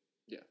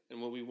 Yeah.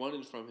 And what we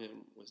wanted from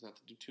him was not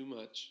to do too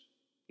much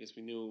because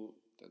we knew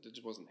that it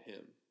just wasn't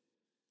him.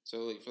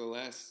 So, for the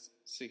last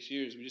 6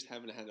 years, we just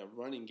haven't had a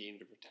running game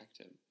to protect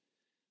him.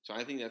 So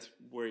I think that's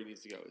where he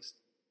needs to go.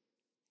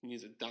 He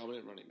needs a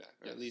dominant running back,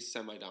 or at least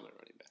semi-dominant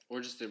running back.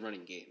 Or just a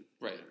running game.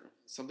 Right.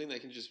 Something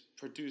that can just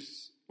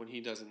produce when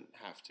he doesn't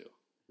have to.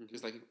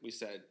 Because like we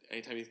said,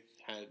 anytime he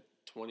had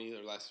 20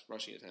 or less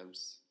rushing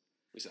attempts,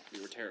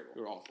 we were terrible.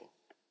 We were awful.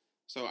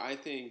 So I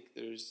think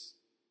there's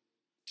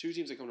two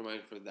teams that come to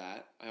mind for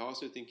that. I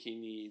also think he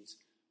needs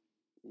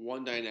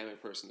one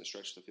dynamic person to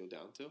stretch the field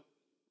down to.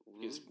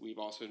 Because we've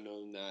also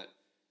known that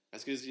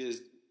as good as he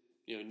is,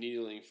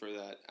 needling for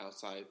that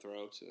outside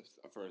throw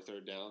for a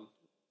third down,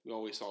 we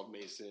always saw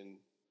Mason,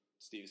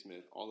 Steve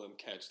Smith, all of them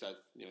catch that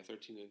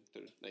 13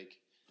 and 3rd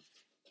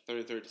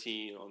and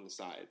 13 on the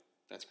side.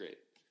 That's great.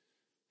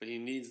 But he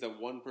needs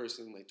that one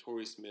person like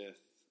Torrey Smith,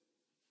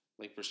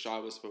 like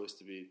Brashad was supposed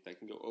to be, that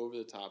can go over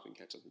the top and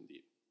catch something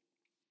deep.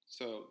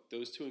 So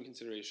those two in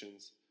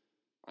considerations,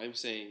 I'm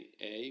saying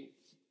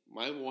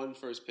my one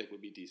first pick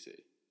would be DC.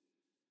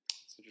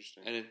 That's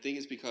interesting. And I think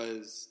it's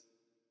because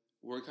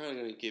we're kind of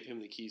going to give him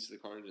the keys to the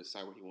car to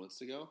decide where he wants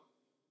to go.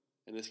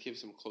 And this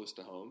keeps him close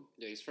to home.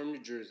 Yeah, he's from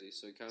New Jersey,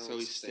 so he kind of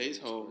he stays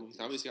home. He's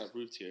obviously got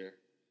roots here.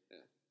 Yeah.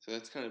 So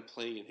that's kind of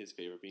playing in his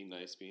favor, being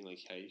nice, being like,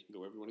 hey, you can go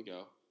wherever you want to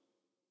go.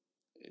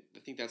 I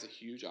think that's a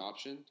huge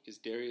option because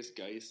Darius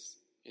Geis,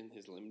 in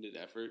his limited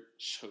effort,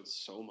 showed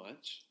so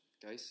much.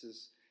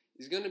 Geis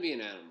he's going to be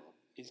an animal.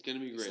 He's going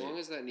to be great. As long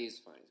as that knee's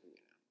fine, he's going to be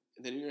an animal.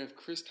 And then you're going to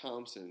have Chris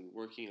Thompson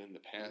working on the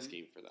pass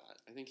game for that.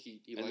 I think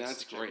he and likes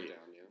that's to great. Down,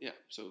 yeah.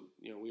 So,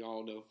 we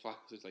all know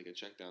Fox is like a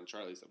check down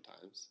Charlie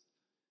sometimes.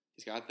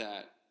 He's got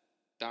that.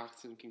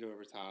 Doxson can go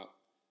over top.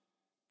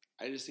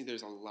 I just think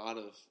there's a lot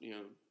of,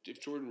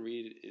 if Jordan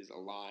Reed is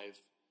alive,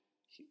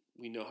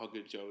 we know how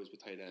good Joe is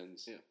with tight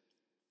ends. Yeah.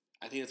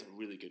 I think that's a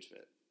really good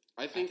fit.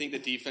 I think the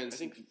defense... I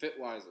think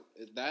fit-wise,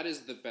 that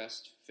is the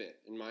best fit,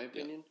 in my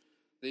opinion.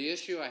 Yeah. The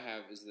issue I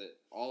have is that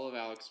all of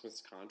Alex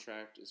Smith's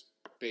contract is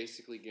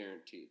basically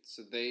guaranteed.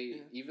 So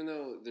even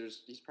though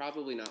he's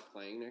probably not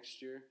playing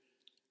next year...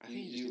 I think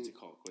you just need to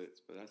call it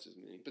quits, but that's just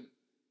me. But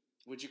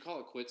would you call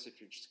it quits if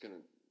you're just going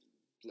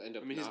to end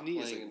up his not knee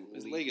playing?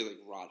 His leg is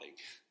rotting.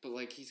 But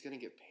he's going to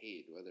get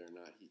paid whether or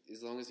not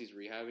as long as he's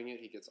rehabbing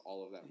it, he gets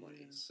all of that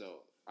money.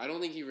 So I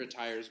don't think he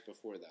retires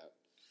before that.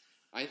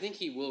 I think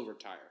he will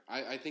retire.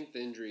 I think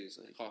the injury is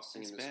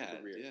costing him his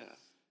career. Yeah.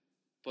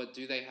 But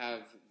do they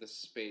have the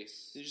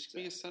space? They just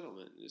make a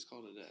settlement and just call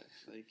it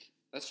a day.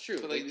 That's true.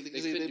 But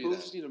they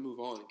both just need to move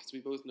on because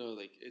we both know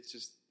it's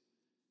just.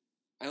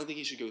 I don't think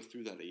he should go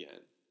through that again.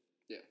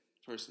 Yeah.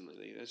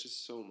 Personally, that's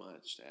just so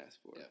much to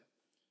ask for. Yeah.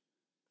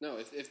 No,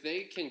 if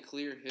they can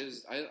clear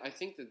his, I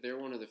think that they're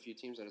one of the few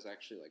teams that is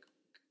actually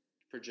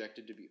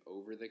projected to be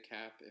over the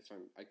cap.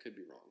 I could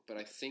be wrong, but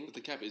I think but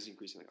the cap is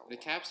increasing the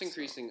cap's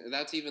increasing. So.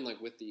 That's even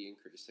with the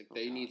increase.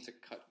 They need to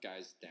cut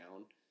guys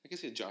down. I can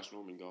see Josh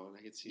Norman going.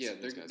 I can see. Yeah,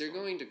 they're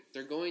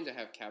going to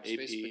have cap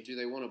space, but do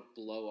they want to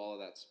blow all of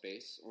that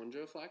space on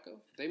Joe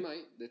Flacco? They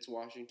might. It's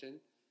Washington.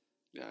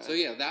 Yeah. So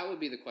that would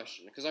be the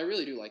question because I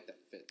really do like that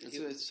fit.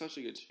 It's such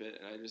a good fit,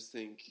 and I just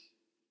think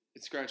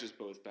it scratches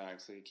both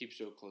backs. It keeps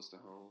Joe close to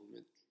home.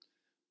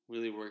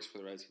 really works for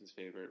the Redskins'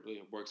 favor. It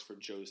really works for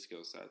Joe's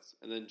skill sets.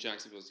 And then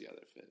Jacksonville's the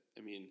other fit.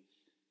 I mean,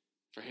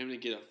 for him to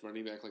get a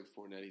running back like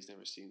Fournette, he's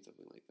never seen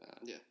something like that.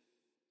 Yeah.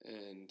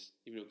 And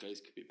even though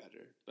Geis could be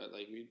better, but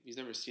like he's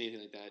never seen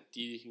anything like that.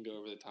 Dede can go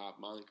over the top.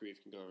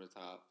 Moncrief can go over the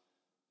top.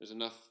 There's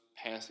enough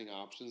passing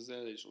options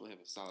there. They just don't have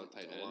a solid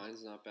tight end. The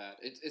line's not bad.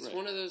 It's Right.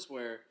 one of those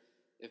where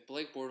if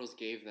Blake Bortles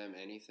gave them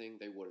anything,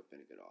 they would have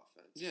been a good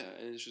offense. Yeah,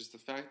 and it's just the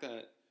fact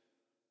that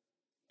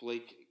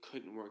Blake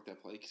couldn't work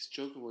that play because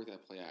Joe can work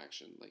that play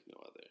action like no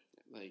other.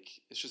 Like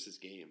it's just his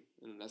game,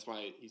 and that's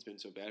why he's been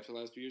so bad for the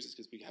last few years. Is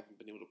because we haven't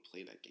been able to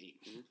play that game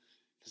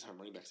because our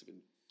running backs have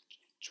been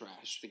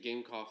trash. The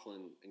game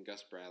Coughlin and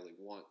Gus Bradley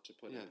want to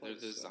put in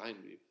place. They're designed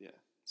to be. Yeah,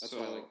 that's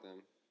why I like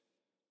them.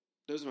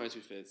 Those are my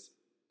two fits.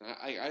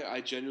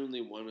 I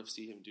genuinely want to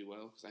see him do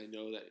well because I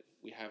know that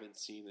we haven't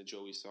seen the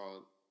Joe we saw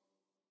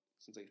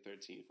since like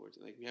 13,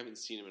 14. Like we haven't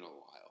seen him in a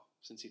while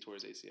since he tore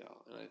his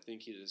ACL, and I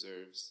think he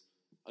deserves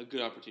a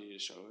good opportunity to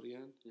show it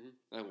again.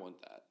 And I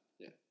want that.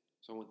 Yeah.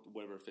 So I want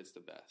whatever fits the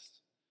best.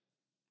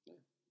 Yeah,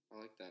 I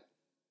like that.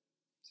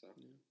 So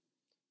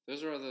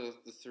those are the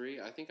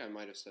three. I think I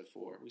might have said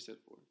four. We said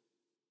four.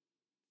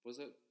 Was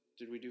it?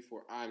 Did we do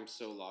four? I'm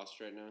so lost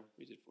right now.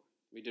 We did four.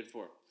 We did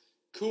four.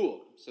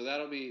 Cool. So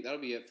that'll be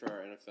it for our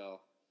NFL.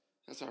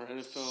 That's our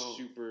NFL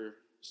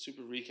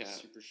super recap.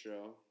 Super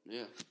show.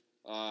 Yeah.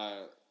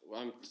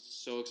 I'm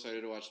so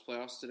excited to watch the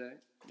playoffs today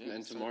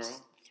and tomorrow.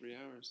 3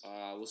 hours.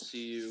 We'll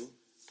see you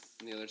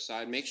on the other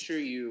side. Make sure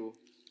you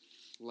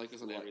like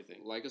us on everything.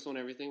 Like us on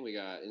everything. We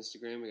got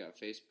Instagram. We got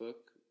Facebook.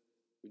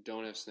 We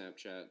don't have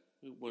Snapchat.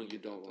 You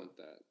don't want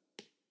that.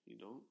 You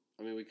don't?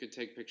 I mean, we could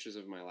take pictures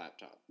of my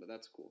laptop, but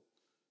that's cool.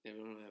 Yeah, we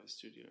don't really have a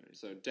studio or anything.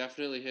 So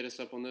definitely hit us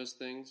up on those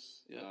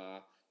things. Yeah.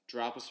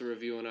 Drop us a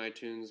review on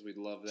iTunes. We'd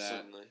love that.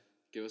 Certainly.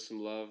 Give us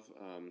some love.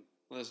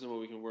 Let us know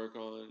what we can work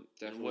on.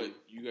 Definitely. And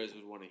what you guys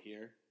would want to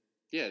hear.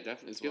 Yeah,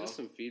 definitely. Give us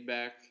some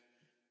feedback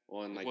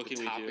on like the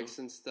topics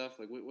and stuff.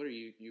 Like, what are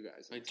you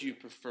guys? Like, do you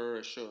prefer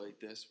a show like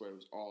this where it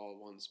was all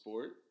one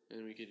sport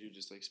and we could do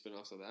just like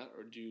spin-offs of that,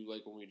 or do you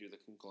like when we do the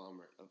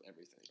conglomerate of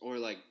everything? Or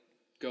like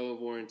go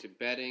more into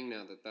betting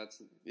now that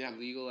that's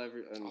legal in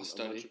a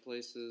bunch of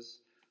places.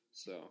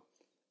 So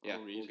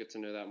we'll get to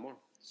know that more.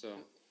 So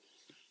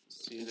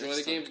see you enjoy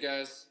the games,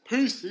 guys.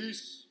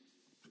 Peace.